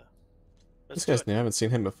 This guy's new. I haven't seen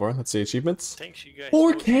him before. Let's see achievements. Thanks, you guys.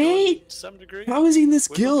 4K? To some degree. How is he in this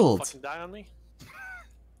Wiggle, don't guild? fucking die on me.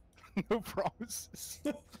 No promises.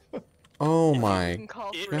 Oh my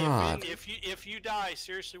god. If you die,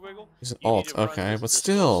 seriously, Wiggle. He's an you need alt, to run okay, this- but this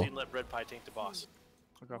still. scene and let Red Pie take the boss.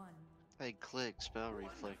 Okay. Hey, click spell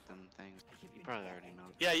reflect them things. You probably already know.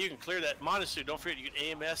 Yeah, you can clear that. Monasu, don't forget you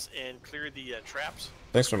can AMS and clear the traps.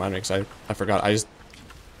 Thanks for reminding me, because I forgot.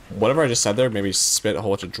 Whatever I just said there made me spit a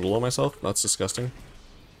whole bunch of drool on myself. That's disgusting.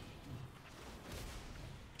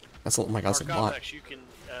 That's oh my god, that's a lot. Arcovex, you can,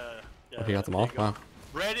 Oh, he got them all? Wow.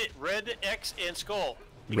 Red X and Skull.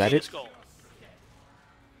 Reddit? Skull.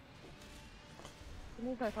 some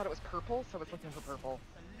reason I thought it was purple, so I was looking for purple.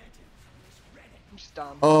 I'm just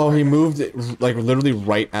dumb. Oh, he moved it like literally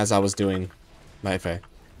right as I was doing Night Fae.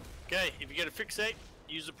 Okay, if you get a fixate,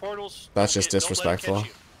 use the portals. That's just Don't let it disrespectful. catch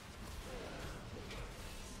you.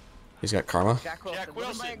 He's got karma. Jack Wilson. Jack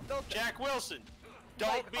Wilson. Jack Wilson.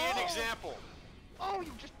 Don't be an example. Oh,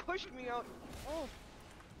 you just pushed me out. Oh.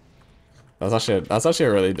 That's actually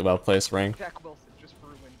a really well placed ring. Jack Wilson just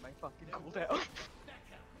ruined my fucking cooldown.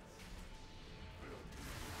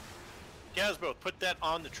 Gazbo, put that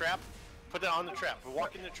on the trap. Put that on the trap.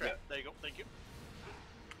 Walk in the trap. There you go. Thank you.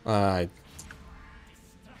 I'm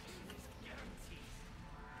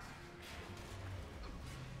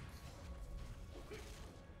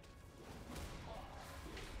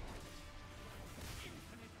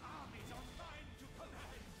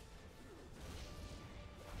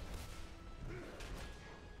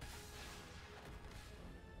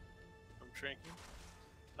shrinking.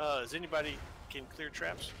 Does anybody can clear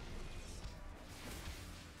traps?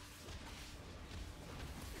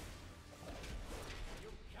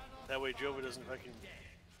 That way Jova doesn't fucking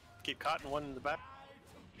get caught in one in the back.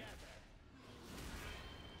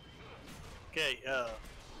 Okay,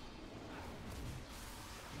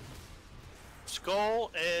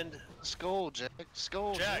 Skull and... Skull, Jack.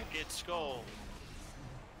 Skull, Jack, get Skull.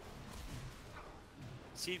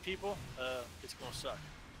 Seed people, it's gonna suck.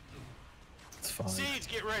 It's fine. Seeds,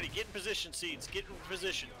 get ready. Get in position, Seeds. Get in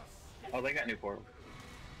position. Oh, they got new portal.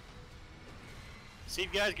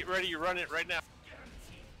 Seed guys, get ready. You're running it right now.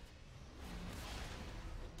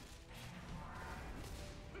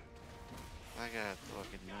 I got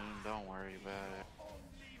fucking moon. Don't worry about it.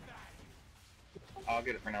 I'll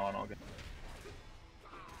get it for now on. I'll get it.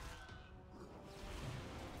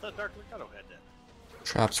 I thought Dark Legato had that.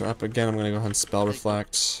 Traps are up again. I'm gonna go ahead and spell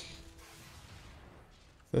reflect.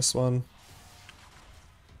 This one.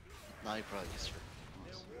 No, you probably just heard.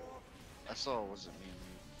 I saw it wasn't me.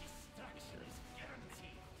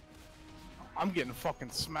 I'm getting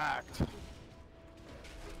fucking smacked.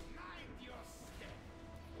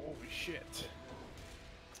 Holy shit.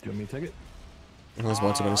 Do you want me to take it? There's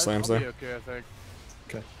one too many slams I'll there. be okay, I think.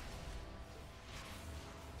 Okay.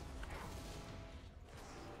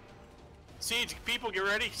 Seeds, people, get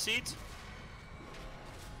ready. Seeds.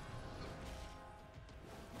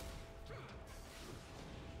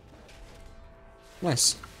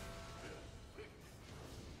 Nice.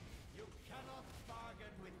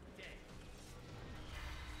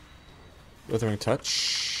 Withering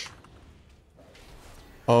touch.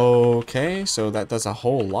 Okay, so that does a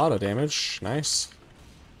whole lot of damage. Nice.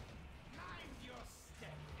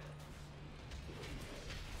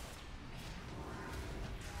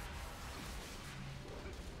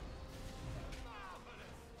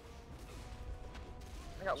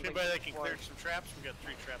 I got Anybody that can lasered clear twice. some traps? We got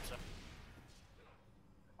 3 traps up.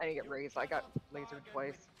 I didn't get raised. I got lasered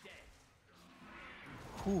twice.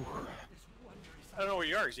 Whew. I don't know where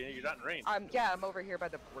you are, Xena. You're not in range. Yeah, I'm over here by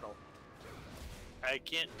the portal. I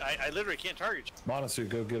can't. I literally can't target you. Monasu,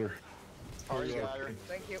 go get her. Already got her.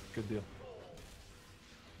 Thank you. Good deal.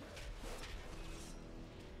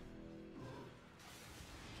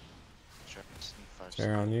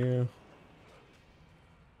 Fair on you.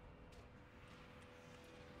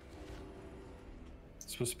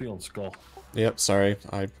 It's supposed to be on Skull. Yep, sorry.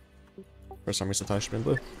 I for some reason thought I should have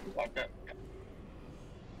been blue. Okay.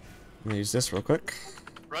 I'm gonna use this real quick.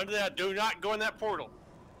 Run to that. Do not go in that portal.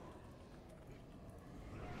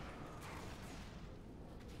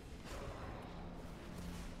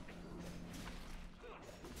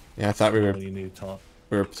 Yeah, I thought we were You need to taunt.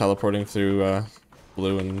 teleporting through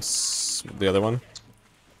blue and the other one.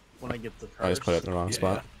 When I get the I just put it in the wrong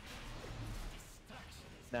spot.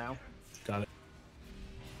 Now. Got it.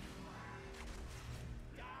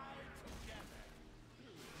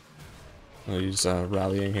 I'll use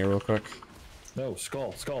rallying here real quick. No,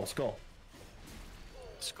 Skull, Skull, Skull.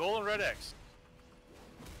 Skull and Red X.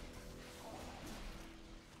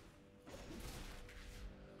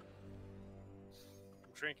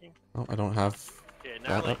 I'm shrinking. Oh, I don't have. Okay,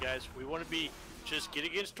 that now, up. guys, we want to be just get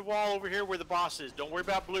against the wall over here where the boss is. Don't worry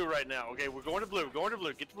about blue right now. Okay, we're going to blue. We're going to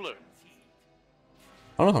blue. Get to blue. I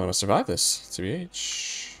don't know if I'm gonna survive this.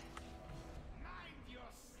 TBH.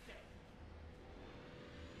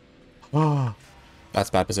 Oh, that's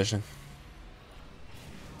bad position.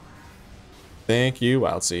 Thank you,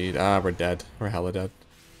 Wild Seed. Ah, we're dead. We're hella dead.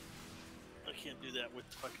 I can't do that with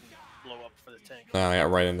the fucking blow up for the tank. I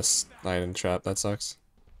got right in this trap. That sucks.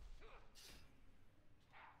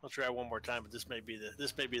 I'll try one more time, but this may be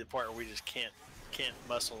the part where we just can't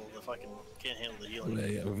muscle the fucking can't handle the healing.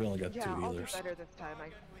 Yeah, we've only got 2 Yeah, I'll do healers. better this time.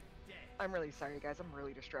 I'm really sorry, guys. I'm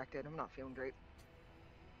really distracted. I'm not feeling great.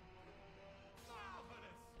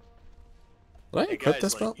 Did I Hey equip guys,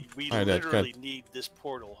 this like, build? we I did. literally Good. need this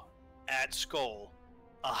portal at Skull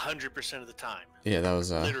 100% of the time. Yeah, that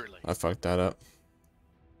was Literally. I fucked that up.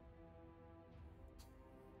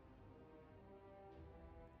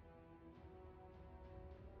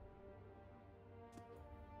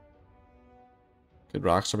 Could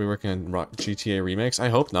Rockstar be working on GTA remakes? I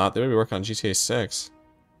hope not. They would be working on GTA 6.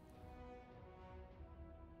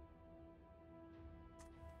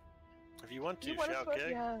 If you want to, You want shout, to,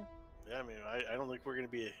 okay? yeah. Yeah, I mean, I don't think we're going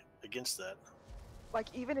to be against that. Like,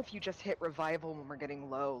 even if you just hit revival when we're getting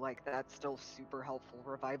low, like, that's still super helpful.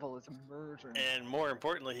 Revival is emerging. And more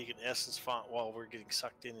importantly, he can essence font while we're getting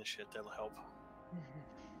sucked in and shit. That'll help.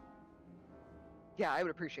 Yeah, I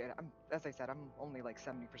would appreciate it. As I said, I'm only like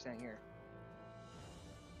 70% here.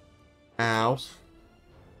 Ow.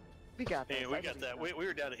 We got this. Hey, we got that. We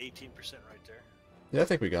were down to 18% right there. Yeah, I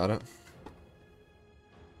think we got it.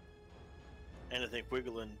 And I think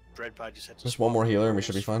Wiggle and Dreadpie just had to Just one more healer and we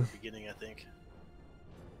should be fine. Beginning, I think.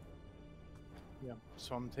 Yeah.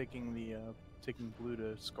 So I'm taking the taking blue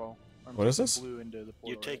to skull. I'm What is taking this? Blue into the portal.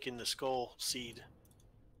 You're taking the skull seed.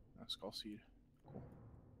 Skull seed. Cool.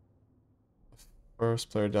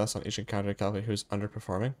 First player deaths on each encounter calculate who's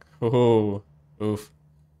underperforming. Ooh. Oof.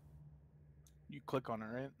 You click on it,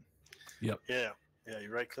 right? Yep. Yeah. Yeah, you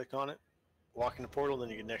right click on it, walk in the portal, then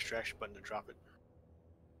you get an extraction button to drop it.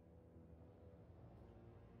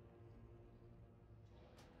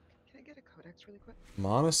 Can I get a codex really quick?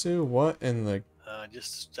 Monasu, what in the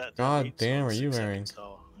Just that. God beat, damn so are you 6 wearing? seconds,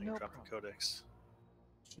 so I can No drop the codex.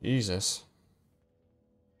 Jesus.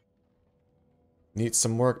 Need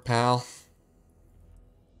some work, pal.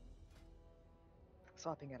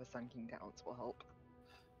 Swapping out a Sun King talents will help.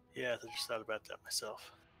 Yeah, I just thought about that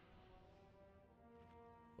myself.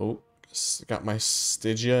 Oh, got my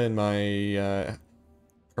Stygia and my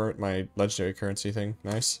my legendary currency thing.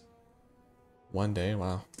 Nice. One day,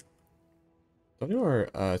 wow. Don't do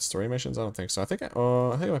our story missions? I don't think so. I think I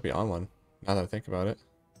might be on one. Now that I think about it.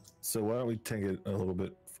 So why don't we take it a little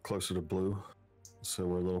bit closer to blue, so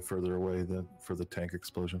we're a little further away than for the tank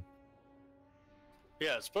explosion.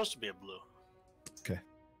 Yeah, it's supposed to be a blue. Okay.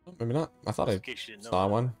 Maybe not. I thought In I case you didn't know saw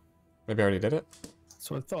that. one. Maybe I already did it. That's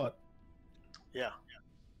what I thought. Yeah.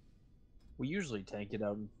 We usually tank it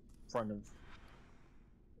out in front of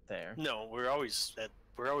there. No, we're always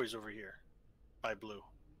over here, by blue.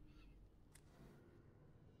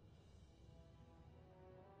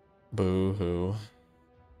 Boo hoo.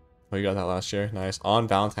 Oh, you got that last year. Nice. On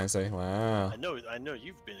Valentine's Day. Wow. I know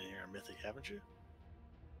you've been in here on Mythic, haven't you?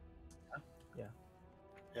 Yeah.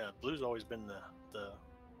 Yeah, blue's always been the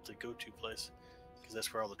go-to place because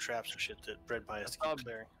that's where all the traps and shit that Bread Pie has to keep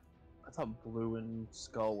clearing. I thought blue and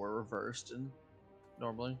skull were reversed and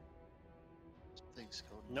normally.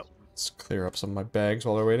 Nope. Let's clear up some of my bags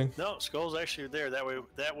while we're waiting. No, Skull's actually there. That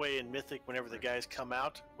way in Mythic, whenever the guys come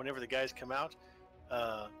out,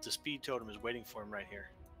 the speed totem is waiting for him right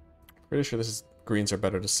here. Pretty sure this is greens are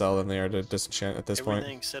better to sell than they are to disenchant at this point.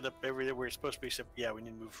 Everything set up everywhere where it's supposed to be, except yeah, we need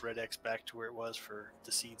to move Red X back to where it was for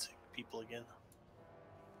the seeds people again.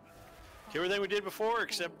 Everything we did before,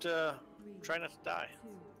 except try not to die.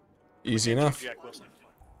 Easy enough. Jack Wilson.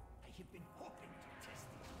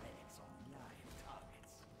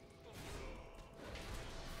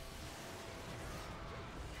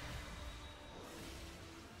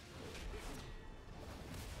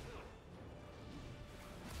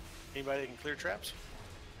 Anybody that can clear traps?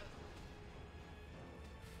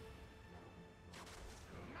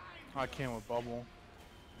 I can with bubble.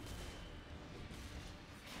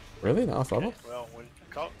 Really? Not off level? Okay, well, when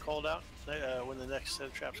called out, when the next set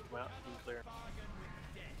of traps come out, you can clear.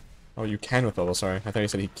 Oh, you can with bubble. Sorry, I thought you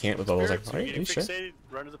said he can't with bubble. I was like, Spirits, are you're you getting sure? fixated,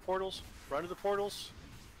 run to the portals,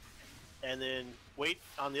 and then wait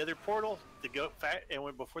on the other portal.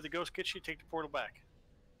 And before the ghost gets you, take the portal back.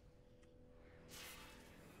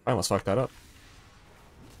 I almost fucked that up.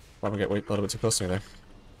 I'm gonna get a little bit too close to me there.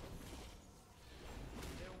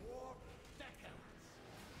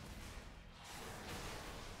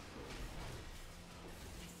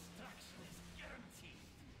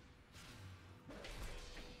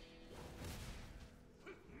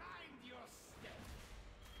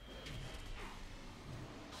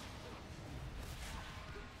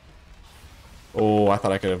 Oh, I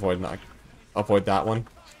thought I could avoid that one,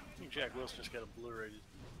 I think Jack Wilson just got obliterated.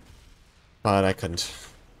 but I couldn't.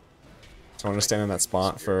 So I'm gonna stand in that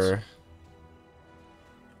spot for.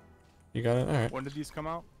 You got it. All right. When did these come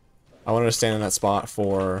out? I wanted to stand in that spot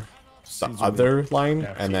for the other line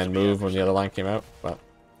and then move when the other line came out, but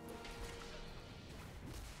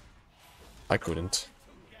I couldn't.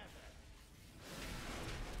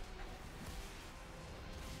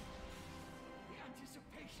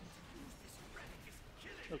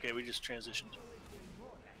 Okay, we just transitioned.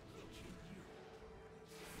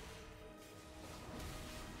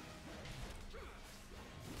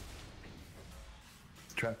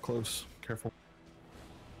 Trap close. Careful.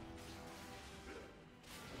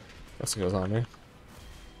 Guess it goes on me.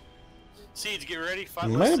 Seeds, get ready.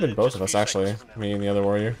 Might have been both of us actually. Me and the other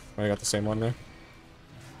warrior. I got the same one there,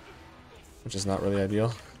 which is not really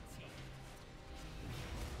ideal.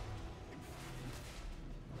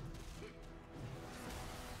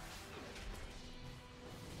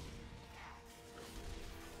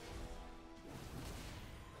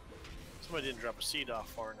 Somebody didn't drop a seed off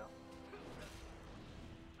far enough.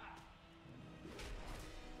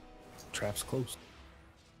 Trap's close.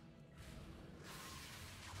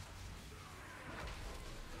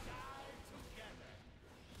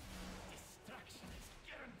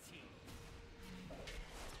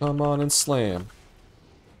 Come on and slam.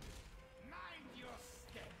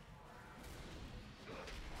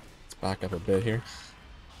 Let's back up a bit here.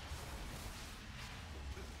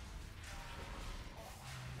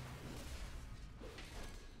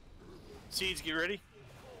 Seeds, get ready.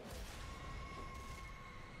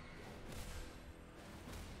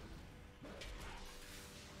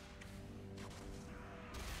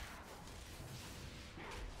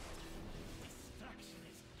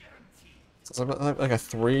 It's like a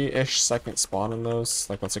 3-ish second spawn in those,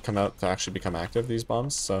 like once they come out to actually become active, these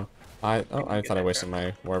bombs. So I thought I wasted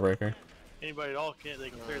my Warbreaker. Anybody at all, they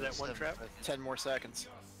can clear that one trap? 10 more seconds.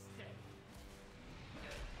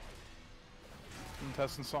 I'm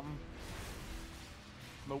testing something.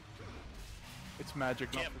 Nope. It's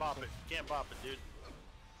magic. Can't bop it. Can't bop it, dude.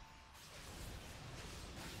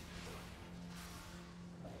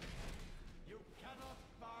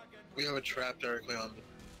 We have a trap directly on the...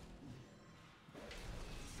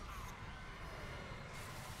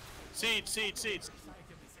 Seeds, seeds, seeds.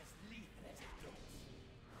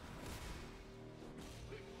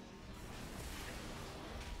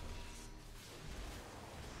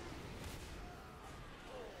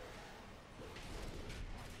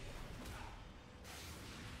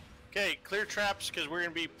 Okay, clear traps because we're going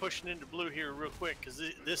to be pushing into blue here real quick because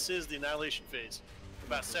this is the annihilation phase.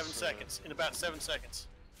 About 7 seconds. In about 7 seconds.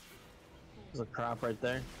 There's a trap right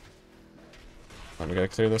there. Let me gotta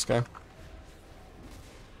clear this guy.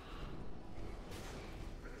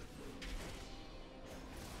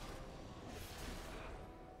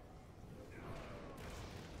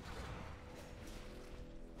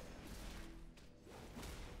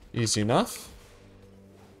 Easy enough.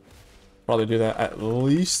 Probably do that at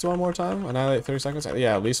least one more time. Annihilate 30 seconds.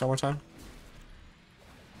 Yeah, at least one more time.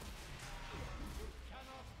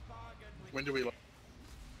 When do we...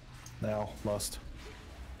 Now, lust.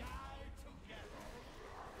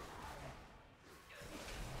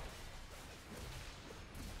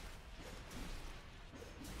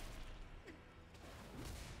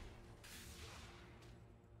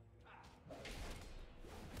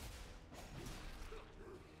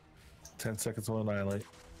 Ten seconds will annihilate.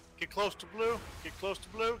 Get close to blue. Get close to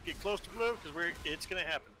blue. Get close to blue because it's going to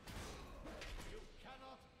happen.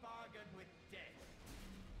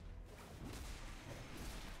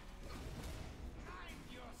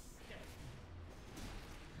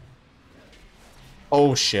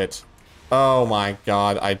 Oh shit. Oh my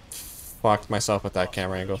god, I fucked myself with that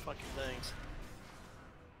camera angle.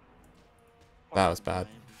 That was bad.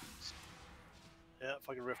 Yeah,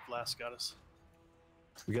 fucking Rift Blast got us.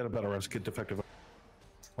 We got a better rush. Get defective.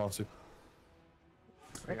 Lawsuit.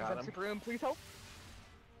 I got him. Super room, please help.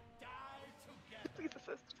 Please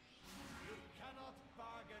assist.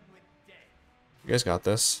 You guys got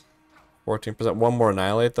this. 14%. One more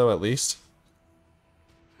annihilate though, at least.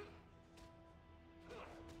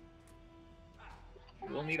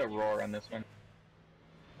 We'll need a roar on this one.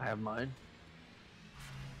 I have mine.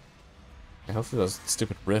 Yeah, hopefully those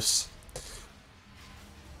stupid riffs.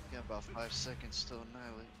 Got about 5 seconds to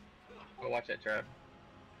annihilate. Go watch that trap.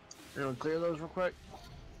 You gonna clear those real quick?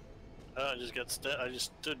 I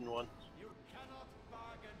just stood in one.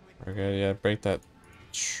 Okay, yeah, break that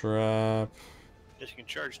trap. Guess you can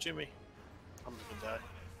charge to me. I'm just gonna die.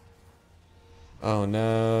 Oh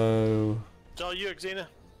no. It's all you, Xena.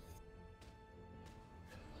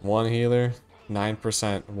 One healer,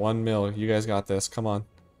 9%, 1 mil. You guys got this. Come on.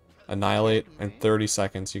 Annihilate in 30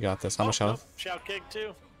 seconds. You got this. How much health? Shout Keg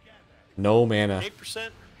too. No mana. 8%.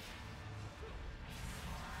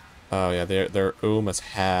 Oh yeah, they're as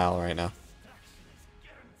hell right now.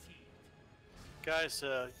 Guys,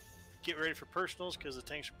 get ready for personals because the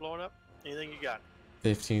tanks are blowing up. Anything you got?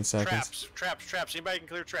 15 seconds. Traps. Anybody can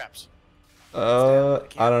clear traps. I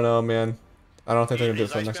don't know, man. I don't think they're gonna do it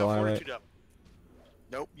for the next Icebound annihilate. fortitude up.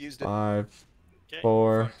 Nope, used it. 5, Okay.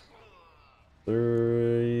 4,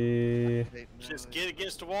 3. Just get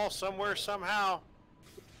against the wall somewhere, somehow.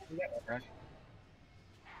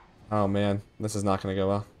 Oh man, this is not gonna go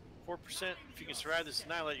well. 4%. If you can survive this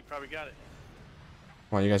annihilate, you probably got it.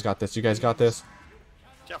 Come on, you guys got this. You guys got this.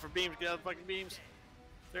 Watch out for beams. Get out of the fucking beams.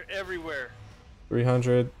 They're everywhere.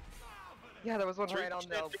 300. Yeah, there was one right on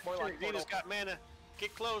the Morlock portal. Xena's got mana.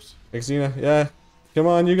 Get close. Big Xena, yeah. Come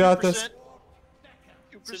on, you got this.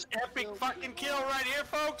 It's an epic fucking kill right here,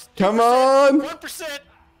 folks. Come on! 1%.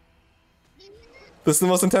 This is the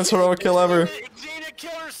most intense heroic kill ever. Xena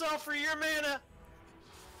killed herself for your mana.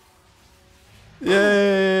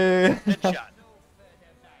 Yay! Headshot.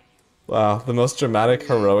 Wow, the most dramatic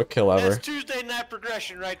heroic kill ever. That's Tuesday night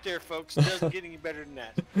progression right there, folks. It doesn't get any better than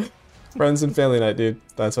that. Friends and family night, dude.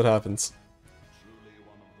 That's what happens.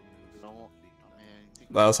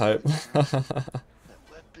 That was hype.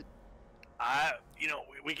 You know,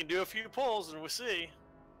 we can do a few pulls and we'll see.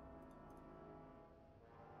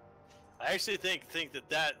 I actually think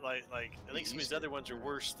that like I think some of these other ones are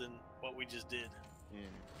worse than what we just did. Yeah.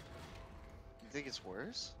 You think it's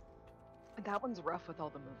worse? That one's rough with all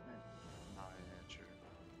the movement. No, yeah, true.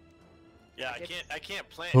 Yeah, I can't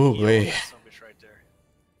plant Ooh, heal wait. on some bitch right there.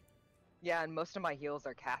 Yeah, and most of my heals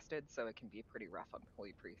are casted, so it can be pretty rough on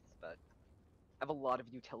Holy Priests, but I have a lot of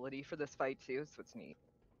utility for this fight too, so it's neat.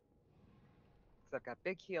 Because I've got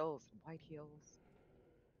big heals and white heals.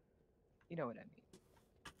 You know what I mean.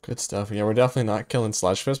 Good stuff. Yeah, we're definitely not killing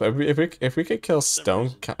Sludgefist, but if we could kill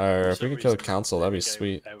Stone, or if we could kill Council, that'd be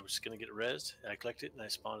sweet. I was gonna get rezzed, and I collected it, and I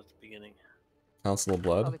spawned at the beginning. Council of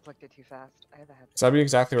Blood. Probably clicked it too fast. I have a habit. So that'd be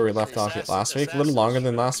exactly where we left off last week. A little longer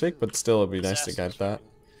than last week, but still it'd be nice to get that.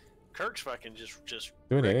 Kirk's fucking just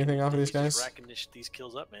Doing anything off of these he's just guys? racking these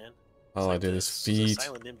kills up, man. Oh, I do this feat.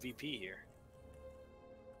 Silent MVP here.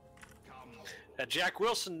 Jack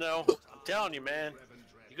Wilson, though, I'm telling you, man,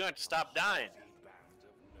 you're gonna have to stop dying.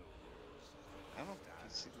 I don't think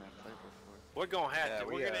I've seen that play before. We're gonna have Yeah, to.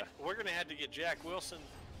 we, We're gonna have to get Jack Wilson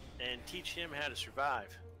and teach him how to survive.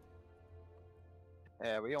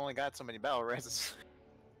 Yeah, we only got so many battle reses.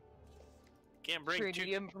 Can't bring True, two.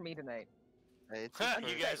 need 'em for me tonight. Hey, it's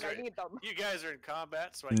You guys are. I need them. You guys are in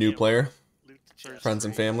combat, so I New can't player, loot the chest. friends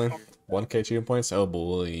and family, 1k achievement points. Oh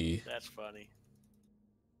boy. That's funny.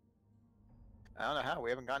 I don't know how. We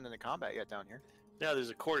haven't gotten into combat yet down here. Now there's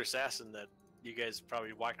a court assassin that you guys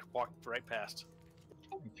probably walked right past.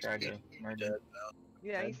 Tried to murder.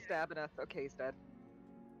 Yeah, he's stabbing us. Okay, he's dead.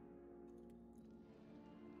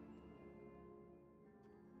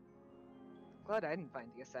 Glad I didn't find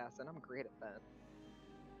the assassin. I'm great at that.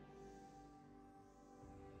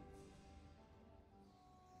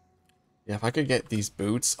 Yeah, if I could get these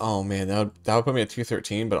boots, oh man, that would put me at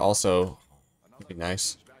 213, but also would be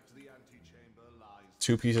nice.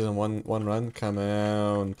 2 pieces in one run. Come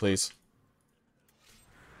on, please.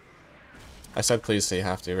 I said please, so you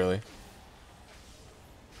have to, really.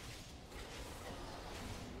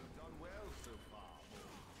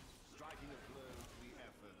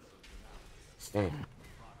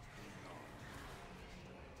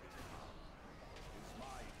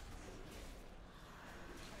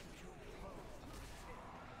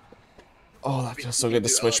 Oh, that feels so good to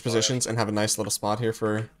switch positions and have a nice little spot here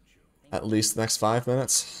for at least the next 5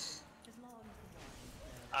 minutes.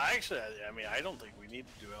 Actually, I mean, I don't think we need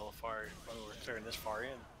to do LFR when we're clearing this far in.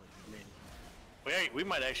 I mean, we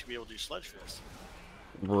might actually be able to do Sledge Fist.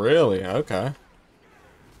 Really? Okay.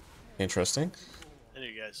 Interesting. I know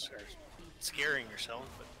you guys are scaring yourselves,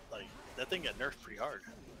 but like that thing got nerfed pretty hard.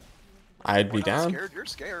 I'd We're be not down. Scared? You're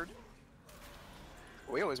scared.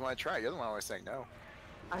 We always want to try. You're the one always saying no.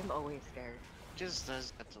 I'm always scared. Just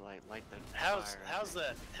does have to like light the How's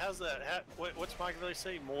fire. that? What's Machiavelli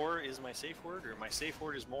say? More is my safe word, or my safe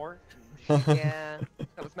word is more? Yeah,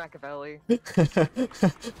 that was Machiavelli.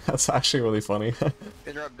 That's actually really funny.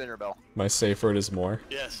 Interrupt dinner bell. My safe word is more.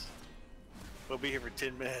 Yes. We'll be here for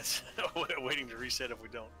 10 minutes, waiting to reset if we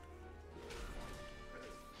don't.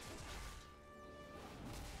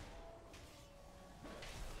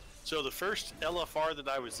 So the first LFR that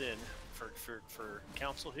I was in for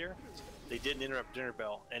council here, they didn't interrupt dinner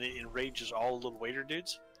bell, and it enrages all the little waiter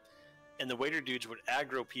dudes. And the waiter dudes would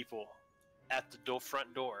aggro people at the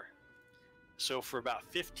front door. So for about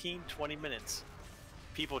 15-20 minutes,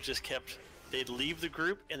 people just kept, they'd leave the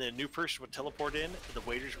group, and then a new person would teleport in, and the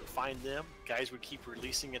waiters would find them, guys would keep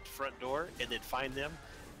releasing at the front door, and they'd find them,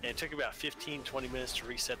 and it took about 15-20 minutes to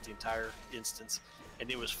reset the entire instance,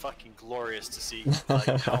 and it was fucking glorious to see like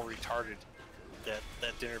how retarded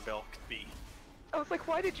that dinner bell could be. I was like,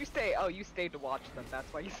 why did you stay? Oh, you stayed to watch them.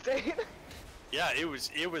 That's why you stayed. Yeah, it was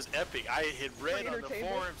epic. I had read on the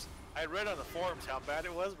forums. I I read on the forums how bad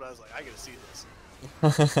it was, but I was like, I gotta see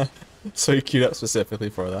this. So you queued up specifically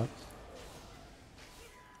for that.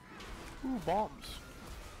 Ooh, bombs.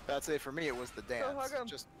 That's it for me. It was the dance.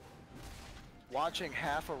 Just watching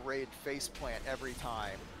half a raid faceplant every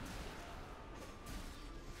time.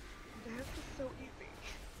 Dance is so easy.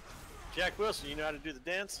 Jack Wilson, you know how to do the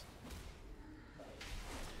dance?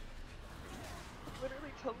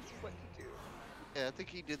 Literally tells you what to do. Yeah, I think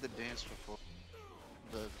he did the dance before.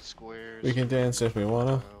 The squares. We can dance if we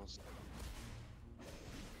wanna.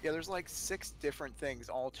 Yeah, there's like 6 different things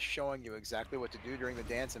all showing you exactly what to do during the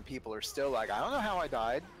dance, and people are still like, I don't know how I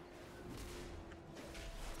died.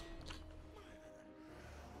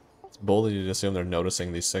 It's bold of you to assume they're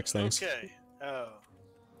noticing these 6 things. Okay.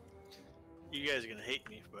 You guys are gonna hate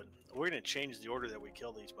me, but we're gonna change the order that we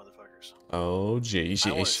kill these motherfuckers. Oh, jeez.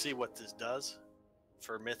 I want to see what this does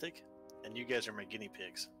for Mythic, and you guys are my guinea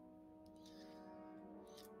pigs.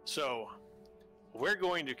 So, we're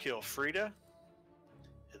going to kill Frida,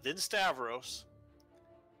 then Stavros,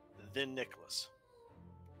 then Nicholas.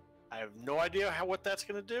 I have no idea what that's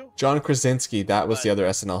going to do. John Krasinski, that was the other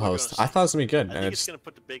SNL host. I thought it was going to be good, I and think it it's going to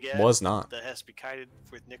put the big ad was not. that has to be kited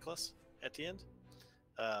with Nicholas at the end.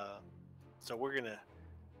 So we're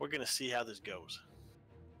gonna see how this goes.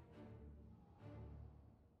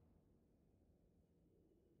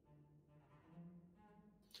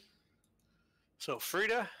 So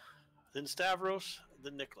Frida, then Stavros,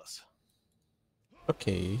 then Nicholas.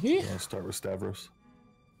 Okay. I'll start with Stavros.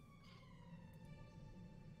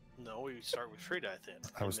 No, we start with Frida, I think.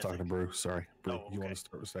 I was talking to Brew. Sorry. Brew, Oh, you want okay. to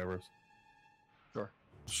start with Stavros? Sure.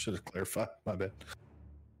 Should have clarified. My bad.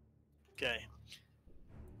 Okay.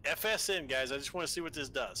 FSN, guys, I just want to see what this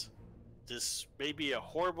does. This may be a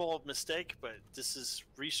horrible mistake, but this is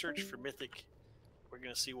research for Mythic. We're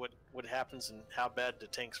going to see what happens and how bad the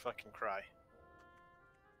tanks fucking cry.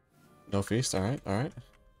 No feast. All right. All right.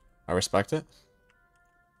 I respect it.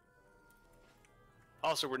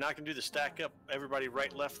 Also, we're not going to do the stack up everybody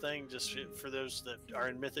right left thing. Just for those that are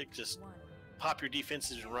in Mythic, just pop your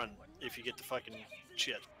defenses and run if you get the fucking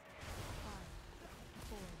shit.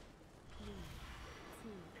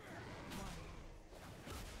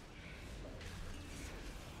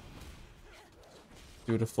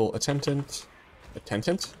 Beautiful attendant.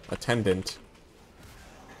 Attendant.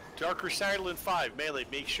 Dark Recital in 5, melee.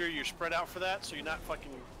 Make sure you're spread out for that so you're not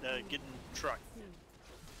fucking getting trucked.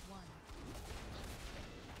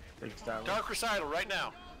 Dark Recital right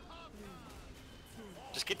now.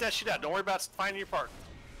 Just get that shit out. Don't worry about finding your part.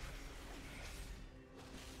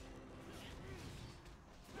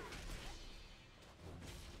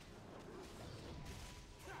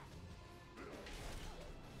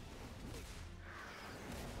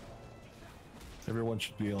 Everyone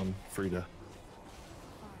should be on Frida.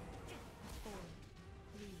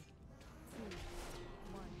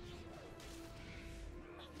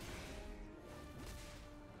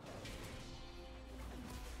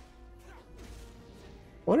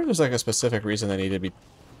 I wonder if there's like a specific reason they need to be,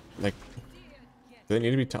 like, do they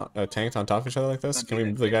need to be tanked on top of each other like this? Can we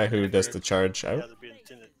move the guy who does the charge out?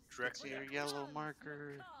 Directly your yellow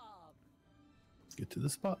marker. Get to the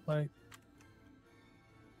spotlight.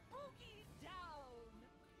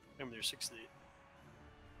 Remember, there's 6 of the.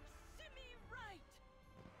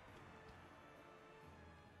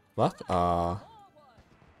 Left? I'm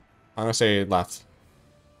gonna say left.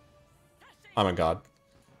 Oh my god.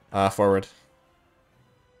 Forward.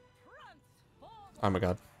 Oh my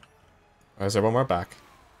god. Is there one more back?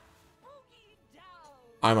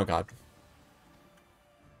 Oh my god.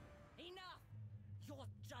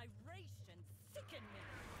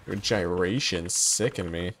 Your gyrations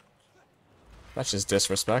sicken me. That's just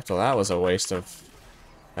disrespectful. That was a waste of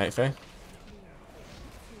Night Fae.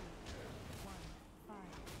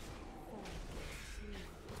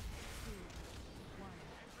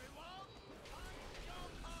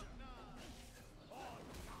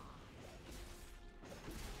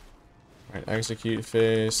 Alright, execute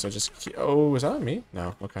phase, so just keep, oh, is that on me?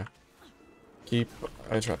 No, okay. Keep,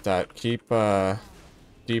 I dropped that. Keep,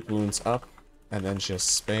 deep wounds up, and then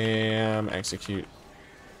just spam execute.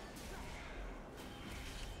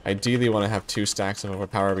 Ideally want to have 2 stacks of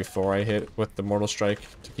overpower before I hit with the Mortal Strike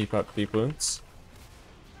to keep up deep wounds.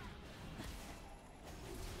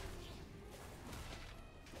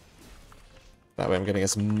 That way I'm getting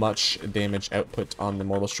as much damage output on the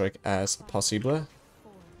Mortal Strike as possible.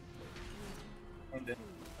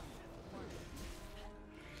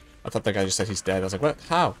 I thought that guy just said he's dead. I was like, what?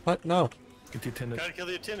 How? What? No. Get the attendant. Gotta kill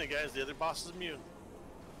the attendant, guys. The other boss is immune.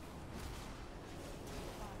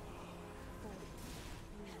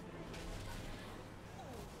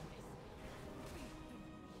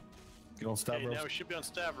 Get on Okay, Stavros. now we should be on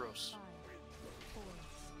Stavros.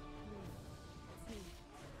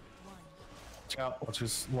 Watch out. Watch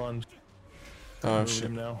his lunge. Oh, Moving shit.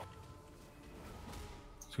 him now.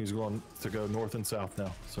 So he's going to go north and south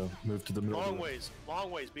now. So move to the middle. Long ways.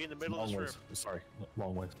 Be in the middle Long of this ways. river. Sorry,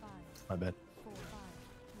 long ways. My bad.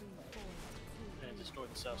 And this north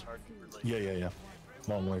and south's hard to relate. Yeah.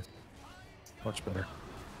 Long ways. Much better.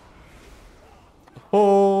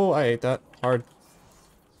 Oh, I ate that hard.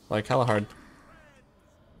 Like hella hard.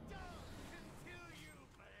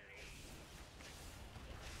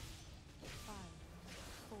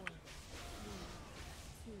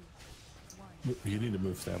 You need to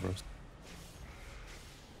move Stavros.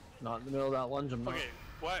 Not in the middle of that lunge. I'm not. Okay,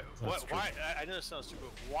 why? That's true. I know this sounds stupid.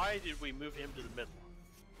 Why did we move him to the middle?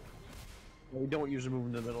 We don't usually move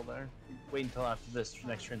in the middle there. We wait until after this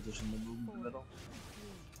next transition to move in the middle.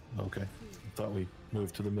 Okay. I thought we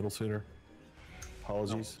moved to the middle sooner.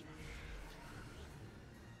 Apologies.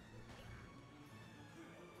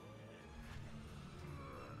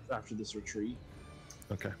 After this retreat.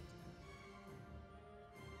 Okay.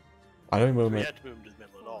 Why do we move We him? had to move him to the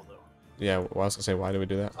middle at all, though. Yeah, well, I was gonna say, why do we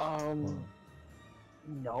do that?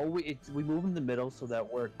 No, we move in the middle so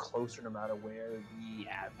that we're closer no matter where the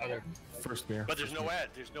ad. First mirror. But there's no ad.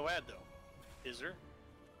 There's no ad, though. Is there?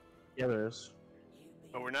 Yeah, there is.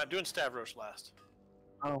 But we're not doing Stavros last.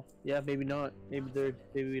 Oh, yeah, maybe not. Maybe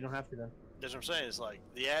we don't have to then. That's what I'm saying. It's like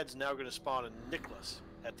the ad's now going to spawn in Nicholas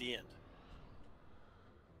at the end.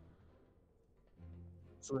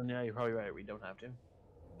 So then, yeah, you're probably right. We don't have to.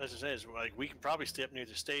 That's what I'm saying. Is like we can probably stay up near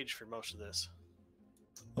the stage for most of this.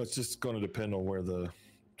 Well, it's just going to depend on where the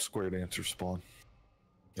squared answers spawn.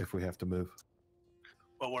 If we have to move.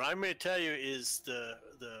 But what I'm going to tell you is the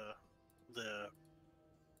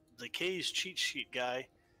K's cheat sheet guy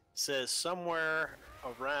says somewhere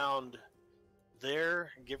around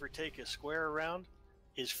there, give or take a square around,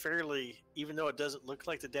 is fairly, even though it doesn't look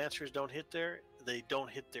like the dancers don't hit there, they don't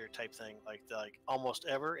hit there type thing, like almost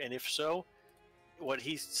ever. And if so, what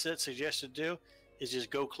he suggested to do is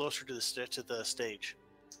just go closer to the stage.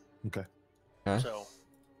 Okay. So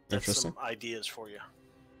that's some ideas for you.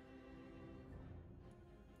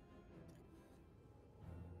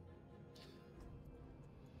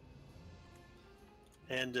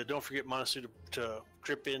 And don't forget, Monastery, to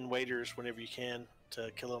drip in waiters whenever you can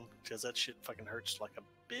to kill them, because that shit fucking hurts like a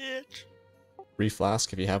bitch.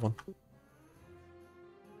 Reflask if you have one.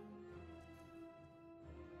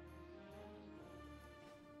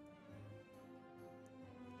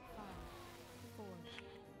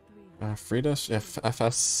 Frida,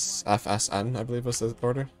 FSN, I believe was the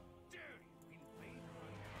order.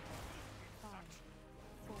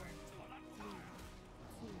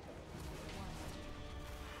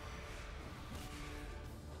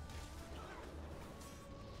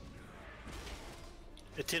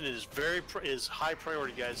 Attendant is high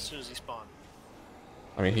priority, guys. As soon as he spawned.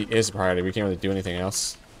 I mean, he is a priority. We can't really do anything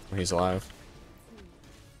else when he's alive.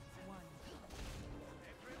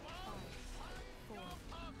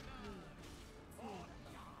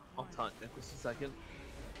 I'll taunt Nicholas a second.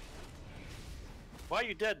 Why are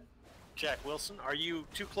you dead, Jack Wilson? Are you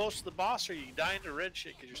too close to the boss, or are you dying to red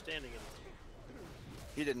shit because you're standing in it?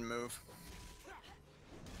 He didn't move.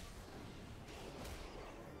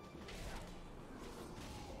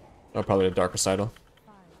 Oh, probably the dark recital.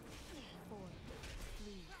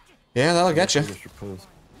 Yeah, that'll get you.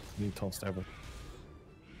 Need tall stabber.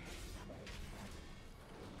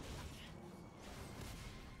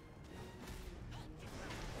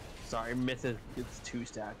 Sorry, Mythic gets 2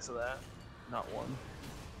 stacks of that, not 1.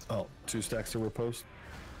 Oh, 2 stacks of riposte?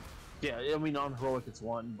 Yeah, I mean on heroic it's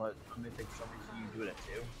 1, but on Mythic for some reason you do it at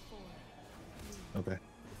 2. Okay.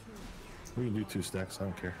 We can do 2 stacks, I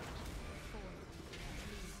don't care.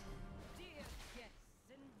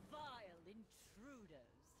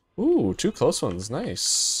 Ooh, 2 close ones.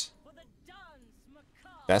 Nice.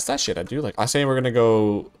 That's that shit I do like. I say we're gonna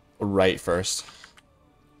go right first.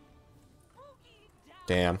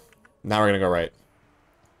 Damn. Now we're gonna go right.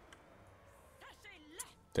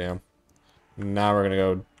 Damn. Now we're gonna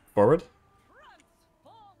go forward.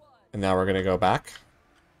 And now we're gonna go back.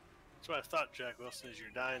 That's what I thought, Jack Wilson, is you're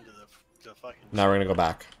dying to the fucking... Now we're gonna go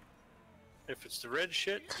back. If it's the red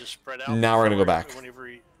shit, just spread out. Now we're gonna go back. Whenever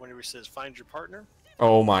he says find your partner.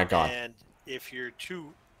 Oh my god. And if you're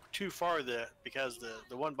too far, because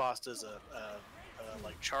the one boss does a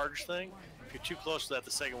like charge thing. If you're too close to that, the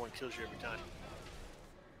second one kills you every time.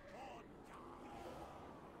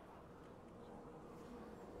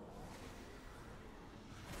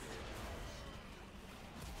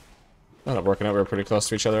 Ended up working out. We were pretty close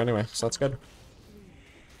to each other anyway, so that's good.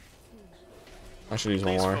 I should use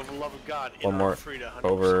one Please, more. for the love of God, One more Frida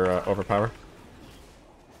 100% overpower.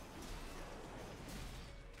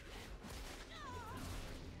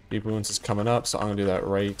 Deep Wounds is coming up, so I'm gonna do that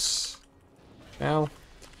right now.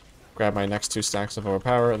 Grab my next 2 stacks of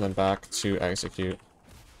overpower, and then back to execute.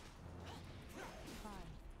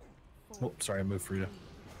 Oh, sorry, I moved Frida.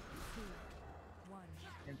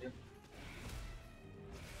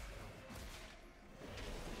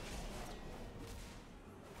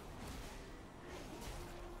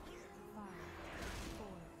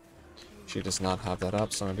 She does not have that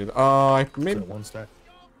up, so I'm gonna do that. Oh, I maybe one stack.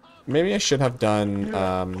 Maybe I should have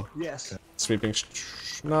done Yes. sweeping.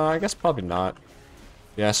 No, I guess probably not.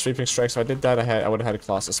 Yeah, sweeping strike. So I did that. I would have had a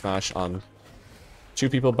Colossus Smash on 2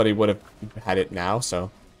 people, but he would have had it now.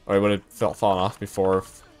 So, or he would have fallen off before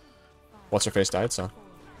what's her face died. So.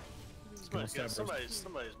 Somebody's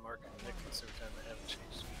marking Nicholas every time I haven't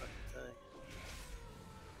changed the fucking thing.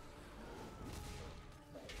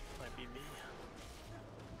 Might be me.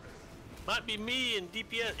 Might be me in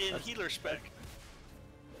DPS in healer spec.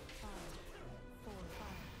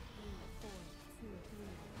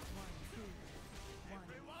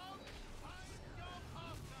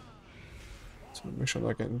 So make sure I'm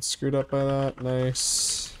not getting screwed up by that.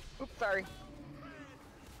 Nice. Oops, sorry.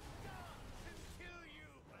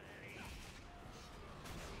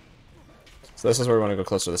 So this is where we want to go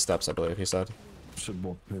closer to the steps, I believe he said. Should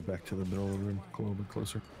walk back to the middle of the room, a little bit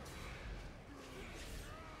closer.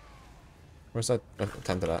 Where's that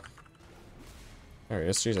attendant at? There he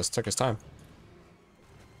is. Jesus, took his time.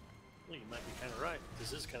 Well, you might be kind of right.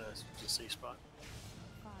 This is kind of a safe spot.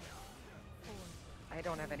 I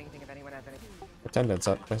don't have anything if anyone has anything. Attendant's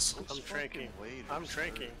up this. I'm tranking. I'm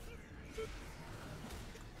tranking.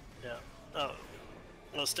 Yeah. Oh.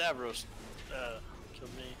 Well, Stavros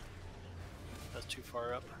killed me. That's too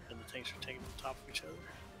far up, and the tanks are taking on top of each other.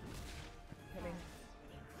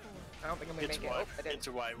 I don't think I'm gonna It's make it. wide. Oh, I did. It's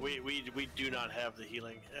wide. We do not have the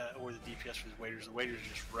healing or the DPS for the waiters. The waiters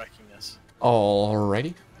are just wrecking us.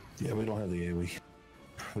 Alrighty. Yeah, we don't have the AoE.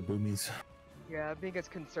 The boomies. Yeah, being as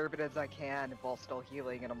conservative as I can while still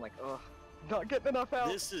healing, and I'm like, ugh, not getting enough out.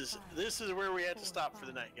 This is where we had to stop for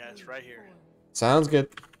the night, guys. Right here. Sounds good.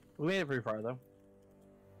 We made it pretty far though.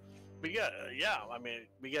 We got yeah. I mean,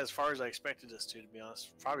 we got as far as I expected us to be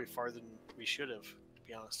honest. Probably farther than we should have, to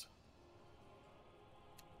be honest.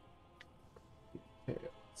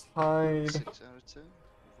 Hide. 6 out of 10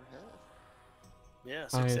 overhead. Yeah,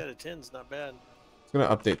 6 Hide. out of 10 is not bad. I'm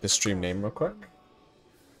gonna update the stream name real quick.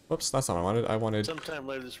 Whoops, that's not what I wanted. I wanted Sometime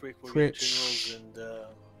later this week we'll Twitch. get generals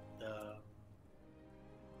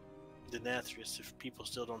and Denathrius if people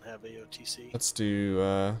still don't have AOTC. Let's do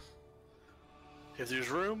If there's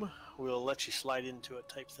room, we'll let you slide into it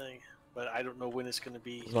type thing. But I don't know when it's going to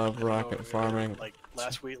be. Love Rocket Farming. Like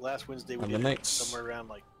last Wednesday we on did the it nights. somewhere around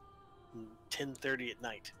like 10:30 at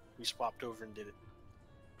night. We swapped over and did it.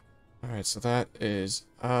 Alright, so that is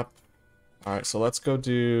up. Alright, so let's go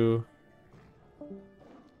do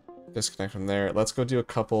disconnect from there. Let's go do a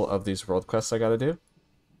couple of these world quests I gotta do.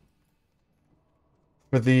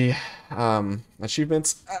 For the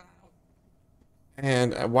achievements.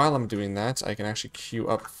 And while I'm doing that, I can actually queue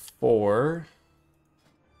up for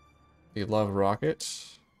the Love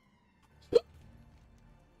Rocket.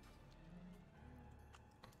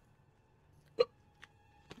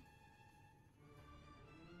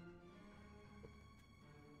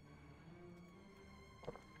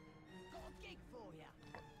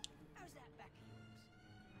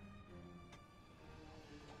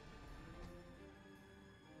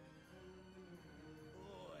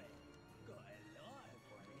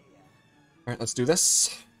 Alright, let's do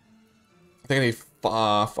this. I think I need,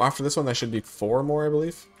 after this one, I should need 4 more, I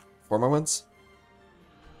believe. 4 more ones.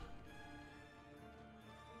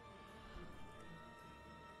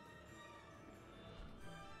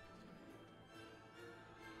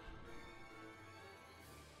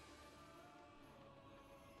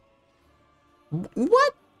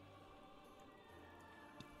 What?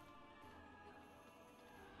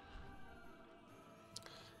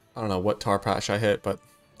 I don't know what tar patch I hit, but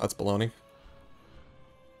that's baloney.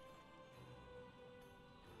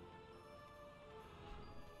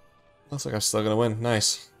 Looks like I'm still gonna win.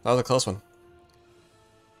 Nice. That was a close one.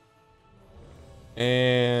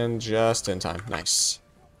 And just in time. Nice.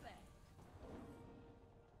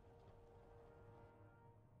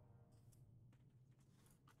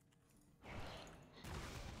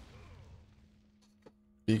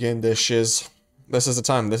 Begin this shiz. This is the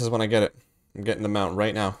time. This is when I get it. I'm getting the mount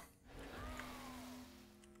right now.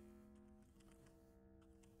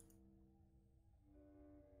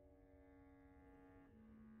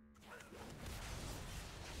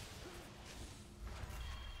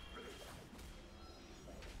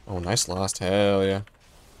 Oh, nice lost. Hell yeah.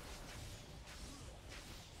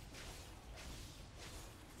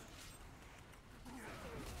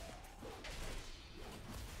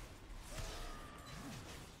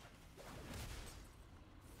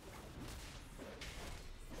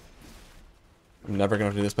 I'm never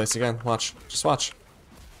gonna do this place again. Watch. Just watch.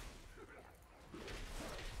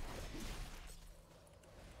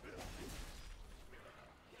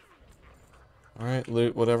 Alright,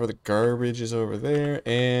 loot whatever the garbage is over there,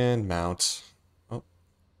 and mount. Oh,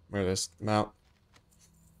 where it is. Mount.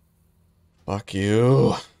 Fuck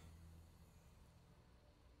you.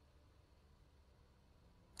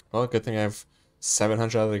 Well, good thing I have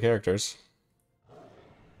 700 other characters.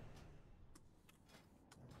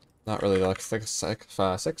 Not really, like six,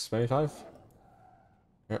 maybe 5?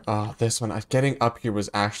 Oh, this one. Getting up here was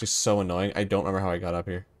actually so annoying. I don't remember how I got up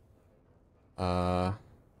here.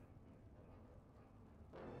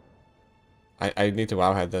 I need to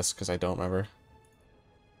wowhead this because I don't remember.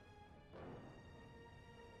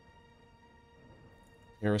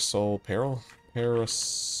 Parasol Peril?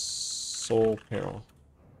 Parasol Peril.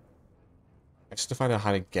 I just have to find out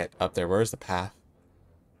how to get up there. Where's the path?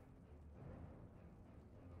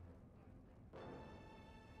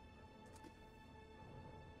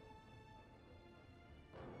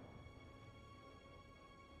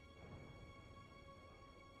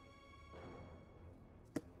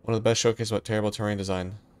 One of the best showcases about terrible terrain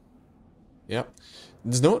design. Yep.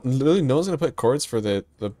 There's literally no one's gonna put chords for the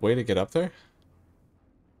way to get up there?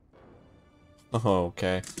 Oh,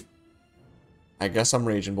 okay. I guess I'm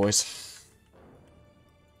raging, boys.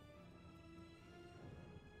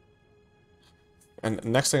 And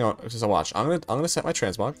next thing is a watch. I'm gonna set my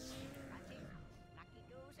transmog.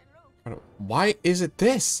 Why is it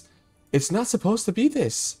this? It's not supposed to be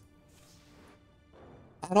this.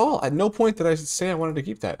 At all. At no point did I say I wanted to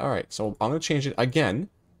keep that. Alright, so I'm gonna change it again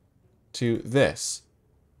to this.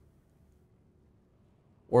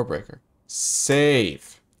 Warbreaker.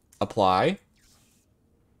 Save. Apply.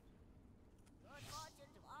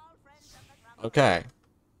 Okay.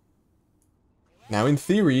 Now in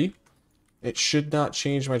theory, it should not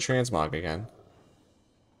change my transmog again.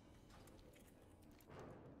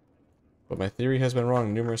 But my theory has been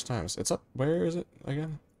wrong numerous times. It's up, where is it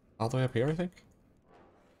again? All the way up here, I think?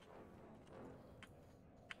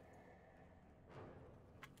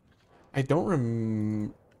 I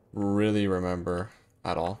don't really remember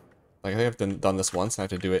at all. Like, I think I've done this once and I have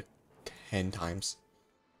to do it 10 times.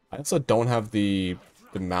 I also don't have the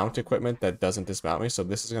mount equipment that doesn't dismount me, so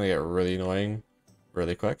this is going to get really annoying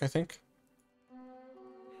really quick, I think.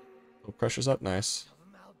 Oh, pressure's up, nice.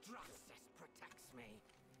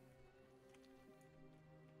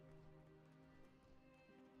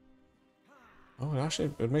 Oh, actually,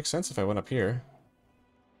 it would make sense if I went up here.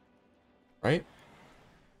 Right?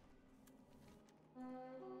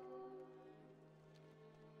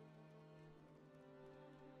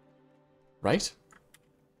 Right?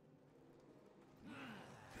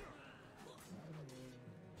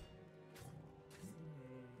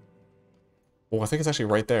 Oh, I think it's actually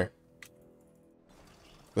right there.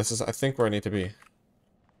 This is, I think, where I need to be.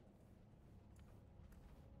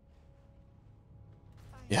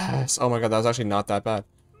 Yes! Oh my god, that was actually not that bad.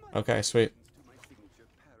 Okay, sweet.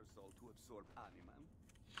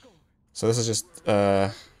 So this is just,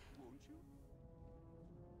 am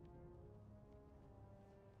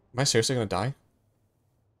I seriously gonna die?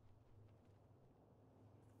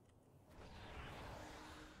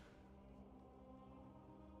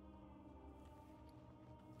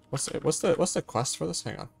 What's the quest for this?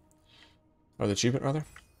 Hang on. Or the achievement, rather?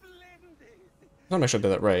 I want to make sure I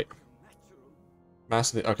did that right.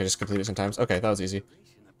 Master the... Okay, just complete it sometimes. Okay, that was easy.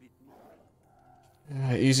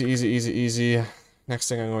 Easy, easy, easy, easy. Next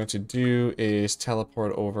thing I'm going to do is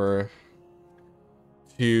teleport over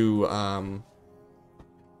to,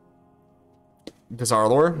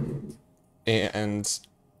 Dazarlor. And...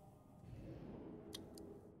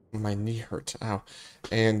 My knee hurt. Ow.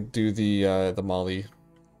 And do the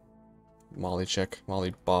Molly chick.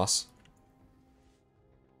 Molly boss.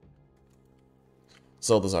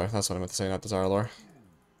 Zildazar, that's what I meant to say, not Dazarlor. I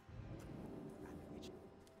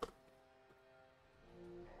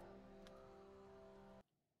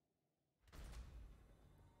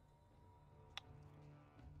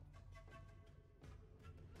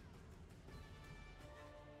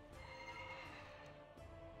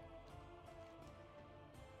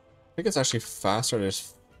think it's actually faster to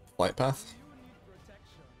just flight path.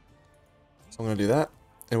 So I'm gonna do that.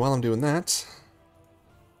 And while I'm doing that,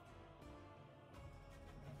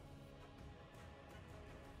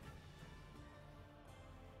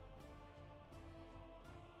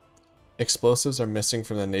 explosives are missing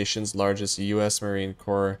from the nation's largest U.S. Marine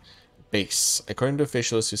Corps base. According to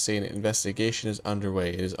officials who say an investigation is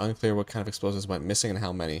underway, it is unclear what kind of explosives went missing and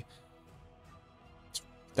how many.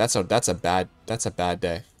 That's a bad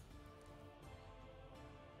day.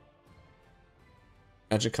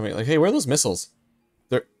 Imagine coming like, hey, where are those missiles?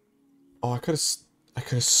 They're. Oh, I could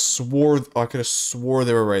have swore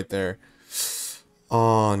they were right there.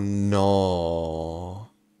 Oh no!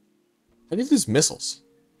 I need these missiles.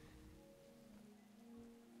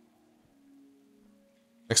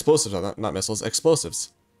 Explosives, not missiles.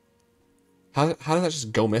 Explosives. How did that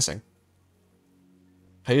just go missing?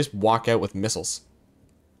 How do you just walk out with missiles?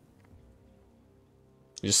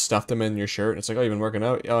 You just stuff them in your shirt. And it's like, oh, you've been working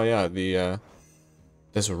out. Oh yeah,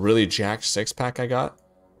 this really jacked 6-pack I got.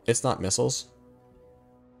 It's not missiles.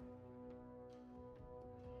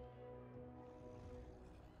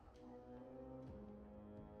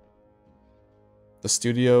 The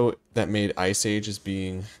studio that made Ice Age is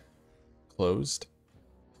being closed.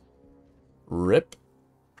 RIP.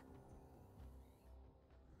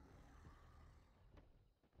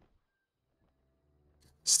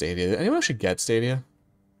 Stadia. Did anyone actually get Stadia?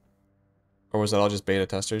 Or was that all just beta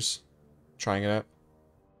testers trying it out?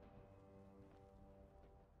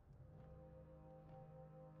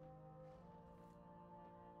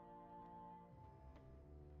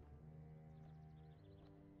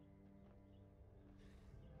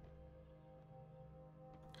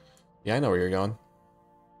 Yeah, I know where you're going.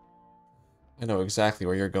 I know exactly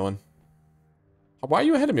where you're going. Why are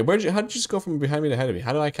you ahead of me? How did you just go from behind me to ahead of me?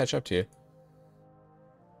 How did I catch up to you?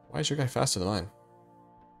 Why is your guy faster than mine?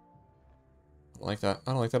 I don't like that.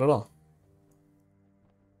 I don't like that at all.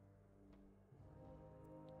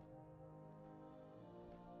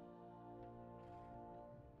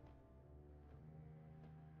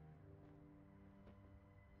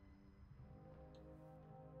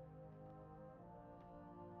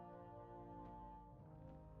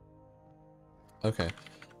 Okay,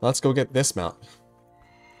 let's go get this mount.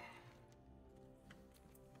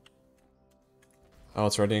 Oh,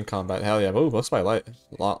 it's already in combat. Hell yeah! Ooh, looks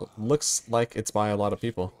like it's by a lot of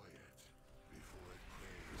people.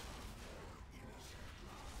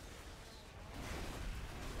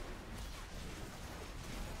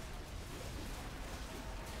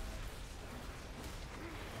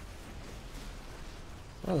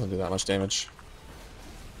 That doesn't do that much damage.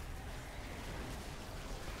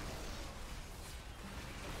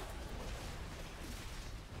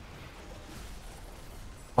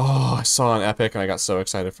 Oh, I saw an epic and I got so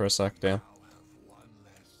excited for a sec. Damn.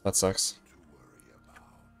 That sucks.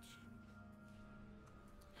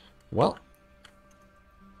 Well.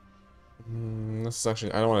 This is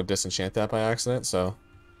actually... I don't want to disenchant that by accident, so...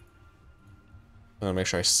 I'm gonna make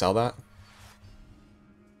sure I sell that.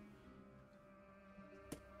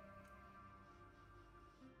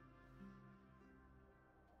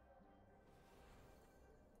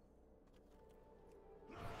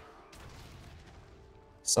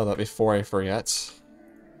 Sell that before I forget.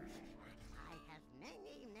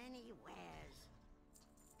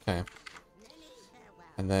 Okay.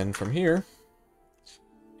 And then from here,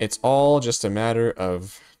 it's all just a matter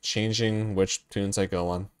of changing which tunes I go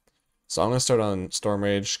on. So I'm going to start on Storm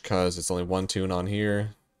Rage because it's only one tune on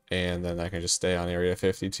here, and then I can just stay on Area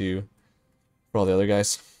 52 for all the other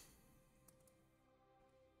guys.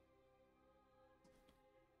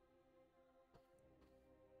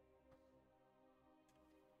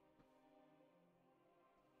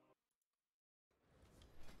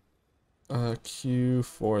 Q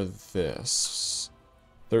for this.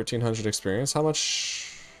 1300 experience. How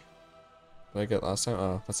much did I get last time?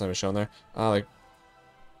 Oh, that's not even shown there. Like,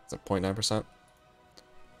 it's like 0.9%.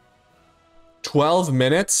 12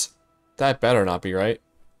 minutes? That better not be right.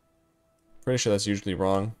 Pretty sure that's usually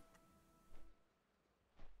wrong.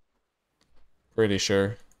 Pretty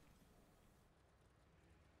sure.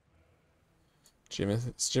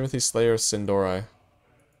 Jimothy Slayer Sindori.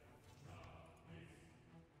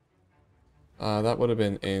 That would have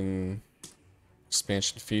been in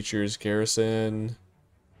expansion features, Garrison.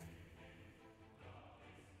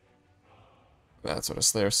 That's what a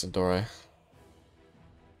Slayer Sindori.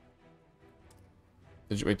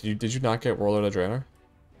 Did you not get Warlord of Draenor?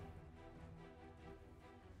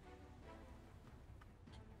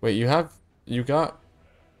 Wait, you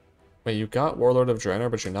got Warlord of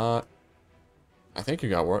Draenor, but you're not. I think you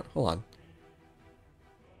got hold on.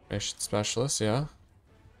 Mission Specialist, yeah.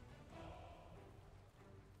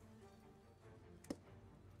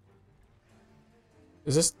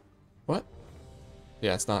 Is this... what?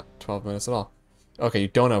 Yeah, it's not 12 minutes at all. Okay, you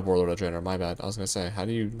don't have Warlord of Draenor, my bad. I was gonna say, why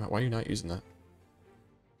are you not using that?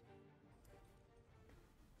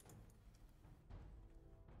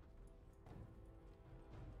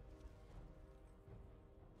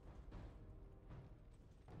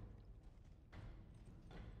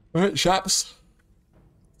 Alright, chaps.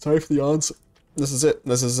 Sorry for the yawns. This is it.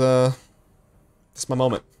 This is my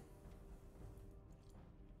moment.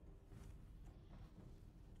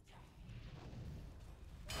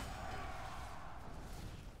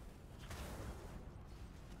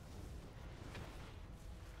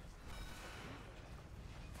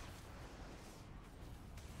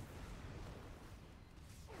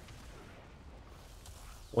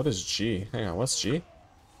 What is G? Hang on, what's G?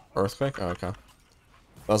 Earthquake? Oh, okay.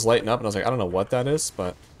 I was lighting up and I was like, I don't know what that is,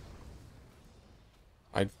 but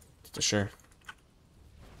sure.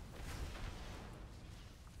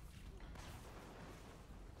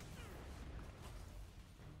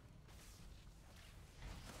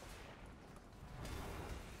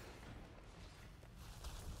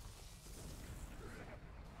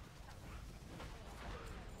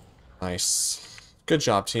 Nice. Good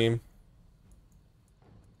job, team.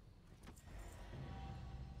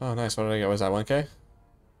 Oh, nice. What did I get? Was that 1K?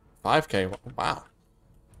 5K? Wow.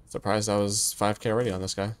 Surprised I was 5K already on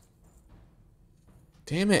this guy.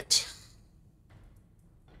 Damn it.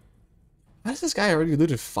 How does this guy already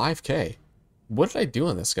looted 5K? What did I do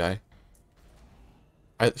on this guy?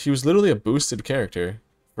 He was literally a boosted character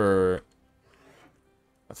for...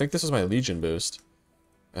 I think this was my Legion boost.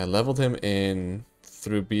 I leveled him in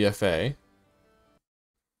through BFA.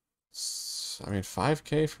 I mean,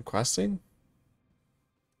 5K from questing?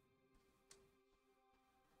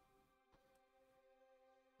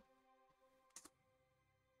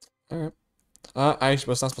 Alright. I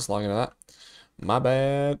was not supposed to log into that. My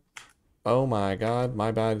bad. Oh my god,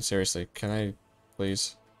 my bad. Seriously, can I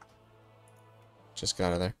please just get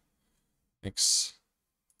out of there? Thanks.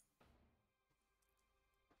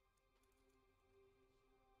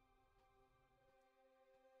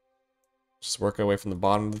 Just work our way from the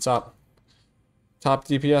bottom to the top. Top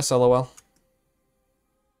DPS, lol.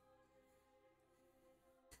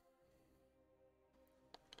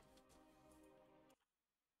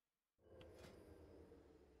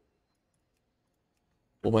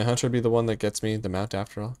 Will my hunter be the one that gets me the mount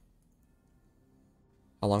after all?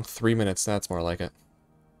 How long? 3 minutes, that's more like it.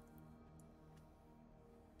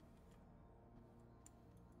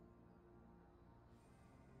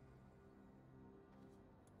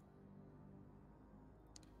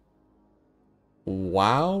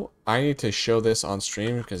 Wow, I need to show this on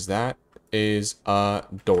stream because that is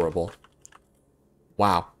adorable.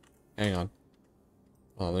 Wow. Hang on.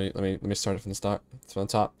 Oh, let me start it from the start. It's from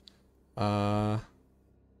the top.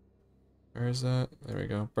 Where is that? There we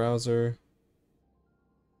go. Browser.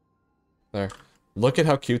 There. Look at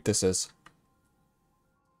how cute this is.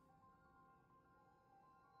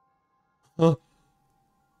 Oh.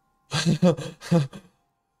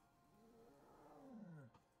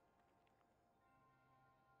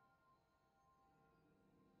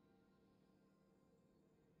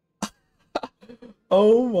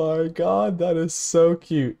 Oh my god, that is so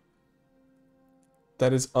cute.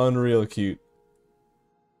 That is unreal cute.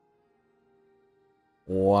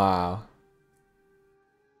 Wow.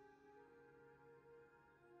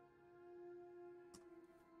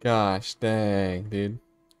 Gosh dang, dude.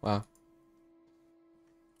 Wow.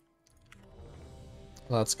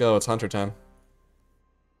 Let's go, it's hunter time.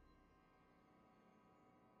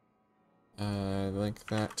 Link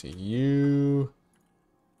that to you.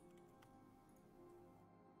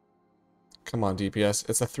 Come on, DPS.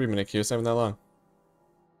 It's a 3-minute queue, it's not even that long.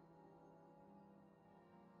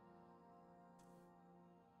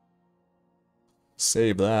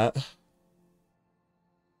 Save that.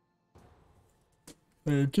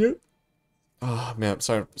 Thank you. Oh man,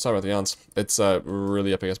 sorry about the yawns. It's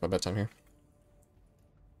really up against my bedtime here.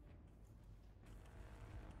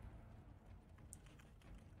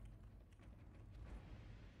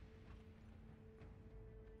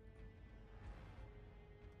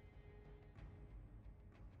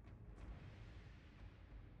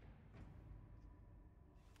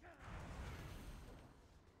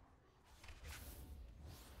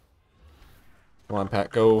 Come on,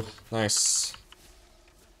 Pat, go. Nice.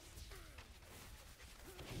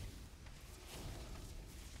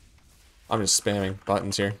 I'm just spamming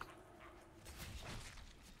buttons here.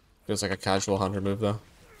 Feels like a casual hunter move, though.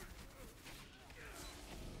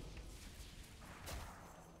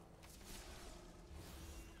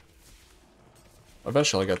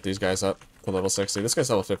 Eventually, I'll get these guys up to level 60. This guy's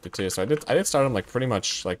level 52, so I did start him like pretty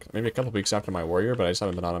much like maybe a couple weeks after my warrior, but I just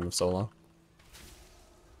haven't been on him so long.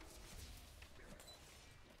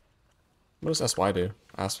 What does SY do?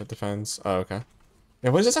 Aspect defense. Oh, okay. Yeah,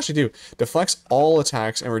 what does this actually do? Deflects all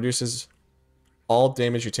attacks and reduces all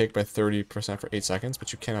damage you take by 30% for 8 seconds,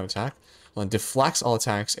 but you cannot attack. Well, then deflects all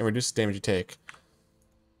attacks and reduces damage you take.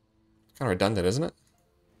 Kind of redundant, isn't it?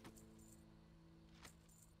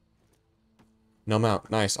 No mount.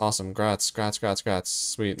 Nice. Awesome. Grats. Grats. Grats. Grats.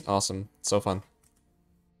 Sweet. Awesome. So fun.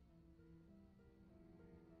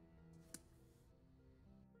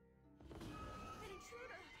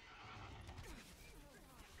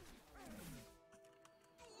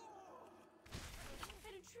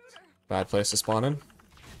 Bad place to spawn in.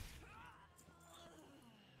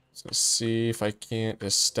 So let's see if I can't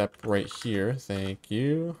just step right here. Thank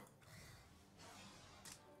you.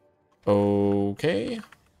 Okay.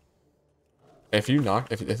 If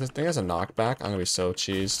this thing has a knockback, I'm gonna be so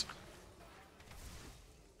cheesed.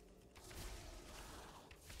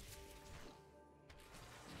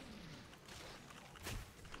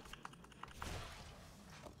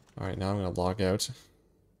 Alright, now I'm gonna log out.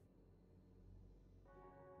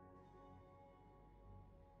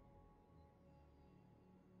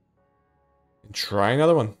 And try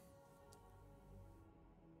another one.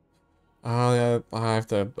 Oh yeah, I have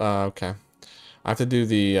to okay. I have to do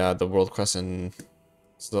the world quest in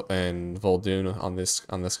Vol'dun on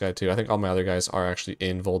this guy too. I think all my other guys are actually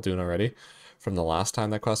in Vol'dun already from the last time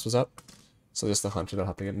that quest was up. So just the hunter that'll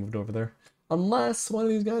have to get moved over there. Unless one of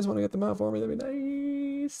these guys want to get them out for me, that'd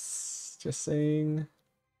be nice. Just saying.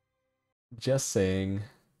 Just saying.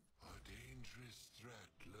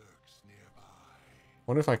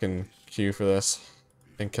 Wonder if I can queue for this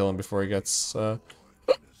and kill him before he gets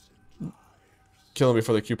kill him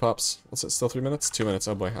before the queue pops. What's it? Still 3 minutes? 2 minutes.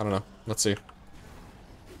 Oh boy, I don't know. Let's see.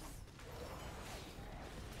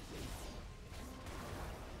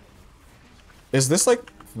 Is this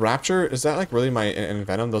like Rapture? Is that like really my and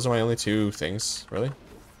Venom? Those are my only two things, really?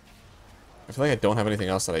 I feel like I don't have anything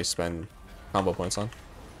else that I spend combo points on.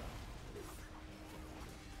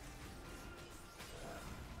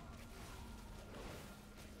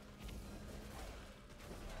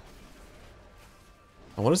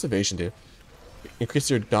 And what does evasion do? Increase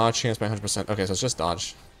your dodge chance by 100%. Okay, so it's just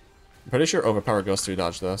dodge. I'm pretty sure overpower goes through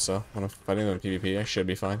dodge though, so when I'm fighting them in PvP, I should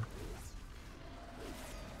be fine.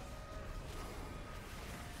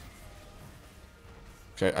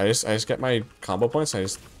 Okay, I just get my combo points, and I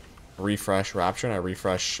just refresh Rapture, and I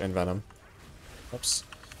refresh Envenom. Oops.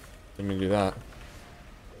 Didn't mean to do that.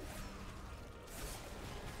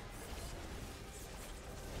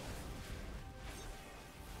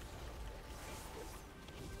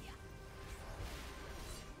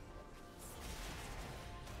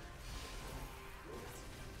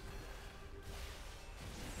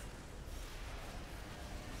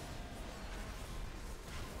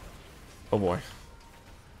 Oh boy.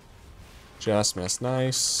 Just missed.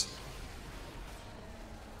 Nice.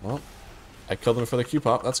 Well, I killed him for the Q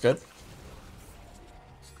pop. That's good.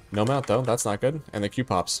 No mount though. That's not good. And the Q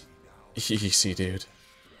pops. Easy, dude.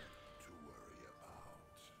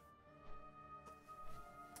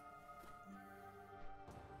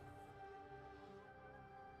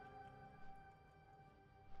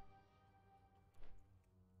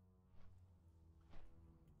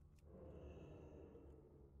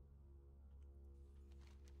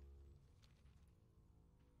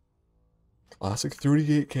 Classic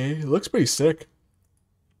 38k. It looks pretty sick.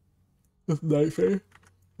 With Nightfare.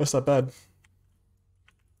 That's not bad.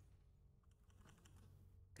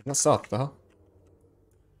 That sucked, though.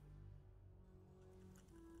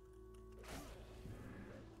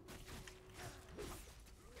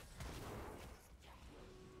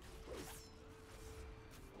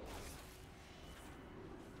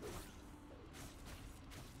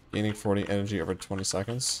 Gaining 40 energy over 20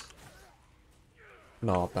 seconds.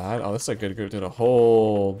 Not bad. Oh, that's a good group. Did a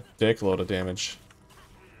whole dickload of damage.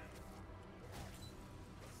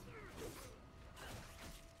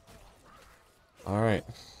 Alright.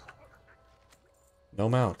 No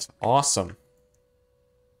mount. Awesome.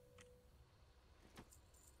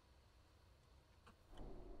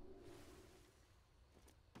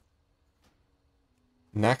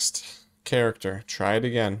 Next character. Try it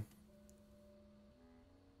again.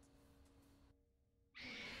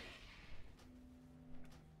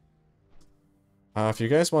 If you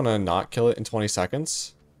guys want to not kill it in 20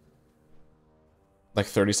 seconds, like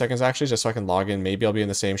 30 seconds actually, just so I can log in, maybe I'll be in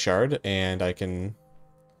the same shard, and I can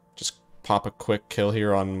just pop a quick kill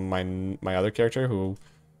here on my other character, who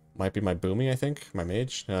might be my Boomy, I think, my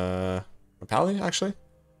mage, my Pally, actually.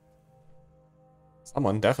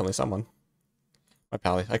 Someone, definitely someone. My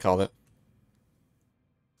Pally, I called it.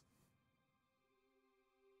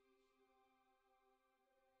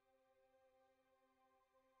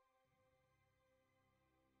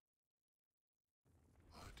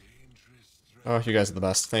 Oh, you guys are the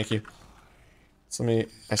best. Thank you. So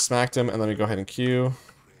I smacked him, and let me go ahead and queue.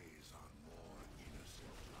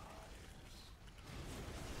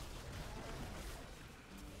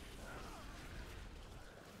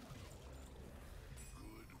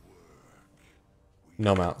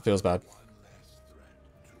 No mount. Feels bad.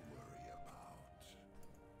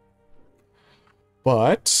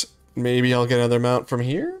 But maybe I'll get another mount from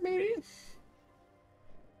here, maybe?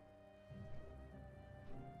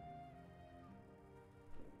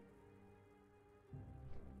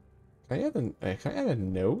 Can I add a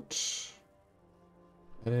note?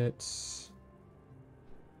 Edit.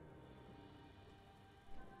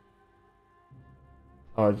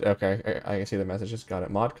 Oh, okay. I can see the messages. Got it.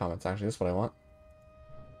 Mod comments, actually. That's what I want.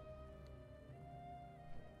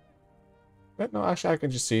 But no, actually, I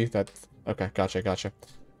can just see that. Okay, gotcha. Just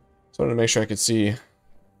wanted to make sure I could see,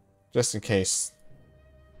 just in case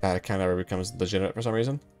that account ever becomes legitimate for some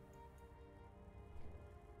reason.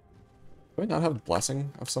 Do we not have a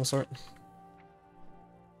blessing of some sort?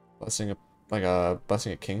 Blessing of, like a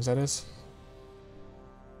blessing of kings, that is?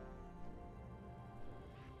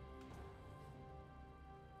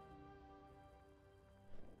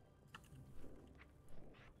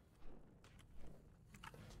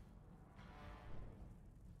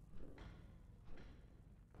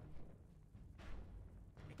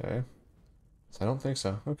 Okay. So I don't think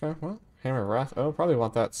so. Okay, well, Hammer of Wrath. Oh, probably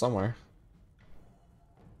want that somewhere.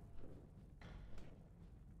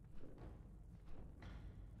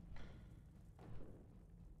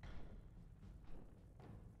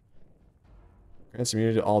 Grants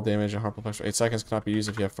immunity to all damage and harmful effects for 8 seconds. Cannot be used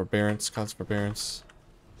if you have forbearance. Costs forbearance.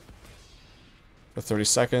 For 30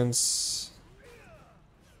 seconds.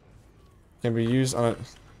 Can be used on a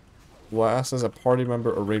last as a party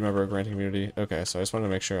member or raid member granting immunity. Okay, so I just wanted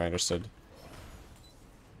to make sure I understood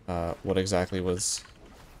what exactly was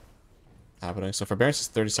happening. So forbearance is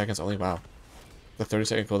 30 seconds only. Wow. The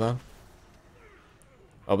 30-second cooldown?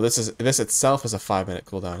 Oh, but this itself is a 5-minute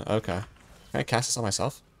cooldown. Okay. Can I cast this on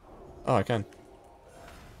myself? Oh, I can.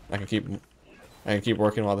 I can keep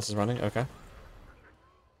working while this is running. Okay.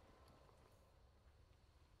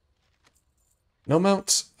 No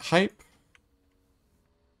mount hype.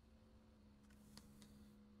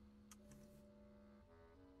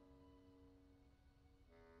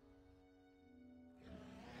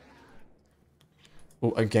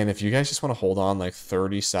 Ooh, again, if you guys just want to hold on like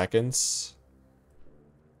 30 seconds,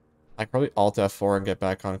 I could probably Alt F4 and get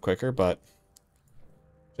back on quicker, but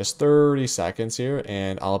just 30 seconds here,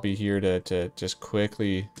 and I'll be here to just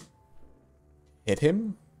quickly hit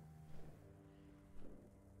him.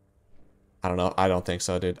 I don't know. I don't think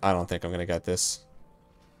so, dude. I don't think I'm going to get this.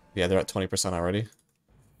 Yeah, they're at 20% already.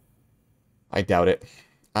 I doubt it.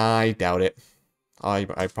 I doubt it. I'm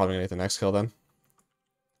probably going to get the next kill then.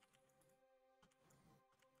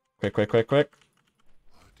 Quick.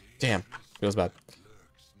 Damn. Feels bad.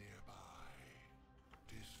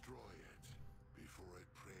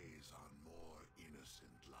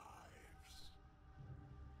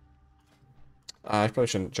 I probably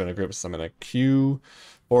shouldn't join a group since I'm in a queue.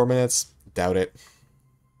 4 minutes. Doubt it.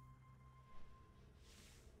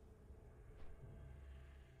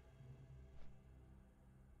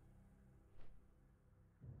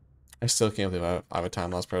 I still can't believe I have a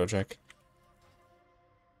time loss project.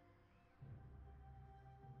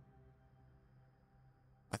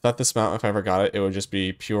 I thought this mount, if I ever got it, it would just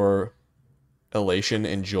be pure elation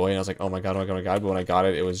and joy. And I was like, oh my god. But when I got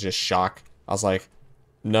it, it was just shock. I was like,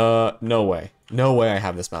 no way. No way I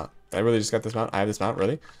have this mount. Did I really just got this mount? I have this mount?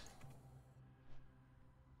 Really?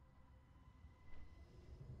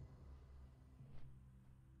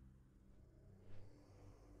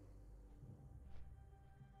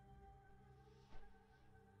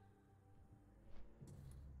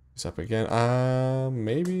 It's up again.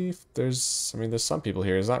 Maybe there's some people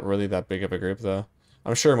here. It's not really that big of a group though.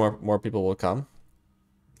 I'm sure more people will come.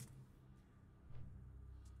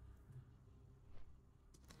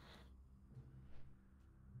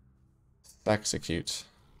 Execute.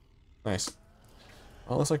 Nice.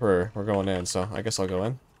 Well, looks like we're going in, so I guess I'll go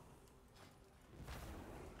in.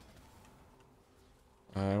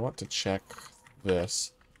 I want to check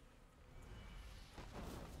this.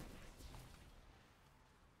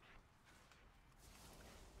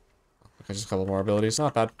 Okay, just a couple more abilities.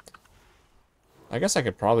 Not bad. I guess I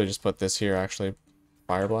could probably just put this here, actually.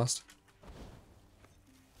 Fire Blast.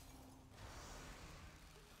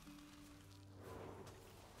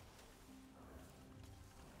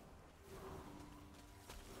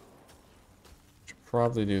 Should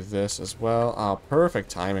probably do this as well. Oh,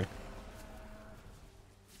 perfect timing.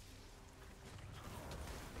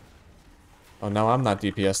 Oh, no, I'm not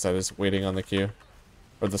DPS. That is waiting on the queue.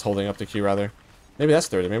 Or that's holding up the queue, rather. Maybe that's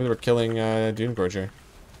 30. Maybe they were killing Dune Gorger.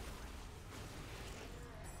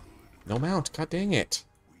 No mount. God dang it.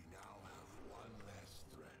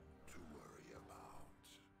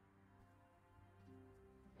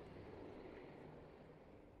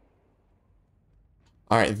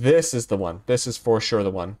 Alright, this is the one. This is for sure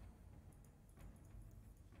the one.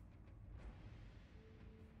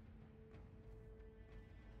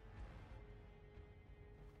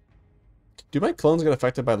 Do my clones get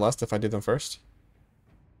affected by lust if I do them first?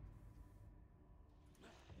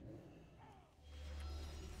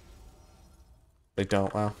 They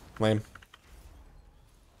don't. Wow. Lame.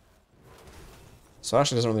 So it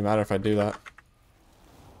actually doesn't really matter if I do that.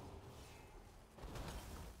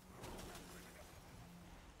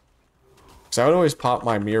 Because I would always pop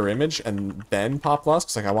my mirror image and then pop lust.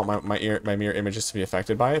 Because like I want my mirror images to be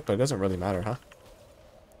affected by it, but it doesn't really matter, huh?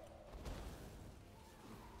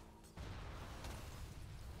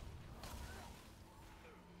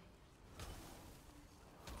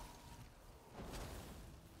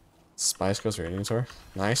 Spice goes for your inventory.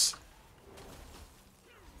 Nice.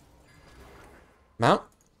 Mount.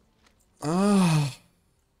 Oh.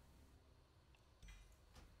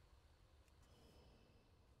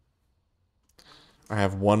 I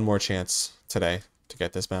have one more chance today to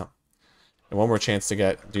get this mount. And one more chance to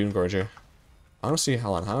get Dune Gorger. I want to see,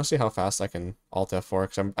 hold on, I want to see how fast I can Alt F4,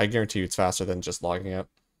 because I guarantee you it's faster than just logging out.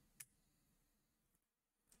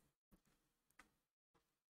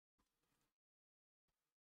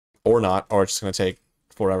 Or not, or it's just going to take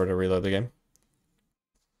forever to reload the game.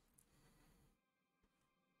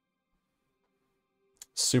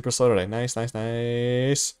 Super slow today. Nice, nice,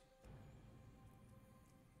 nice.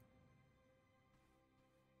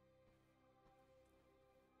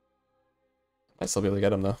 Might still be able to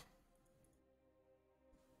get him, though.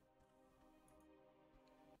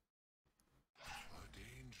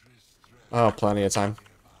 Oh, plenty of time.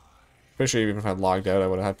 Pretty sure even if I had logged out, I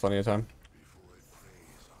would have had plenty of time.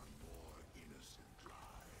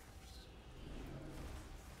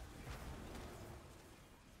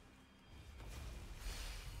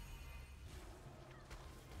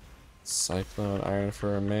 Cyclone, Iron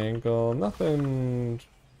for a Mangle, nothing.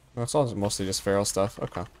 No, it's all mostly just feral stuff.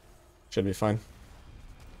 Okay. Should be fine.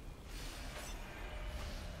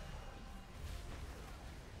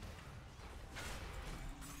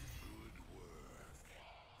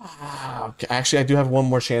 Okay. Actually, I do have one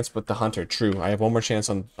more chance with the Hunter. True. I have one more chance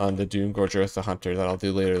on the Dune Gorger with the Hunter that I'll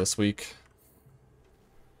do later this week.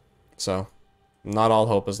 So, not all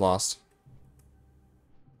hope is lost.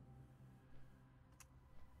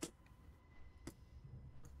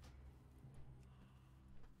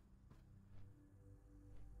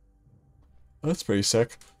 That's pretty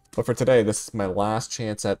sick. But for today, this is my last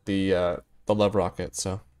chance at the Love Rocket,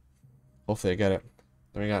 so hopefully I get it.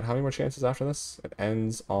 Then we got how many more chances after this? It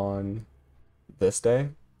ends on this day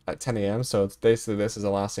at 10 a.m. So it's basically this is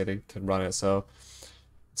the last day to run it. So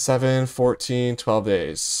 7, 14, 12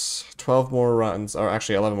 days. 12 more runs, or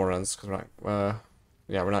actually 11 more runs, because we're not,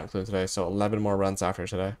 yeah, we're not including today. So 11 more runs after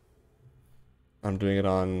today. I'm doing it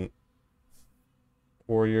on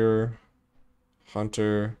Warrior,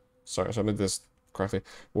 Hunter, sorry, so I made this correctly.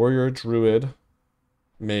 Warrior, Druid,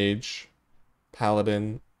 Mage,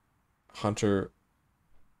 Paladin, Hunter,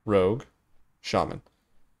 Rogue, Shaman.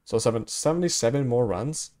 So 77 more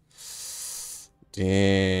runs.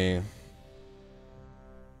 Dang.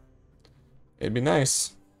 It'd be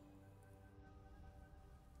nice.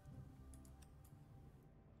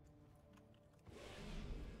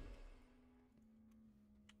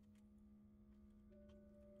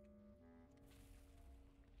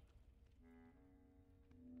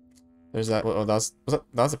 There's that. Oh, that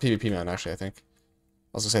was a PvP mount, actually, I think.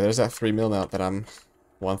 I was gonna say, there's that 3 mil mount that I'm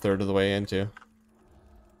 1/3 of the way into.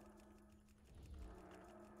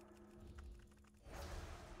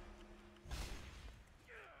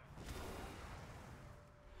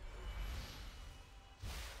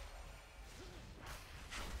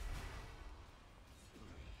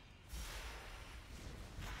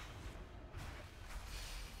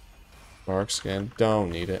 Bark skin,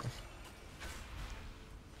 don't need it.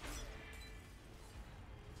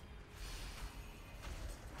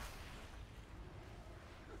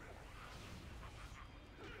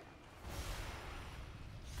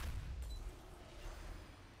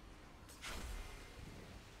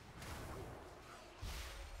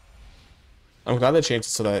 I'm glad they changed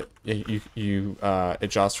it so that it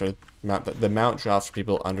drops for the mount drops for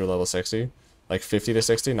people under level 60, like 50 to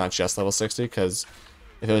 60, not just level 60. Because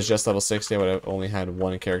if it was just level 60, I would have only had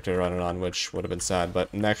one character to run it on, which would have been sad.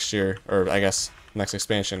 But next year, or I guess next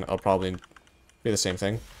expansion, I'll probably be the same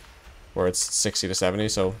thing, where it's 60 to 70.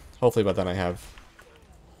 So hopefully by then I have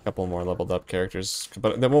a couple more leveled up characters.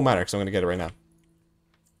 But that won't matter because I'm gonna get it right now.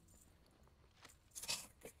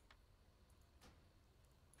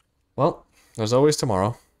 Well, there's always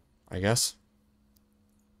tomorrow, I guess.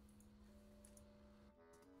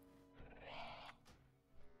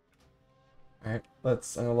 Alright, I'm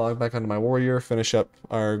gonna log back onto my warrior, finish up,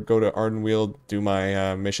 or go to Ardenweald, do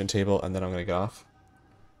my mission table, and then I'm gonna get off.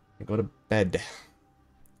 And go to bed.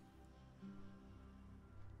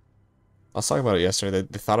 I was talking about it yesterday,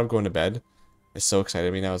 the thought of going to bed is so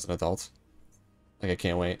excited me now as an adult. Like, I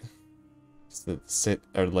can't wait. Just to sit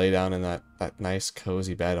or lay down in that nice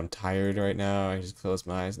cozy bed. I'm tired right now, I just close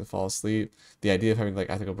my eyes and fall asleep. The idea of having, like,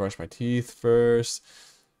 I have to go brush my teeth first.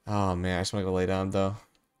 Oh man, I just wanna go lay down though.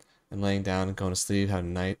 And laying down and going to sleep,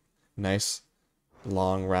 having a nice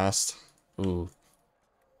long rest. Ooh.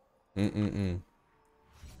 Mm-mm-mm.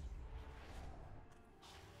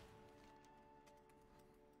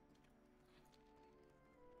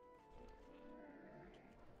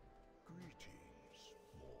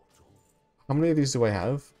 How many of these do I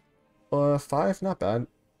have? 5, not bad. And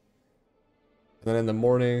then in the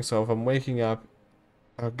morning, so if I'm waking up,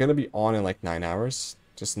 I'm gonna be on in like 9 hours,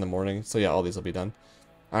 just in the morning. So yeah, all these will be done.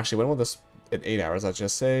 Actually, when will this, in 8 hours, let's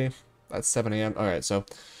just say, that's 7 a.m. Alright, so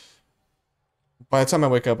by the time I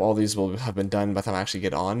wake up, all these will have been done. By the time I actually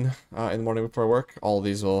get on in the morning before work, all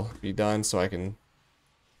these will be done so I can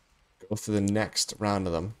go through the next round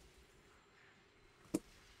of them.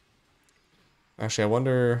 Actually, I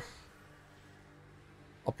wonder...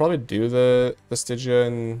 I'll probably do the Stygia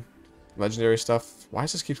and legendary stuff. Why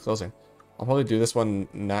does this keep closing? I'll probably do this one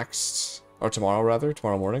next, or tomorrow rather,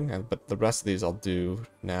 tomorrow morning, but the rest of these I'll do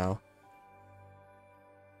now.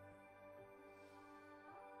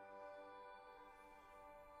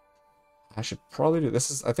 I should probably do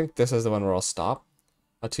this. I think this is the one where I'll stop.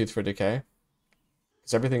 A Tooth for Decay.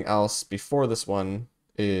 Because everything else before this one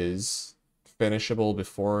is finishable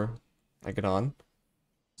before I get on.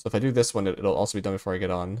 So if I do this one, it'll also be done before I get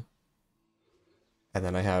on. And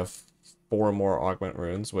then I have 4 more augment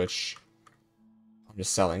runes, which I'm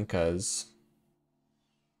just selling because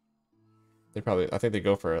they probably, I think they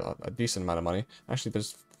go for a decent amount of money. Actually,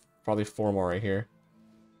 there's probably 4 more right here.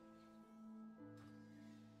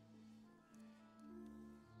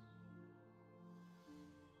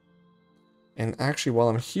 And actually, while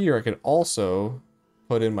I'm here, I could also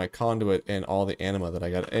put in my conduit and all the anima that I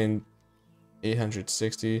got. And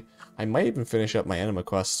 860. I might even finish up my anima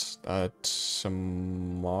quest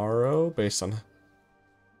tomorrow based on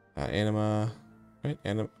anima. Right?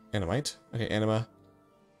 Animite? Okay, anima.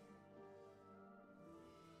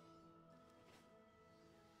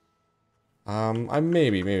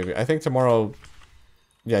 Maybe. I think tomorrow.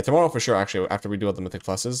 Yeah, tomorrow for sure. Actually, after we do all the mythic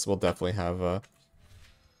pluses, we'll definitely have a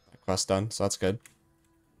quest done. So that's good.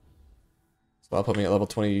 So that'll put me at level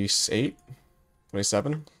 28,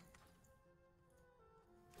 27.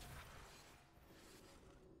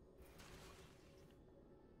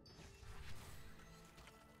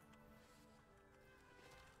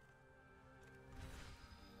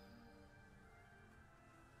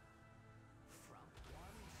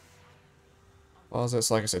 Well,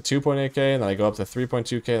 it's like I said, 2.8k, and then I go up to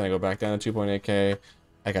 3.2k, and I go back down to 2.8k.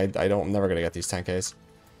 Like, I'm never gonna get these 10ks.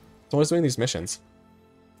 So I'm doing these missions.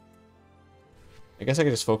 I guess I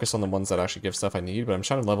could just focus on the ones that actually give stuff I need, but I'm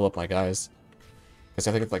trying to level up my guys. Because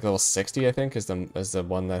I think it's like level 60, I think, is the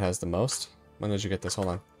one that has the most. When did you get this? Hold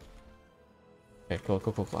on. Okay,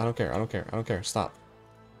 cool. I don't care. Stop.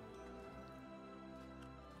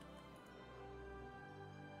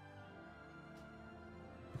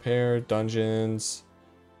 Repair, dungeons.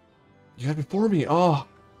 You had before me. Oh,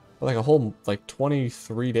 like a whole like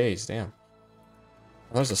 23 days. Damn.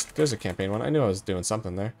 Oh, there's a campaign one. I knew I was doing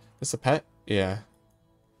something there. This a pet? Yeah.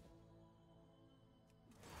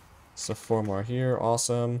 So 4 more here.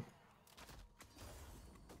 Awesome.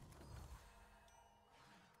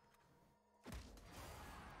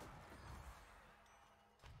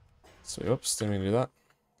 So oops, didn't mean to do that.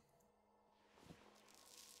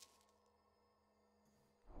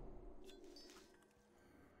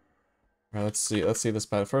 Alright, let's see this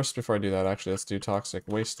pet first before I do that. Actually, let's do Toxic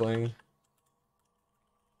Wasteling.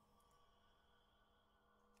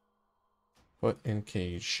 Put in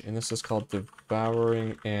cage. And this is called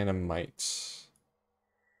Devouring Animite.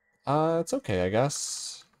 It's okay, I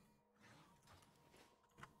guess.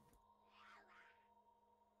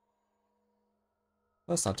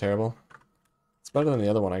 That's not terrible. It's better than the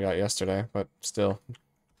other one I got yesterday, but still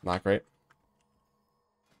not great.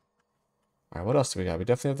 Alright, what else do we got? We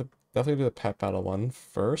definitely do the pet battle one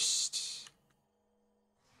first.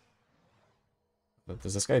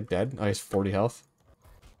 Is this guy dead? Oh, he's 40 health.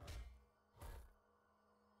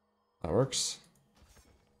 That works.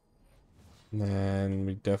 And then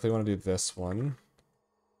we definitely want to do this one.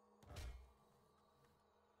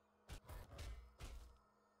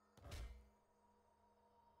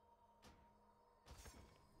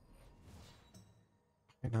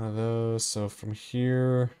 None of those. So from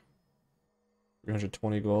here,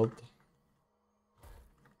 320 gold.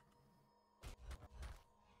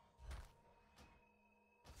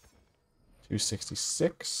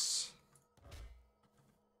 $266.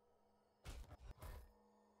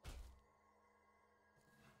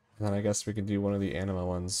 And then I guess we can do one of the anima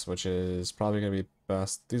ones, which is probably going to be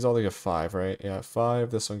best. These all give 5, right? Yeah,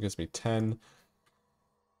 5. This one gives me 10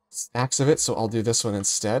 stacks of it, so I'll do this one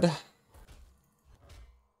instead.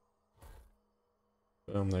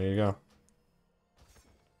 Boom, there you go.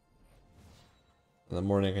 In the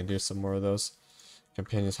morning I can do some more of those.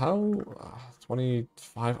 Companions, how?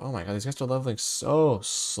 25. Oh my god, these guys are leveling so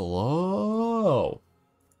slow.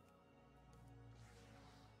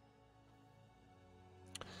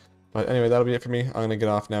 But anyway, that'll be it for me. I'm going to get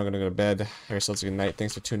off now. I'm going to go to bed. Have yourselves a good night.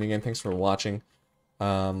 Thanks for tuning in. Thanks for watching.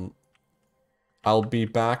 I'll be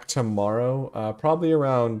back tomorrow, probably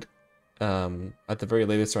around, at the very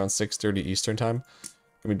latest, around 6:30 Eastern time.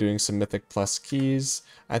 I'm going to be doing some Mythic Plus keys.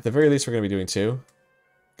 At the very least, we're going to be doing 2.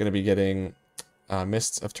 Going to be getting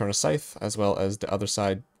Mists of Turner Scythe, as well as the other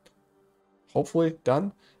side, hopefully,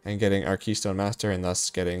 done. And getting our Keystone Master, and thus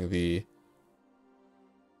getting the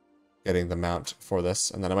mount for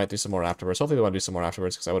this, and then I might do some more afterwards. Hopefully I want to do some more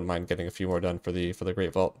afterwards, because I wouldn't mind getting a few more done for the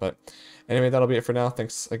Great Vault. But anyway, that'll be it for now.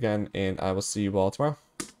 Thanks again, and I will see you all tomorrow.